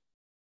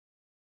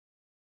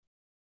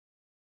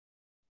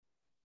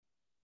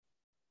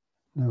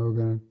 Now we're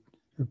going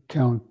to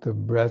count the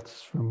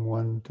breaths from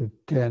 1 to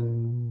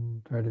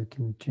 10. Try to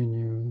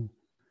continue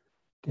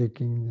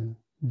taking the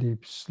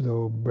deep,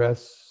 slow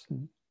breaths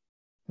to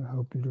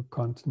help you to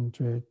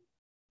concentrate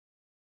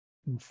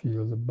and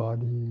feel the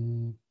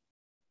body.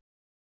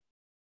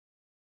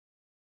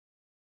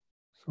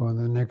 So on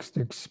the next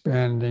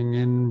expanding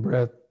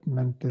in-breath,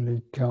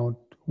 mentally count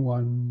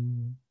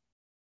 1.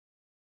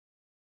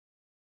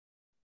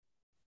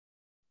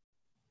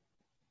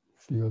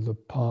 Feel the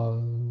pause.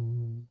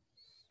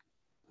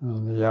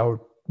 On the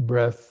out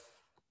breath,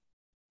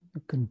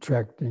 the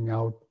contracting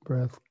out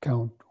breath,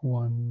 count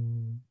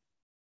 1.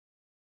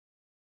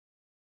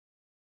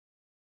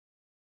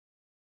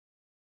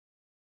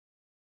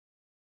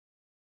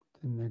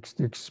 The next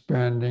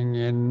expanding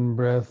in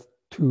breath,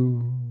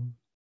 2.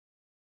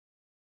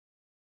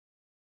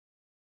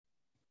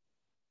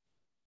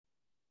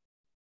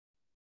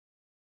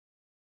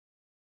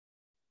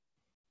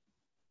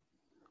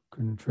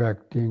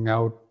 Contracting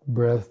out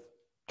breath,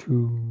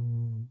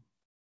 2.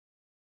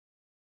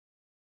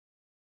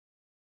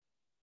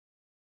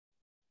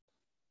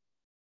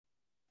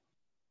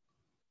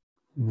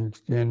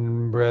 Next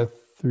in breath,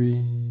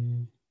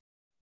 3.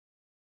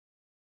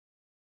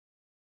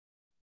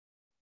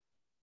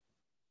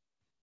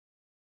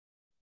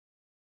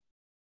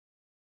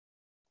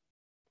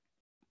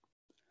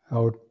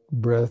 Out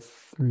breath,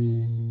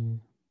 3.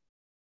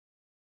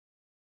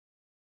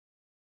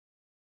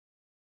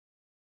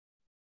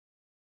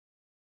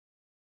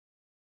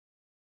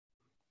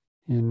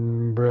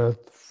 In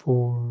breath,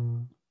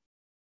 4.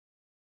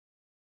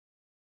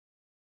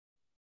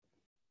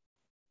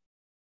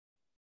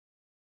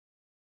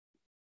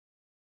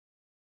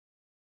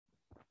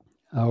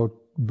 Out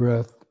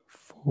breath,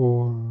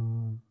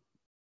 4.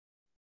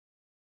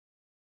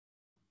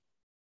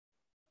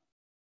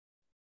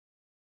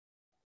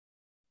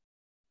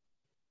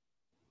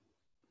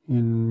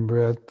 In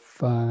breath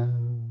 5.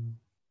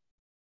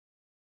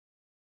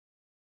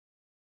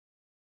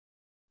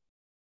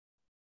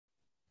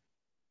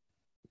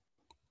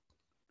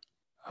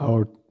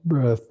 Out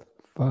breath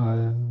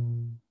 5.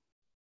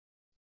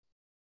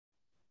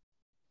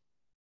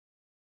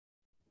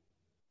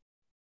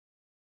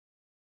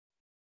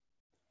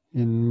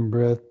 In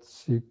breath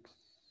 6.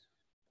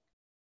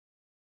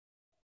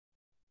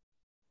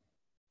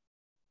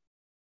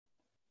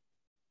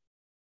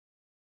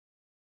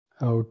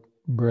 Out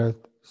breath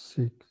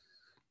 6.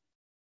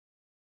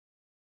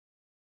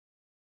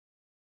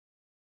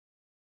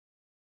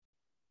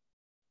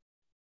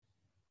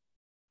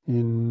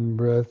 In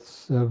breath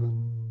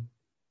 7.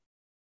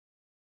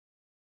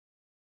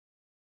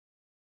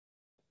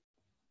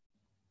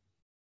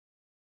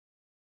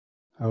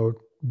 Out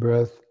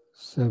breath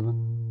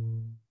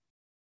 7.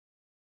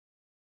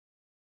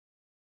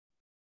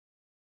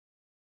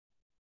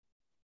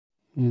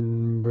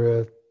 In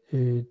breath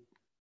 8.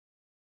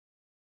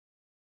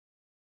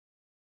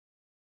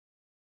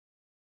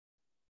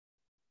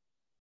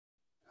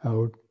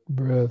 Out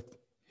breath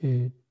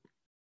 8.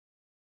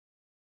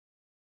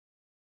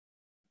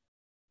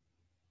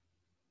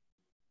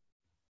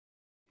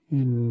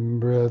 In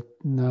breath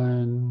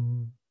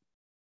 9.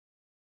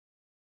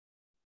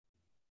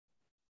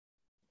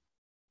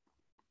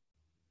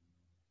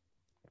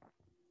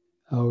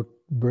 Out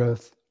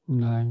breath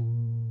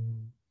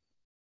 9.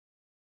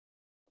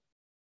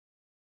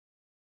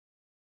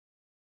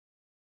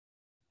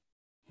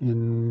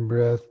 In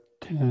breath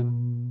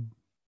 10.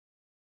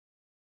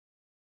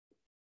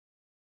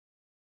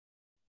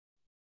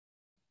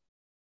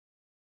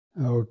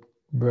 Out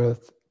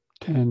breath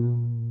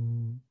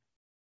 10.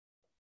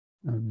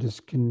 Now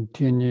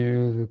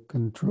discontinue the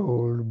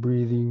controlled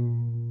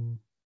breathing.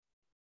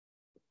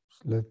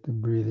 Just let the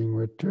breathing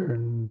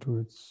return to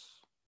its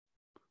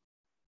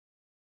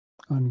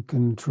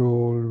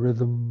uncontrolled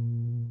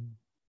rhythm,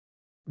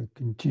 but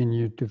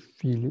continue to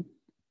feel it.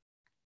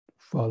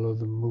 Follow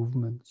the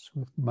movements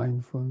with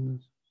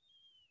mindfulness,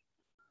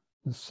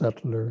 the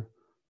subtler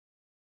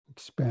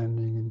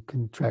expanding and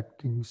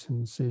contracting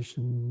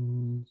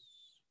sensations.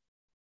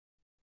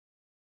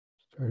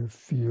 Start to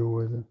feel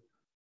where the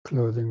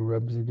clothing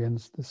rubs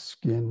against the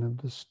skin of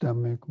the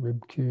stomach,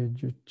 rib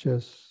cage, your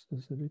chest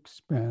as it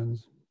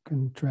expands,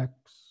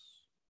 contracts,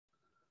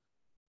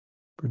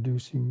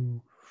 producing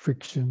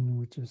friction,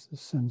 which is the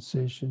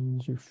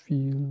sensations you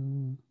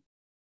feel.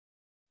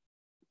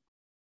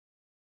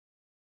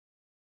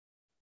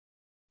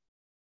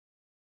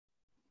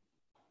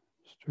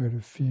 Just try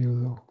to feel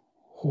the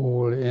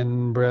whole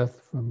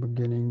in-breath from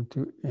beginning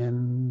to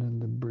end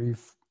and the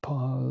brief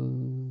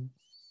pause.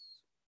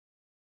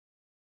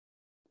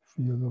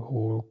 Feel the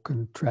whole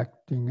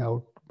contracting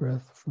out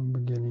breath from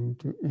beginning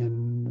to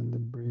end and the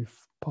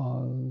brief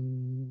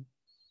pause.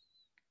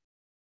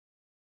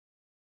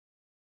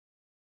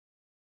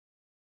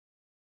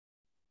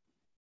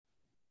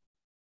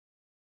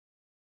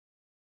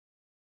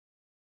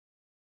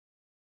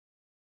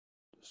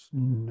 Just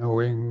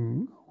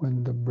knowing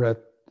when the breath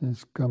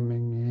is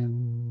coming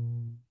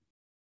in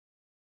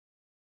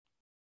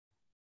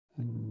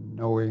and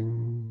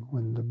knowing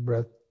when the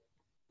breath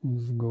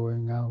is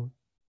going out.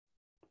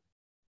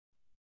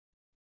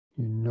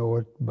 You know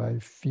it by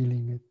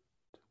feeling it,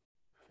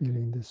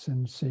 feeling the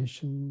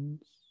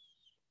sensations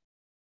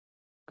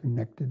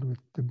connected with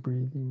the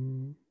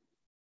breathing.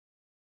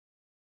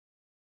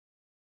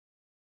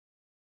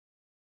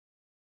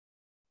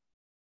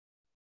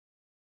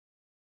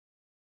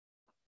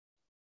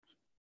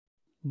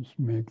 Just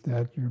make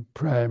that your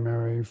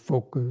primary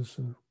focus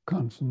of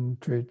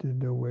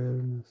concentrated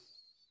awareness.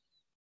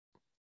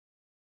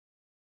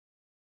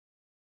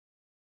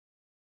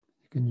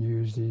 You can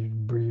use these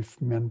brief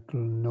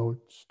mental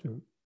notes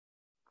to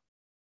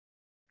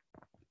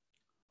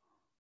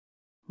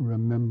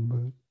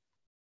remember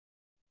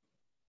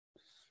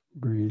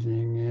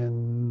breathing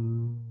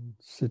in,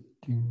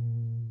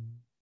 sitting,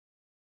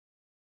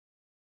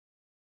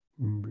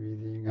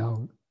 breathing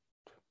out,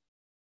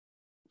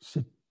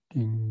 sitting.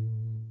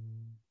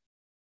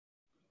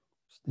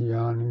 It's the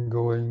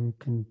ongoing,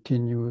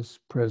 continuous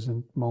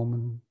present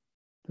moment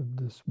of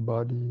this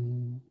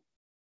body,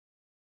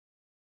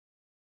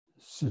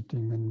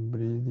 sitting and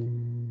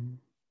breathing,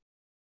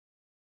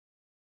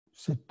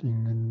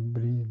 sitting and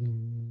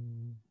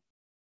breathing.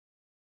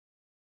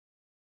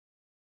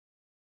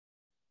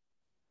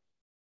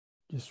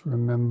 Just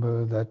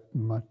remember that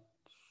much.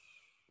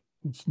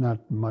 It's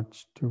not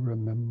much to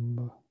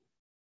remember.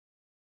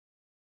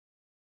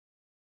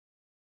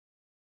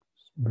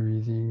 Just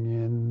breathing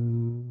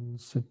in,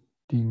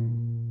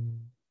 sitting,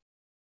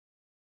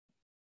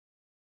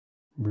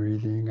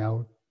 breathing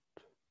out,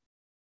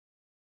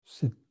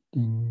 sitting.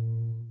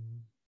 In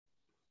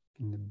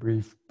the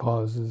brief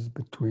pauses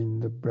between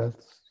the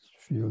breaths,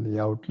 feel the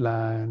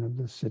outline of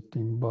the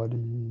sitting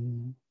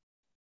body.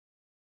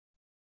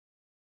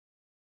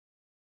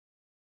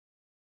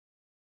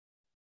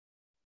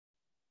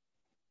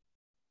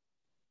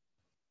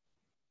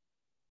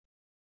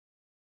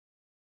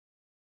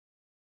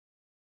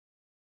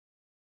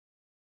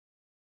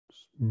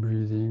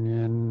 Breathing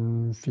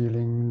in,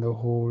 feeling the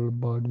whole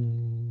body.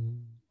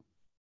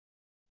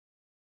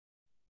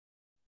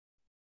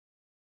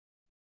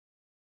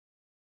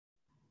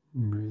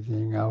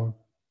 Breathing out,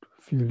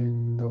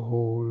 feeling the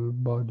whole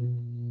body.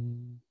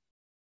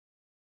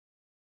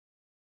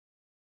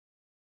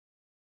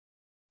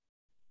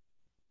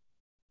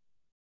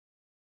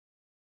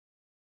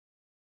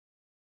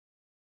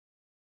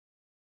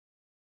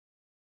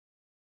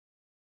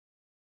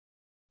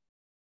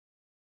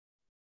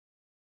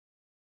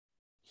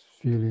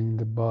 Feeling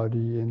the body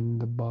in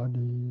the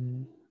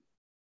body.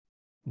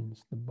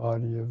 Means the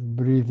body of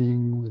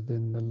breathing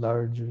within the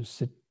larger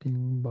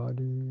sitting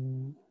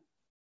body.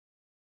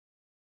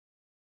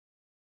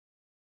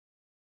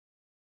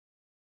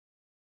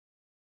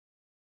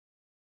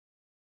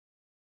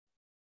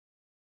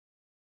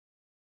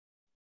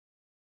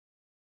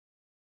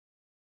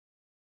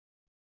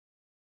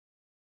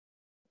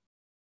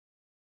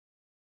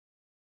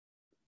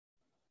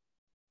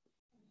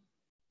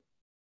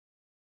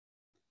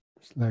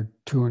 It's like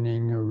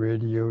tuning a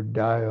radio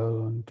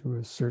dial onto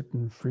a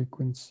certain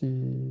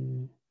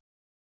frequency.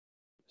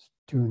 Just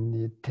tune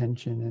the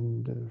attention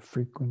into the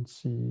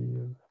frequency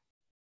of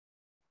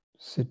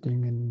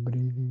sitting and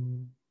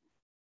breathing.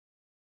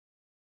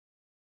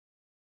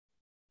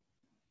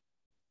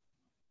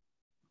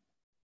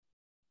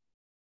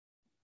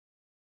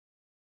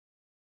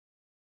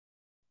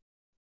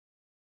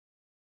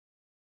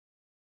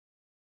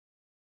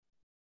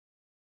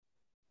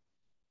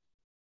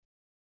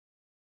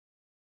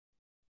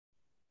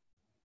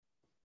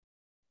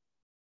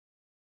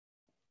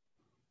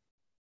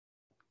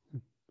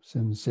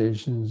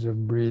 Sensations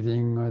of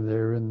breathing are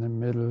there in the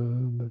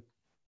middle, but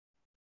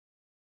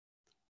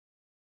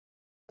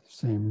at the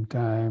same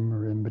time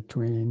or in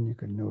between, you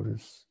can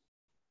notice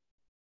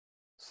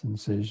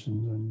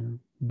sensations on your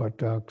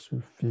buttocks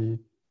or feet,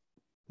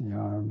 the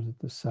arms at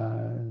the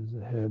sides,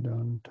 the head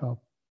on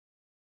top.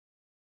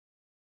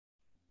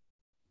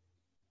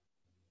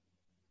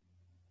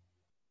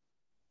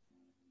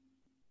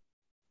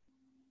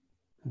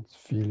 It's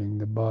feeling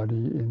the body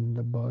in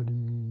the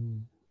body.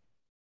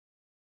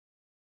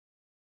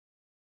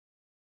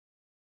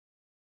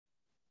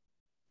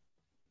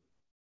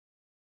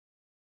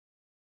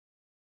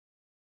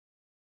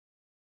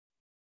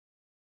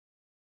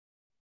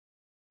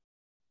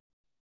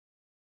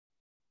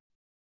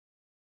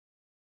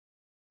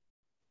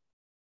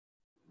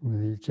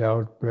 With each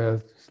out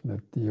breath, let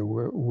the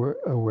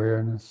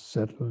awareness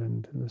settle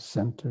into the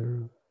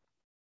center of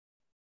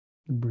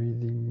the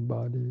breathing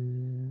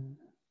body.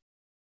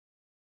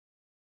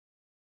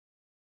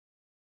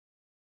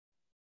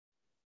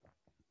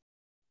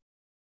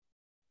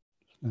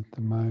 Let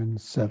the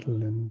mind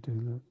settle into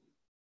the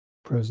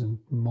present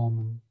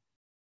moment.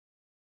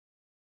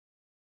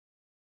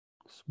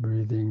 This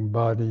breathing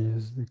body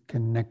is the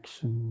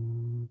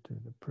connection to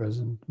the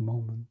present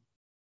moment.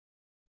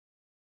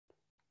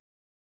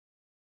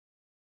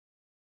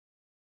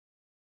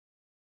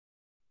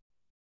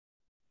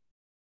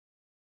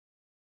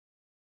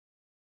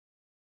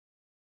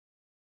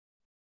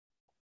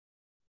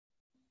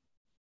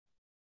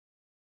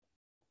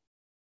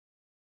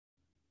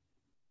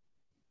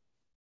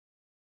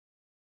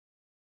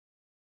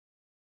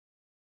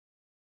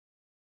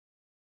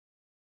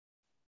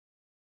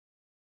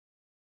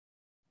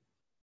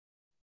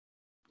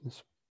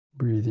 This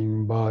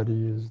breathing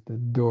body is the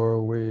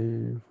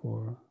doorway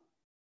for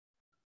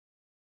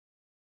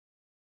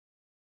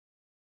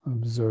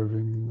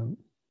observing the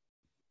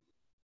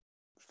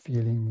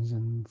feelings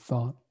and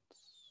thoughts,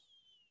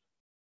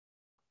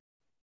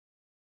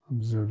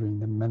 observing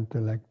the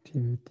mental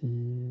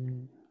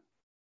activity.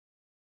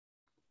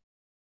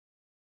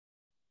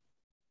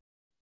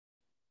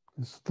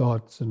 As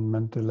thoughts and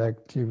mental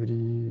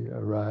activity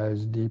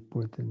arise deep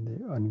within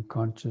the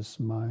unconscious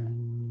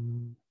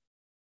mind.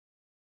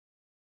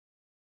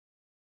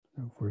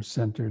 If we're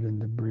centered in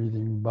the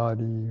breathing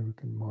body, we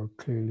can more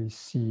clearly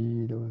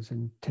see those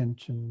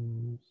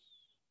intentions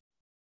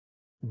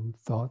and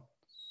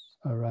thoughts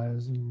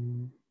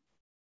arising.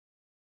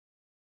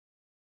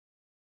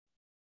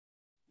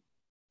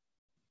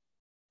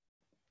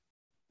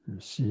 Or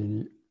see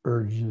any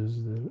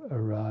urges that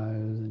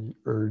arise, any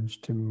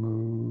urge to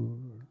move,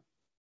 or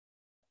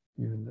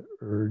even the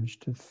urge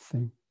to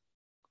think,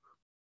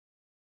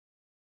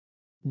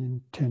 the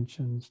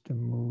intentions to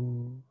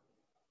move.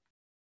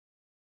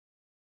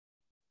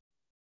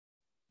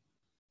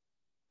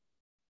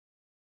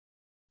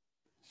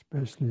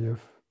 Especially if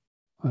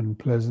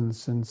unpleasant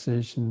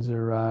sensations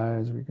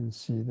arise, we can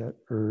see that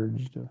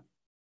urge to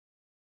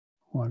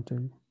want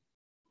to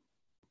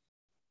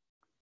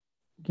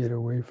get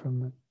away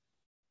from it.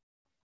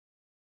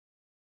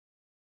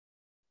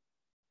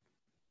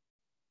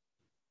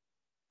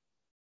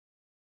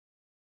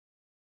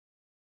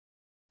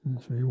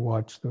 As we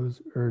watch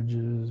those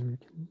urges, we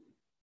can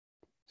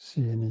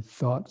see any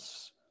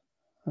thoughts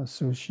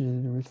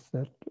associated with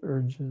that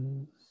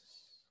urges.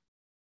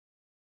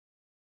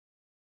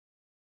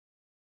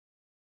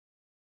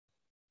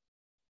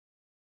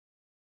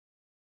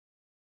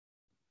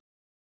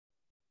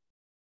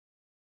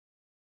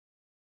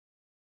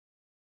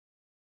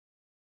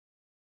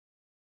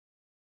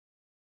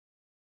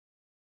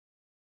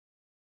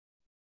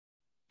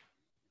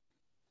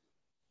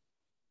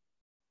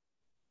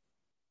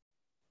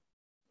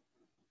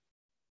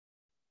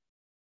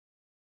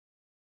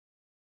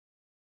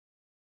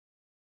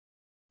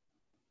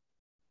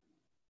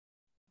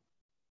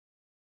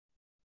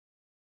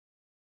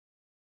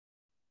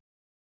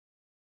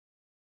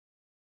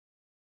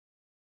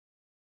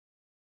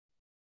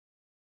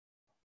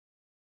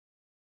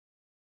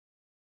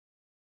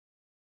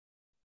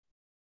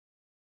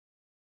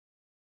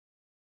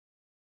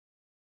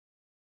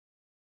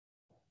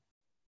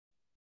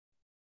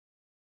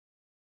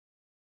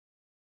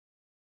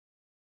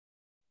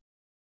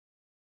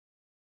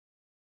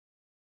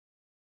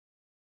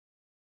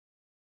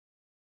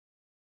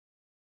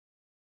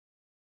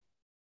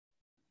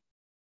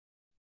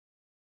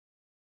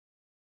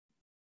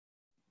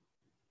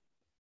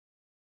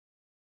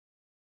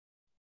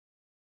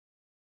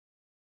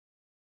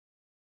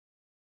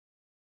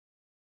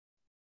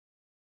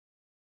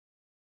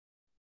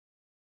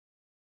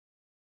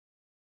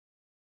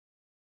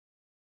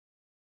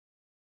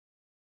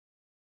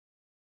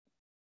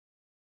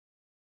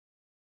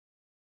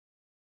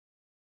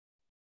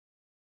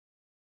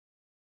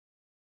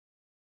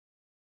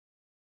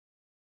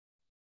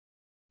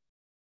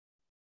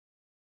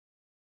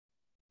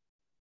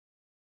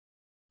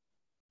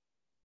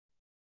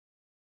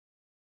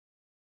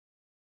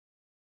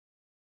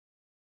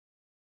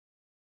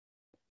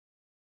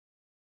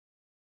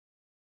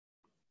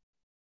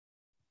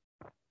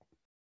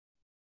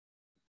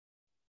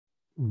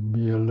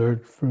 Be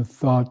alert for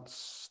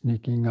thoughts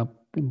sneaking up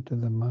into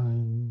the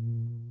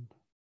mind.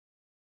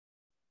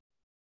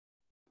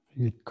 If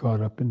you get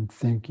caught up in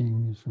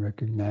thinking, just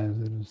recognize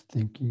it as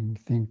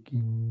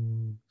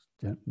thinking.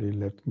 Gently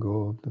let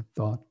go of the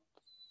thought.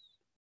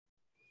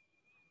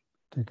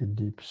 Take a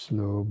deep,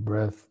 slow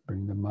breath.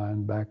 Bring the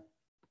mind back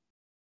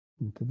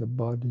into the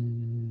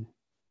body.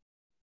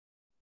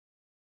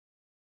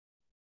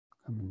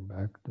 Coming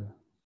back to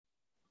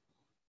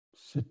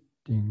sitting,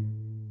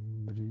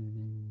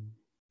 breathing.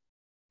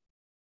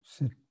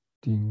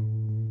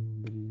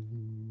 Sitting,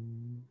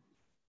 breathing.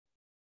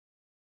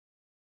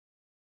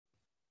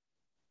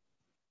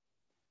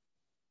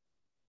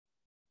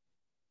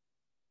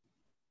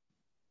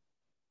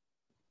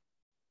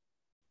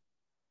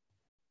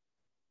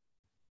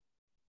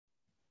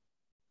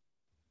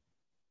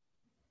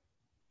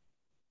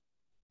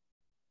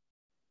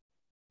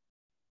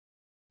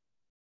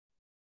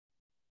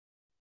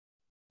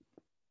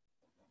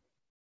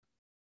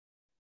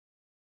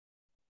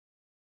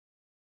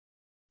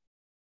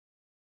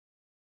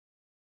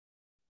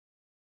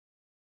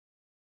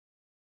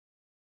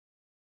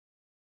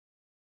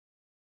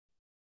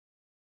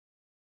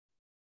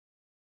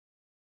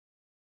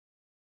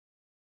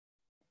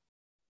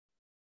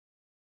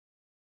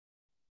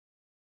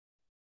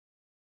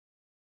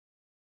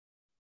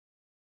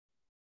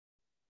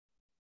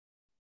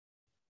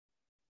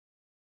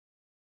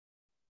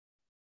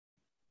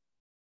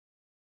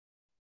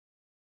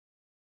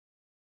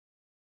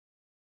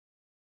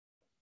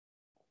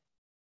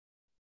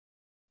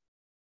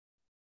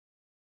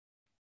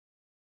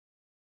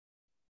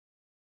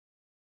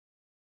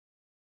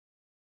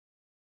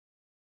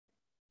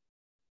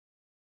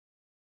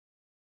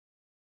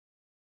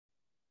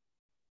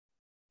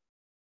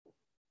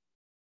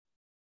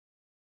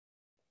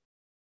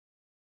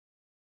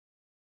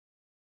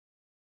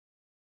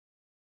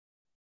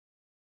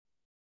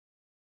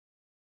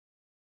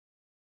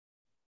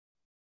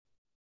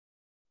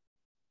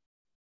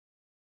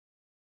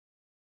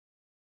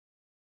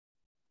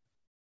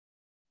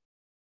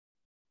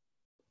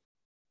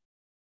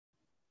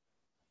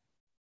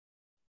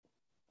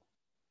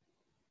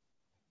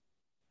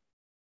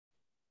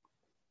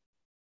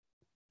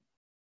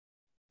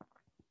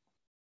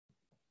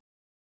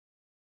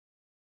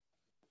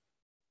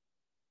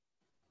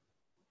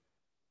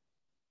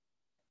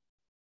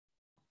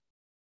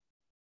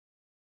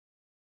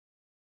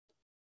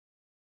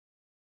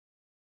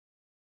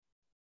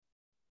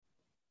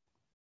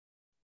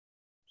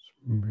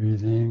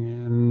 Breathing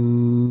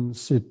in,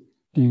 sitting.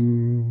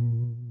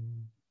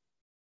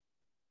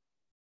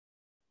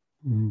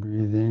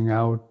 Breathing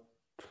out,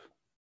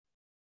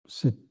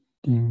 sitting.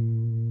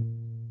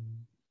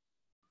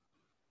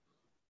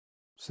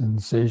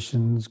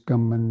 Sensations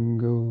come and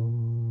go.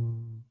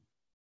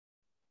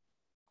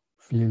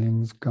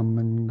 Feelings come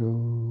and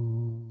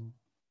go.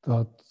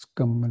 Thoughts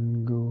come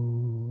and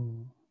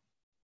go.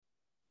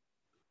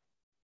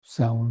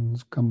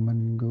 Sounds come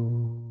and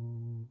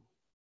go.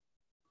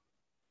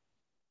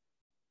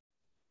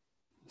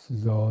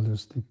 This is all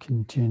just the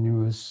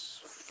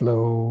continuous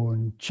flow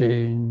and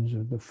change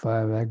of the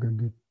five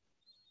aggregates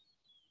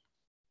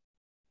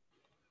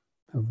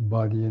of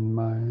body and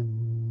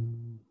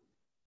mind.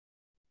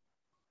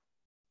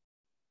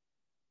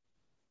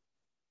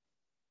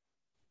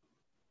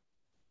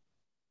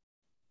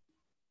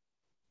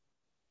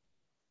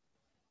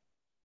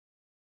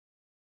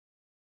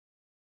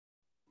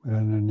 But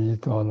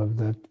underneath all of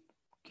that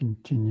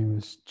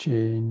continuous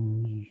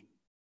change,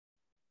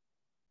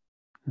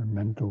 your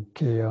mental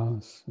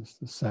chaos is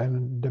the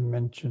silent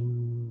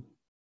dimension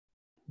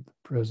of the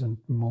present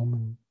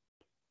moment.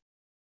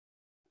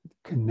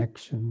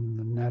 Connection,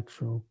 the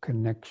natural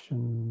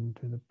connection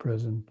to the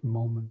present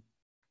moment,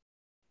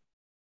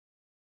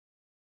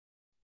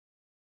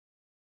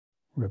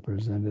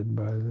 represented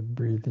by the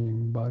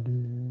breathing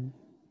body.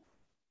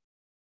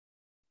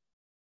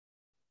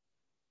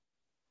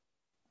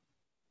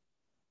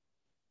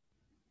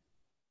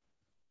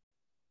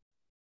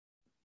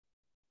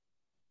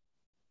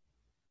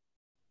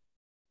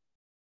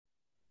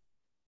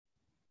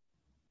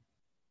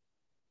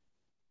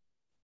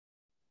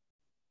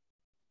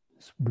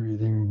 This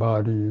breathing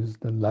body is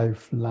the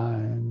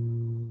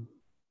lifeline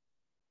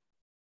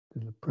to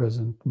the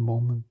present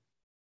moment.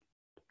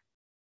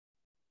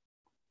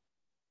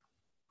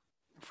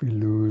 If we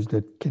lose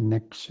that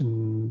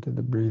connection to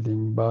the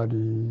breathing body,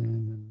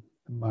 then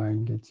the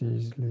mind gets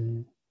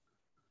easily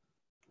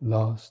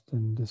lost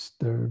and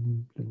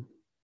disturbed in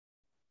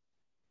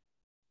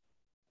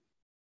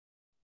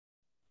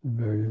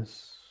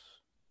various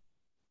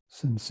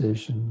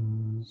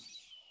sensations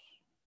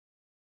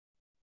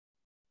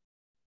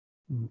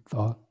and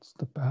thoughts,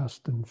 the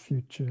past and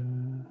future.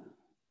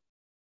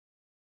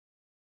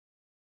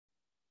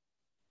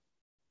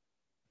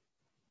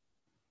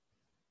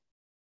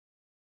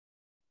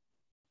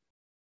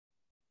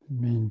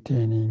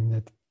 Maintaining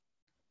that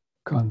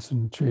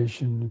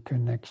concentration,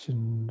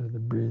 connection to the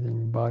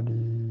breathing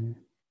body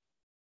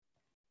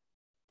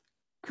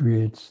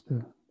creates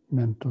the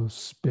mental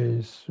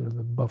space or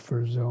the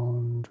buffer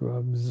zone to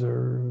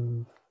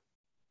observe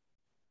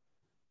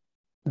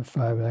the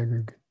five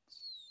aggregates.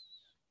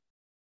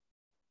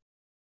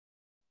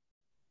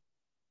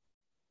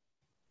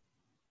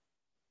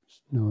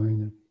 Just knowing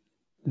that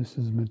this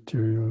is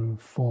material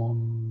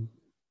form,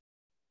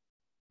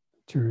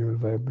 material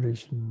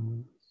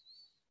vibration,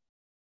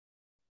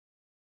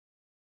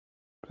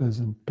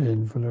 pleasant,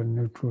 painful, or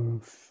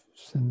neutral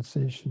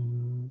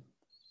sensations,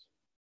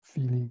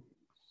 feelings,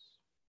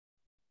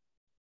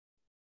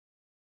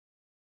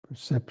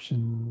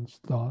 perceptions,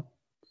 thoughts,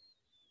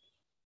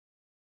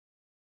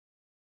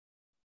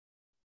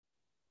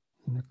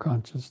 and the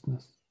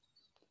consciousness,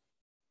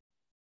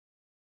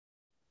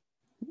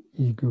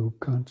 ego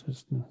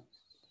consciousness.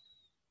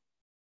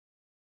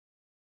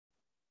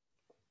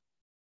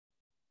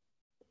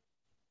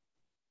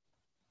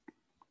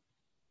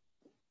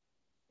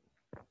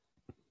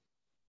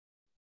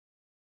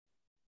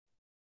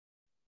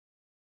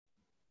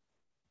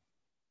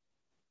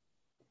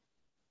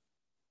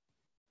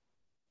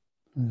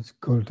 It's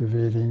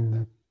cultivating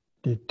the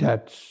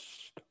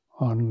detached,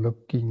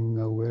 onlooking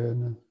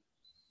awareness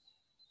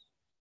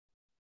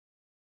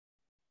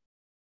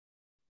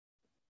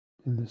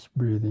in this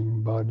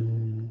breathing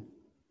body,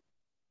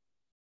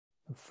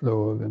 the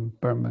flow of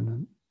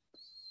impermanence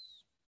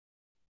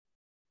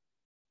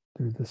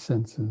through the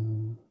senses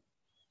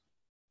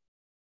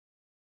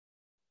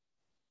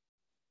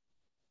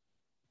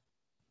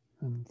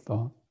and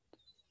thought.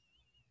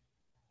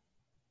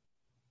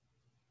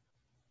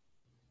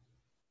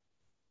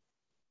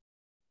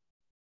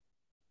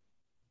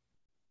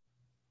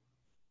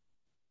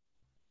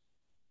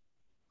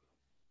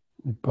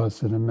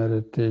 Vipassana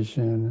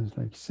meditation is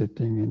like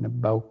sitting in a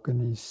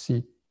balcony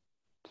seat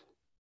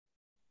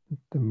at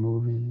the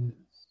movies,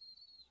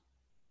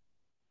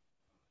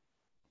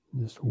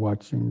 just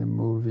watching the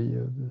movie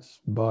of this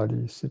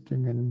body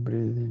sitting and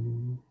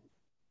breathing,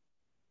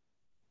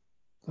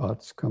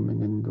 thoughts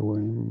coming and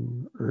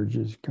going,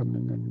 urges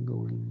coming and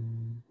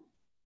going,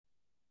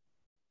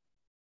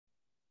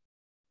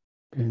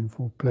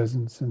 painful,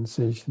 pleasant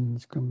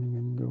sensations coming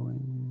and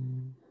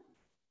going.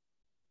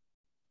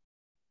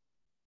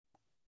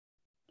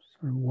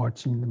 Sort of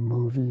watching the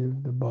movie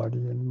of the body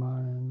and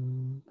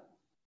mind.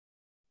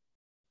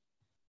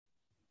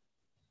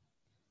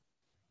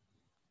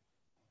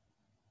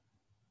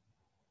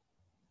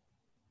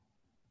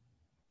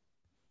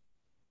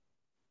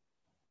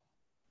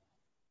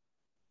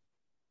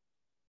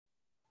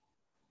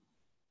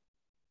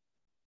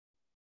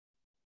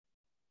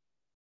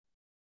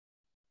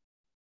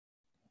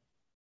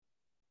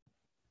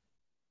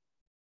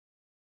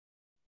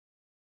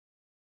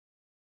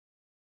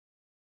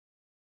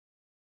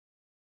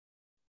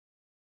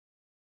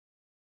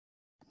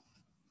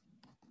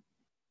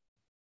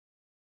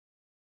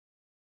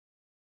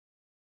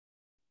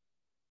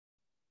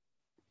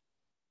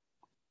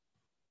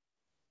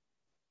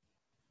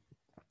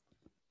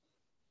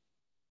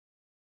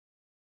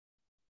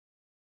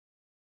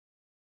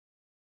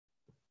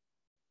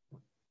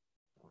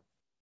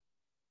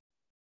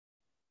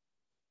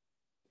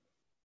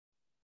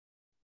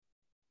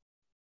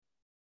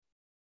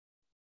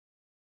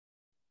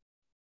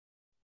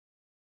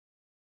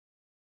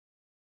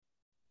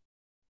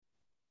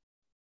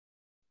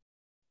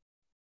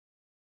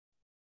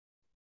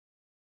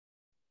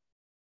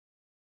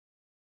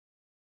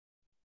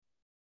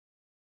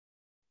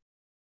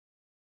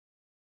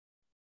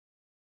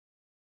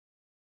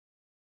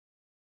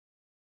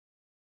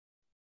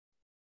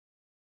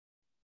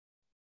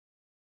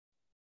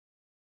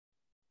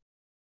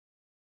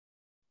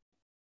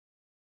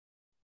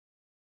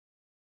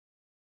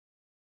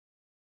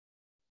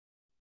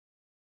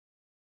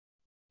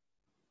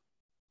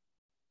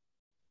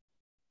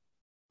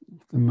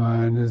 If the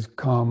mind is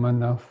calm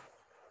enough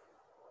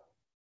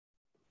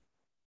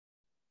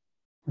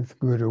with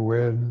good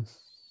awareness,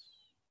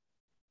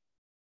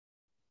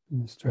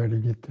 just try to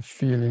get the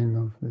feeling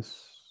of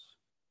this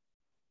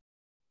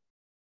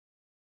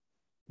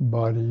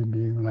body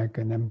being like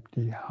an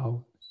empty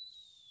house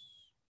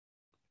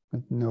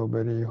with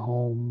nobody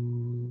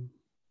home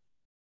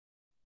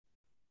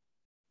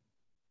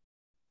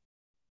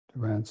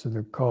to answer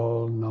the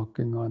call,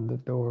 knocking on the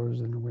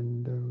doors and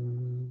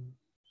windows.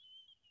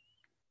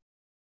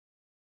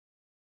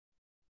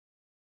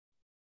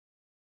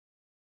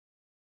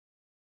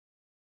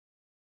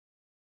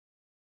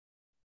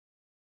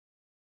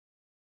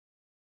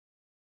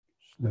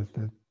 Just let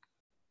that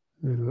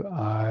little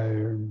I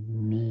or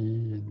me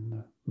in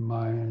the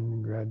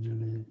mind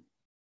gradually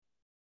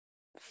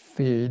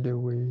fade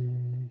away.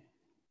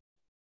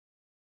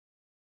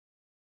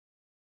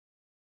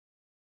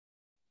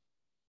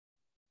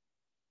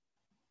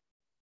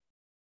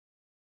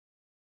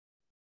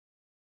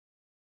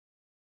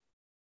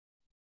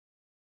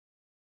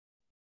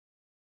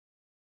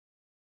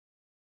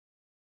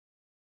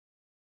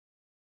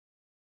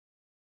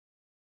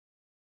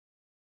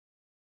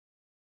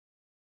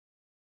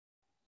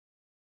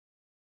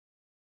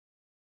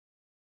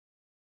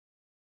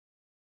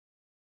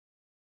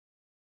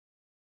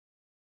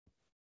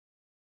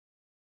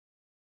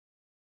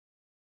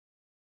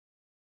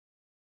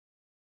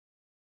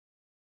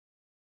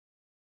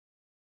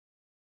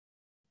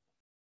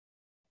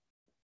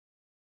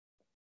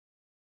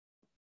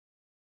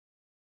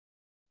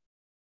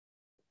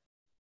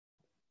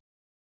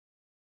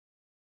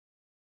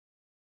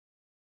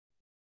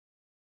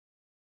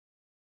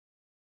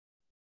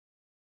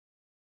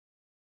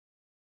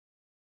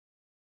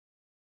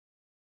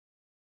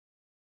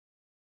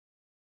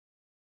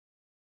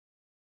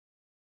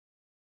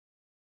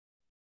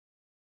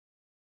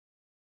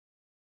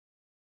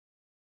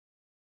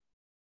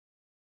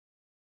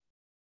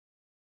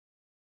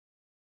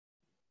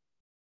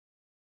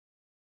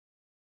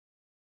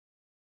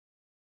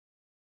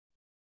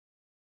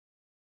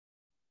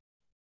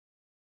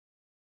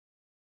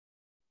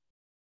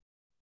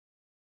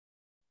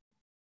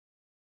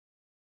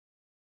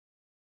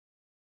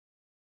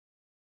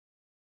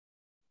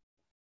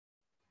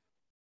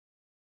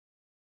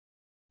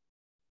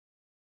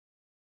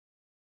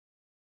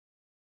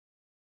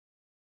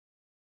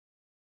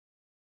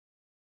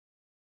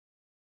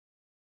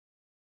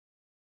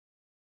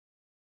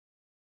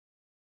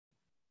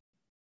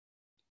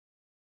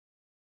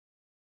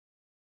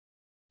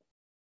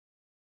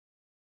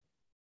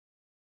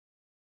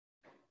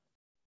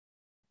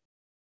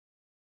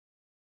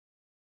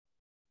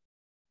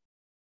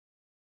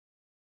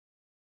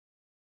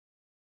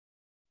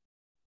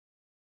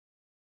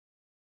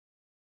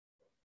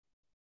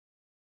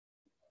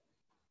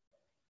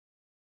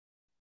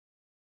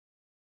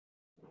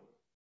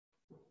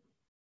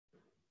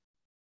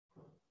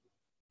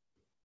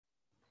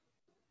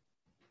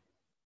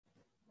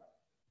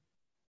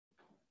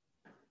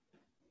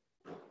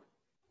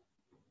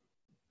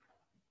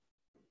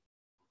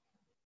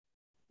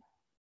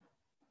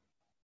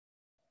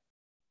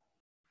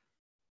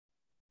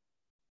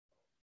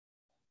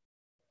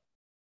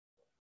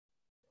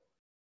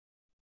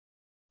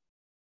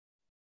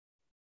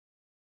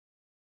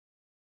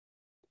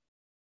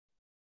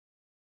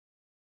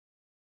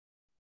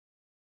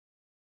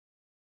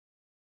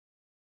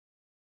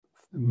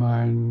 The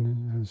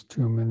mind has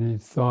too many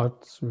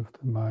thoughts, or if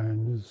the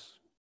mind is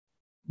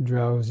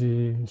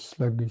drowsy,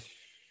 sluggish,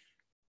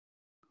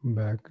 come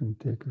back and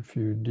take a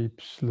few deep,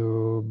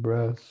 slow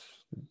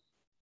breaths.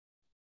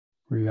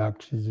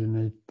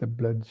 Reoxygenate the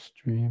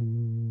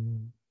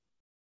bloodstream.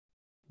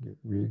 Get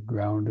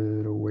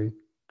re-grounded, awake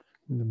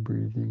in the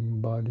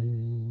breathing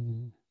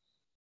body.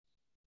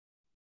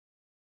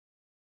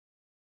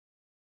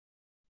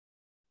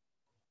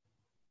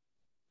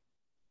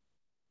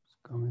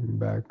 Coming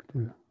back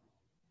to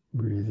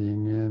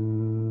breathing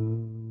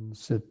in,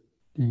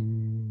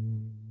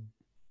 sitting,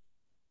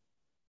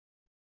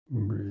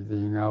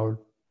 breathing out,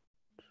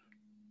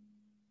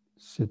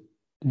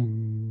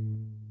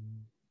 sitting.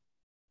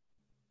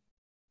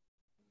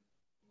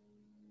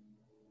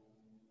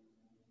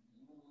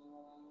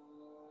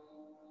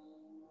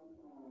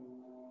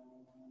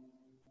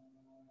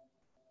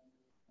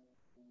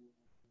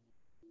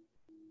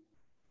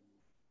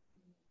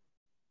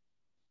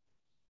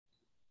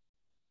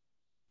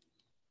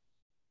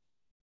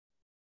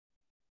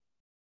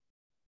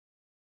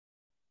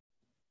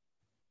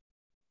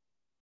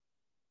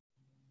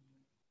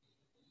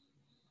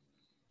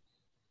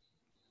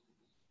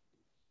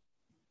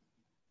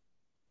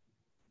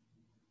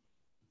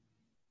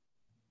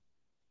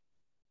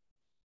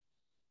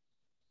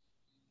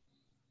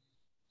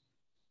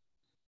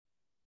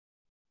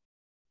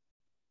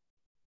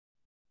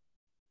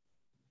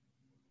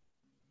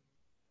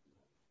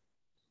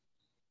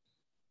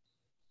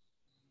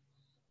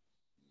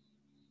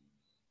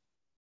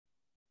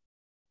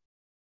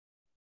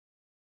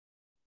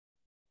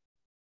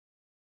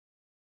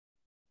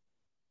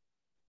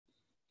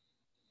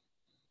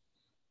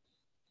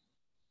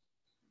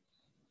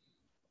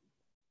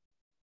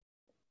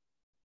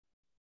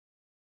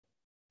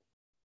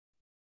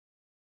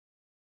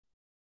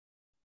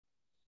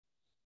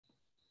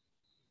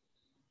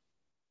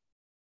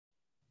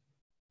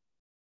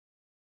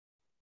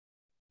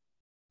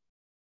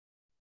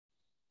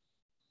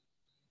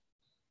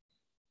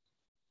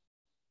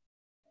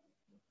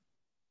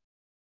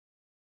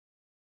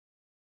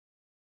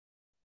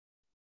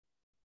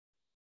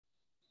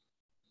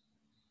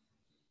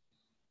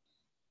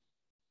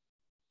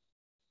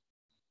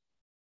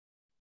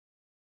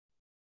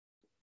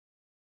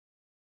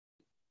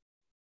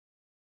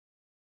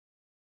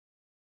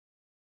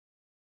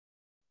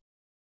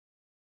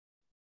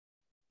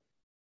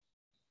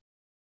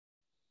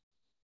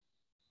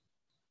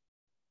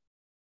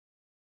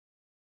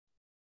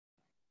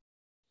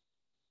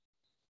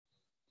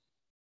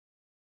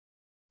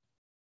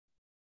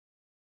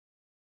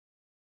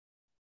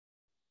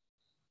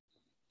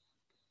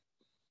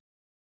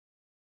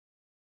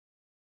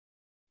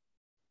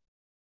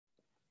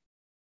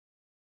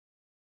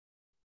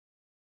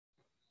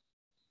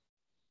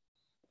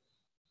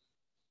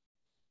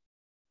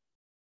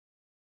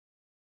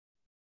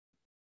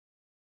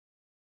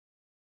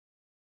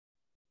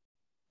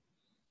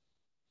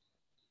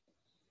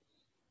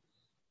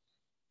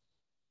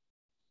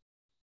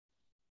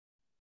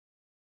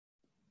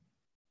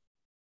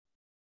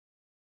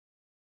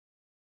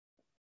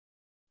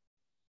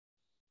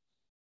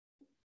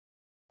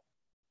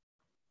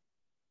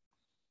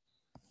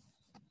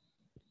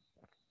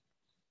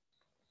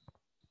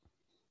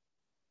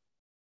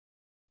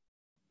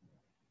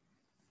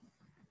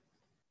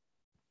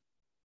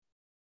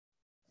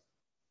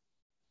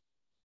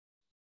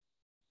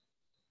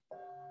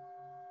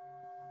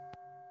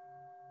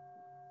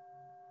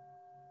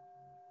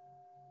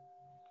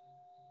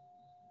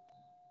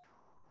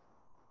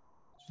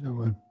 So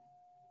when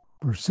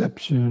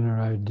perception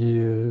or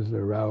ideas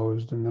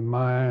aroused in the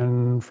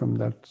mind from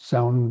that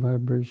sound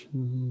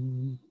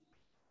vibration,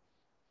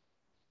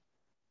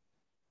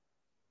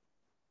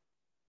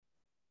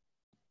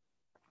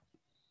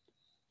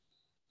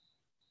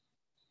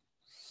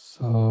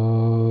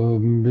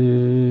 Sabbi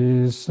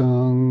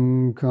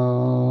sankhara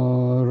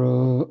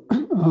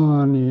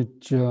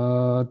anicchati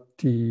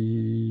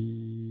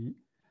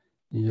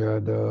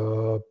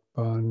yada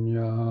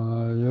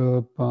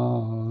panyaya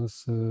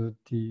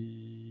pasati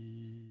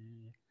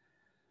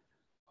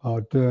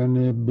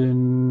atani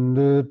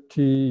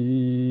bindati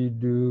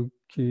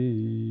dukkhi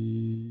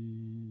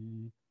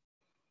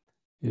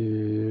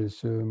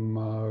esamago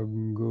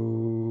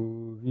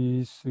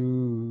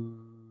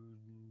visuddhiyam.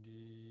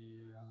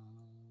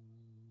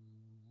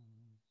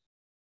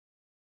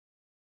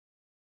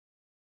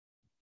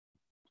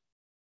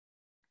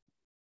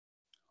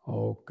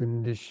 All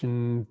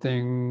conditioned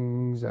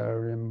things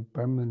are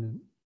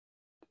impermanent.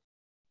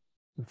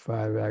 The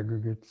five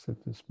aggregates of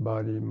this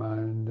body,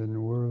 mind,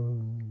 and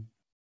world,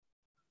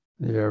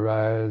 they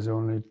arise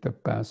only to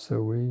pass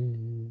away.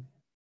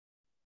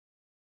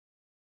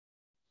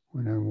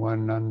 When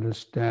one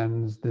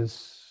understands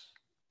this,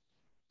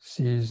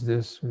 sees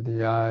this with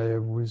the eye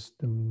of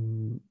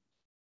wisdom,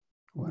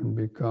 one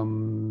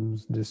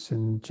becomes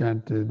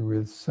disenchanted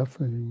with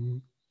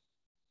suffering.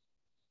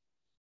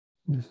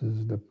 This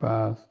is the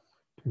path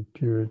to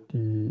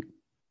purity,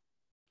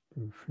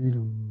 to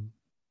freedom.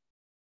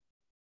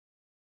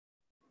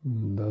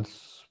 And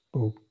thus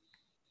spoke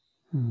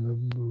and the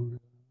Buddha.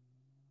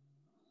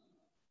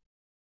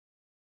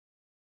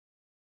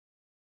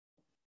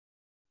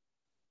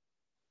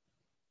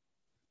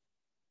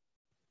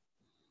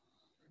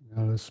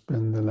 Now let's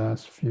spend the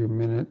last few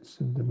minutes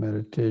of the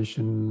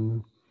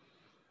meditation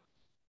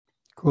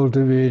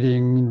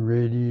cultivating and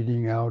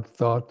radiating out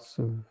thoughts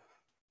of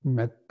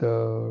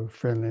metta,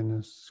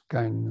 friendliness,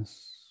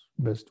 kindness,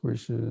 best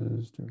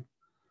wishes to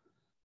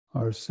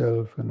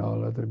ourself and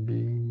all other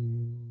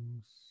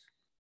beings.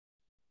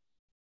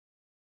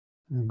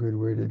 And a good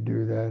way to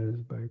do that is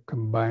by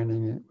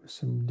combining it with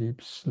some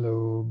deep,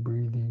 slow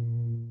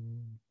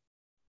breathing.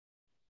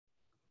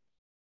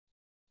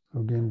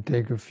 Again,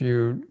 take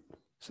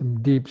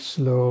some deep,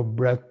 slow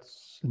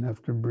breaths, and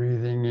after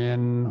breathing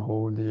in,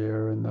 hold the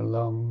air in the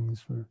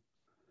lungs for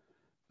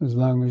as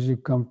long as you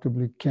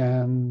comfortably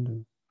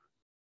can.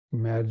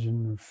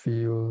 Imagine or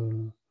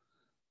feel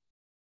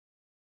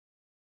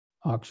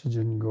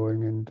oxygen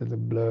going into the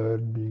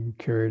blood, being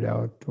carried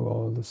out to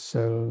all the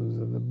cells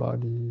of the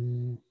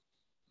body.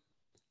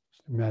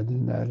 Just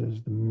imagine that as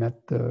the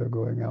metta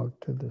going out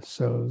to the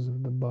cells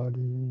of the body.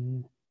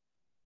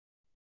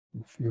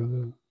 And feel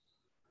the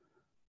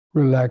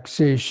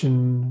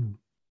relaxation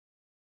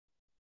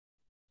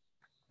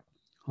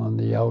on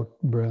the out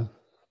breath,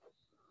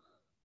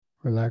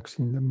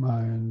 relaxing the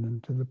mind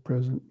into the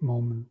present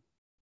moment.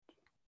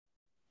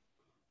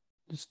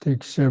 Just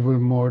take several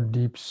more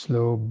deep,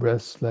 slow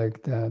breaths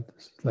like that.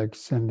 It's like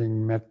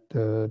sending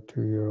metta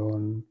to your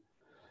own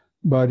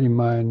body,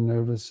 mind,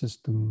 nervous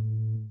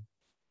system.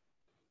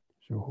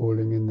 So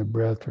holding in the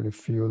breath, or to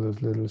feel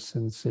those little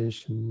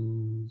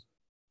sensations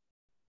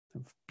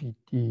of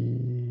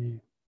piti,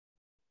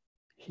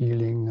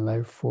 healing,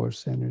 life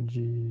force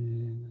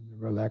energy,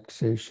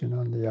 relaxation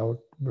on the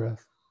out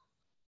breath.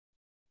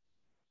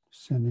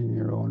 Sending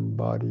your own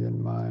body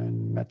and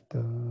mind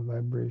metta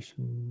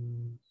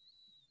vibration.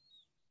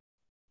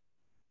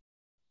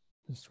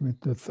 Just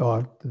with the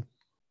thought that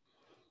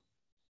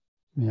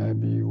may I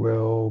be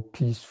well,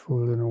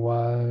 peaceful, and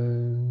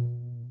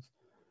wise.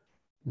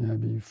 May I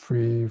be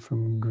free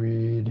from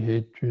greed,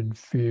 hatred,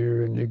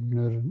 fear, and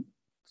ignorance.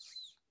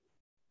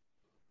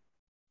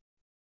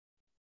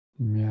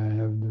 May I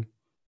have the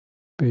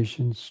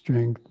patience,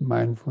 strength,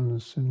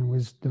 mindfulness, and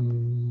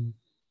wisdom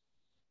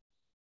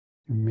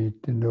to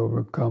meet and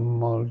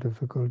overcome all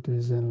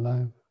difficulties in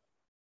life.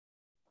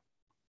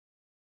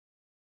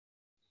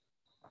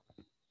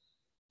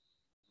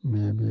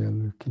 May I be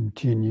able to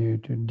continue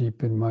to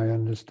deepen my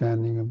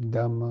understanding of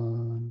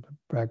Dhamma and the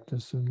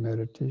practice of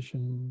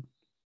meditation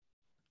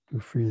to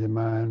free the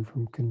mind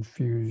from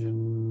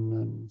confusion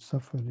and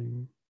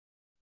suffering.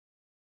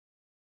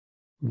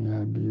 May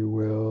I be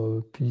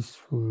well,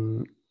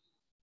 peaceful,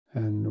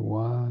 and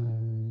wise.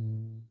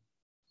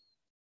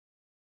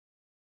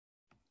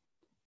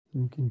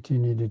 And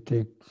continue to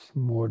take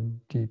some more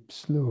deep,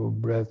 slow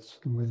breaths.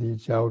 And with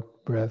each out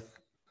breath,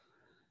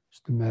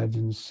 just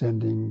imagine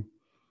sending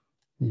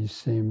these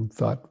same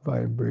thought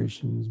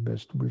vibrations,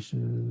 best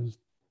wishes,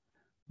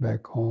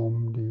 back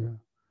home to your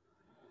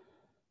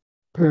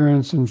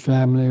parents and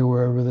family,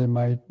 wherever they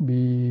might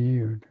be,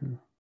 or to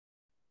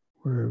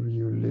wherever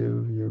you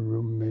live, your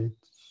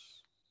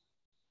roommates,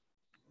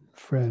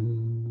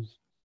 friends,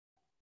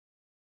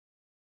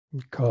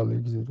 and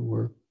colleagues at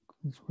work.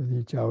 Just with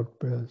each out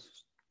breath,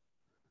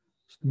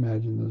 just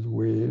imagine those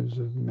waves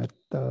of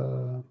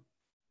metta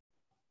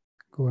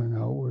going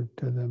outward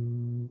to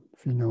them.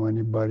 If you know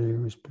anybody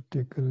who's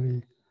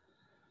particularly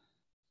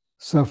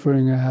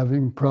suffering or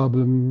having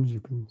problems, you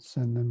can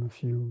send them a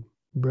few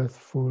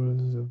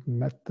breathfuls of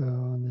metta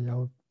on the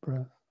out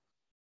breath.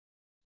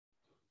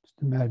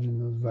 Just imagine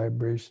those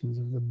vibrations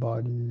of the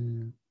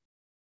body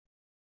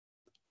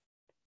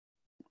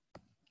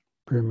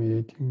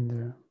permeating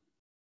their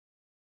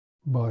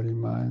body,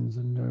 minds,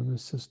 and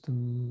nervous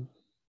systems.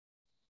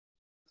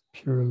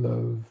 Pure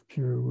love,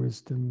 pure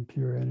wisdom,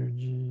 pure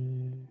energy.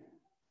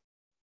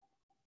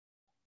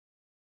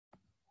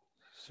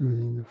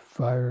 Soothing the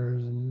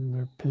fires and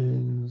their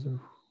pains of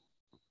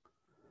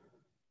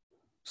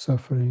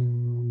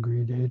suffering,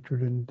 greed,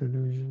 hatred, and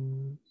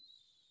delusion.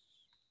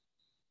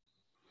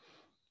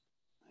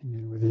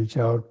 Again, with each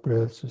out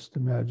breath, just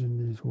imagine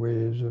these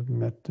waves of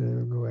metta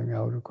going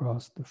out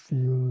across the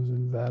fields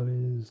and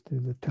valleys to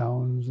the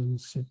towns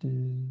and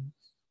cities.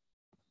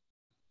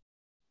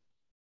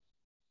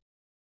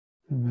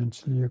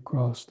 Eventually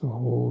across the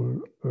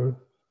whole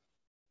earth,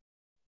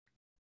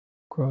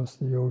 across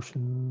the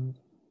oceans,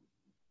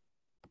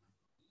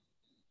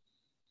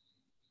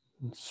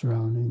 and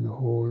surrounding the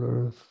whole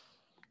earth.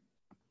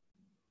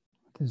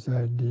 These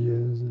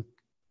ideas that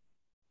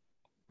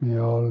may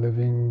all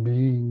living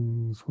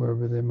beings,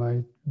 wherever they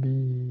might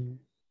be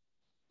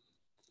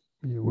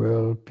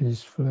well,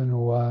 peaceful, and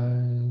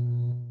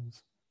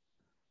wise,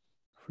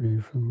 free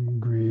from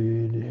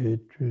greed,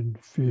 hatred,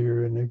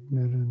 fear, and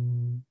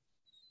ignorance.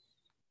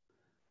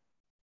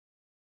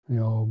 May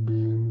all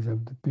beings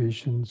have the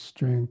patience,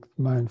 strength,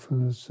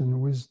 mindfulness,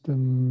 and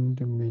wisdom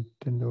to meet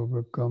and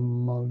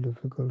overcome all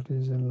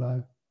difficulties in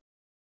life.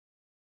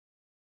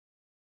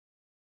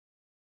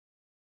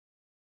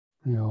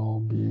 May all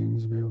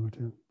beings be able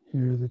to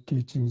hear the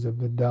teachings of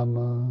the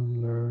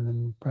Dhamma, learn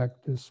and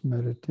practice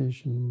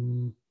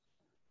meditation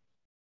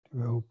to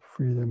help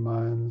free their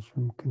minds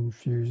from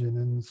confusion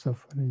and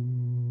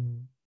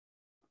suffering.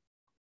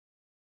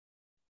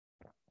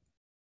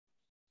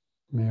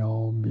 May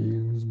all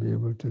beings be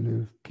able to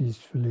live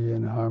peacefully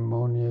and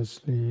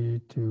harmoniously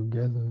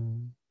together,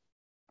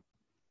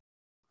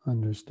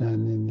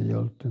 understanding the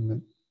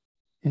ultimate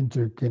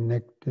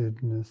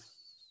interconnectedness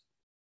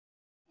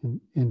and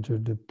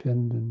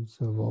interdependence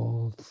of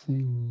all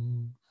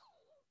things.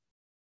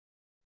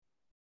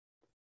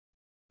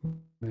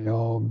 May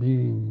all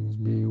beings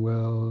be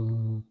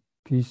well,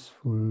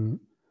 peaceful,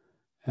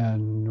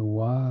 and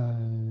wise.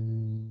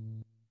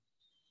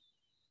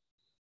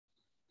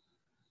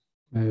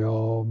 May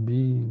all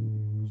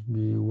beings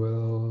be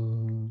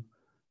well,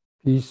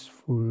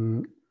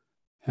 peaceful,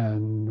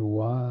 and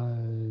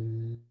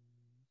wise.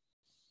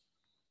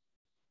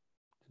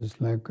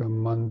 Just like a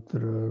mantra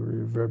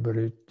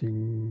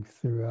reverberating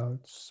throughout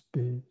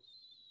space.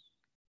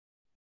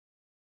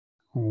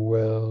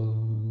 Well,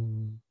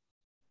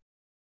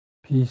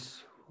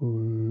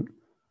 peaceful,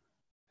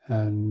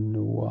 and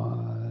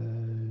wise.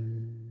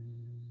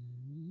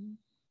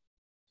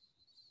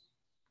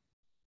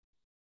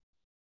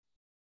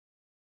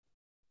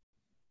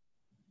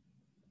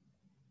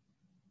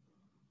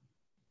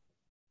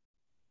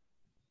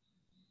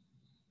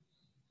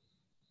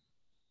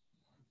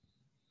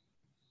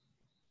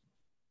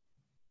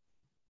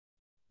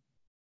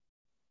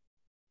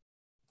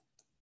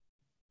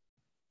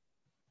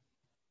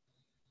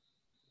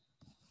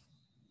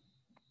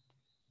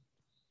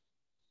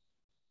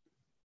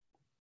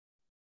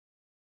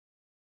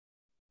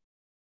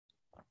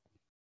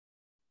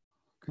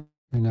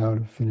 And now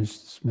to finish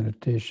this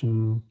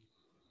meditation,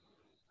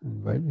 I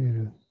invite you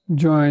to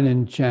join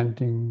in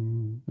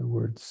chanting the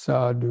word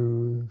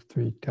sadhu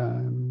 3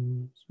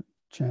 times.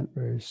 Chant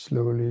very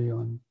slowly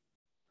on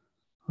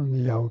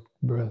the out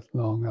breath,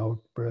 long out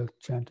breath,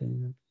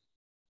 chanting it.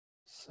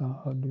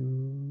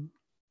 Sadhu.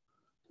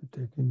 So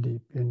take a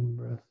deep in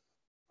breath.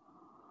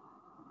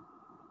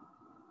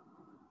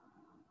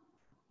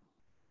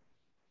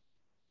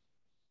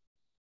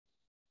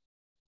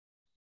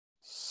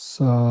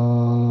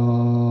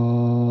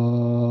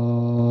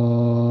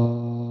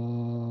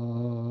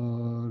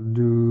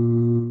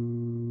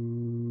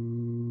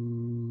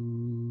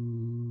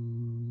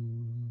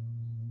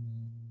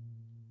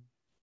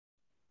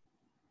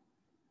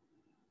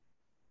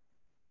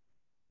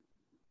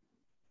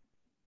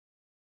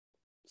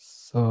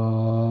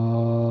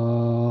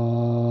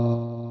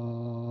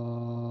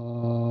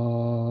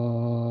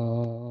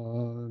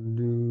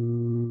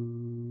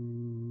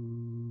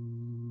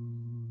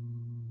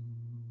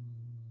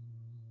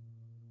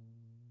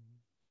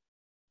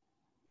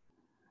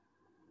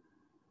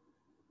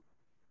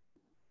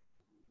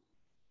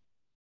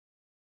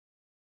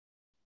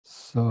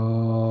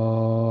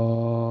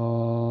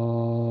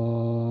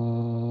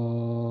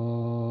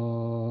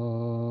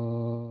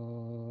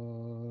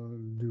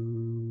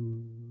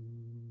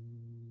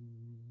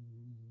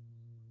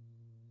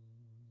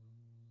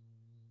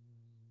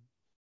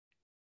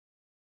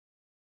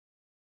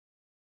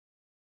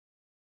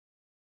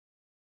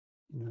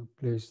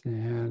 Place the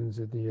hands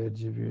at the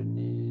edge of your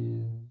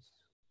knees.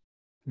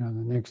 On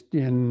the next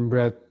in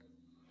breath,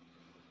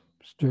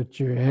 stretch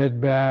your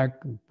head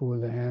back and pull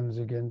the hands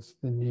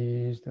against the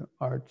knees to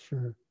arch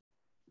your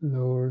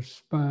lower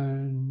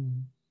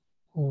spine.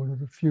 Hold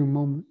it a few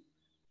moments.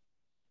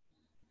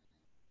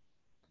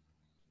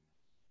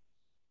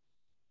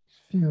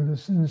 Feel the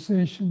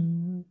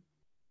sensation.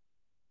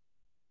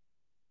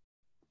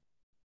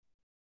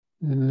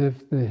 Then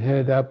lift the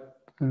head up,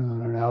 and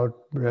on an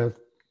out breath,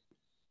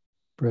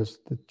 press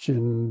the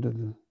chin to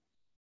the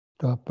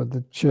top of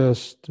the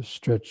chest to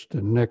stretch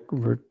the neck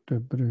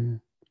vertebrae.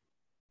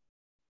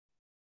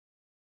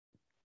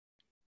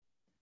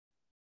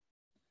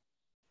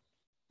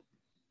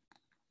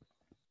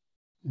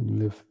 And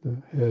lift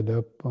the head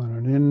up on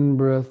an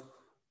in-breath.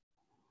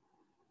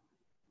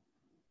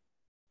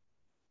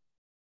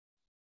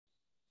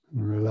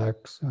 And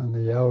relax on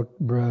the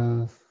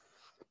out-breath.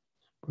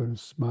 Put a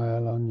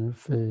smile on your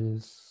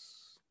face.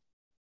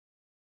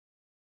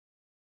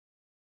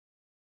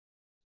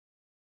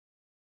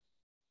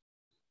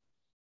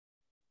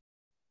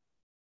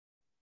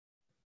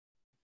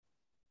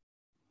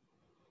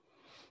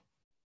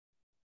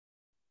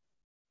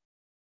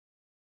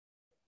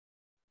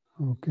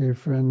 Okay,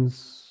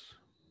 friends.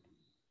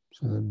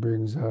 So that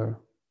brings our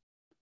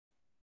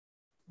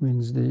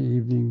Wednesday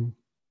evening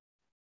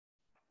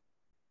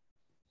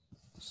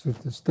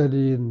sutta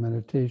study and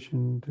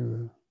meditation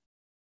to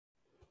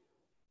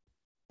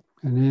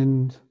an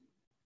end.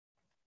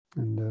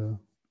 And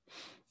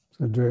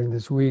so during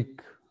the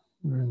week,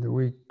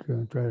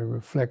 try to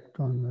reflect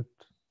on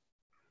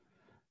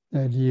that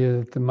idea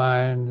that the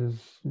mind is,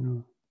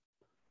 the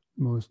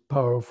most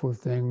powerful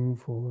thing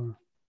for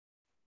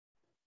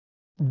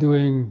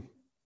doing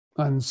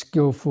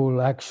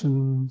unskillful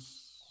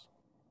actions.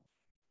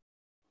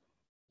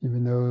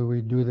 Even though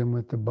we do them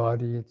with the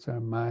body, it's our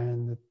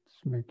mind that's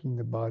It's making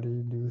the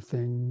body do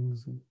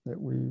things that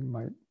we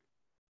might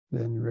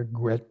then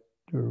regret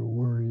or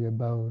worry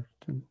about,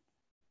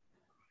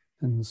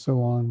 and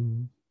so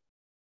on.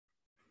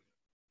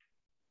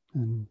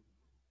 And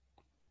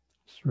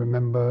just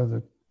remember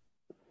that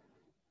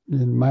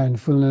in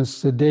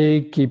mindfulness, a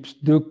day keeps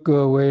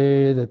dukkha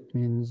away. That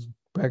means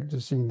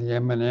practicing the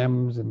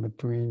M&Ms in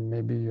between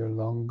maybe your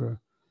longer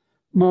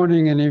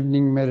morning and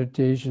evening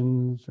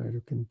meditations. Try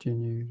to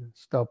continue to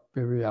stop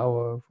every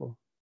hour for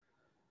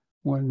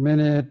 1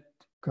 minute,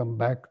 come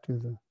back to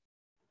the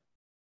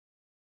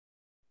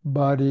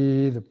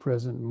body, the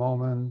present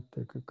moment,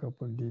 take a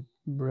couple of deep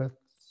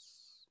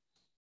breaths,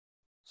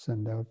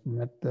 send out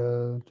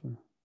metta to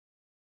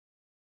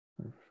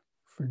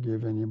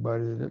forgive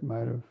anybody that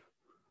might have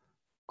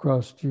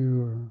crossed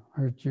you or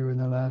hurt you in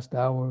the last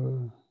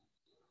hour,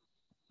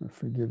 or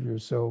forgive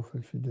yourself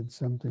if you did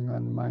something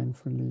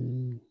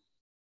unmindfully.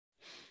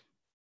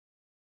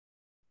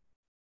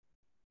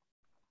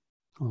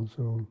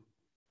 Also,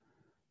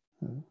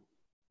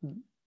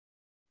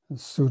 a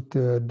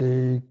sutta a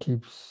day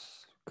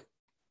keeps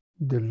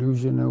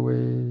delusion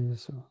away,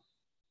 so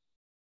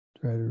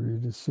try to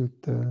read a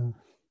sutta.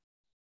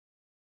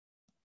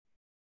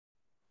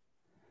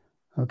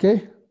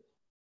 Okay?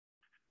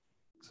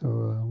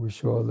 So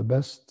wish you all the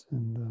best.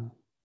 And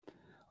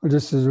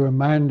just as a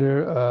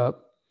reminder,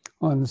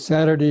 on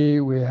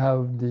Saturday we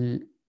have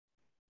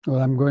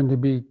I'm going to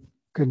be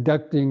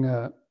conducting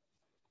a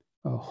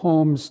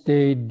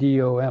homestay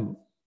DOM,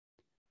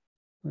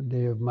 a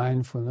day of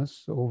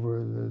mindfulness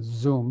over the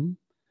Zoom,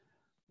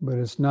 but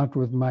it's not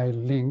with my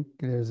link.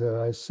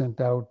 I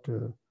sent out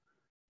a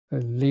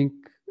link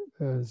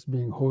as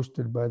being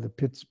hosted by the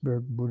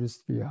Pittsburgh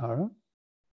Buddhist Vihara.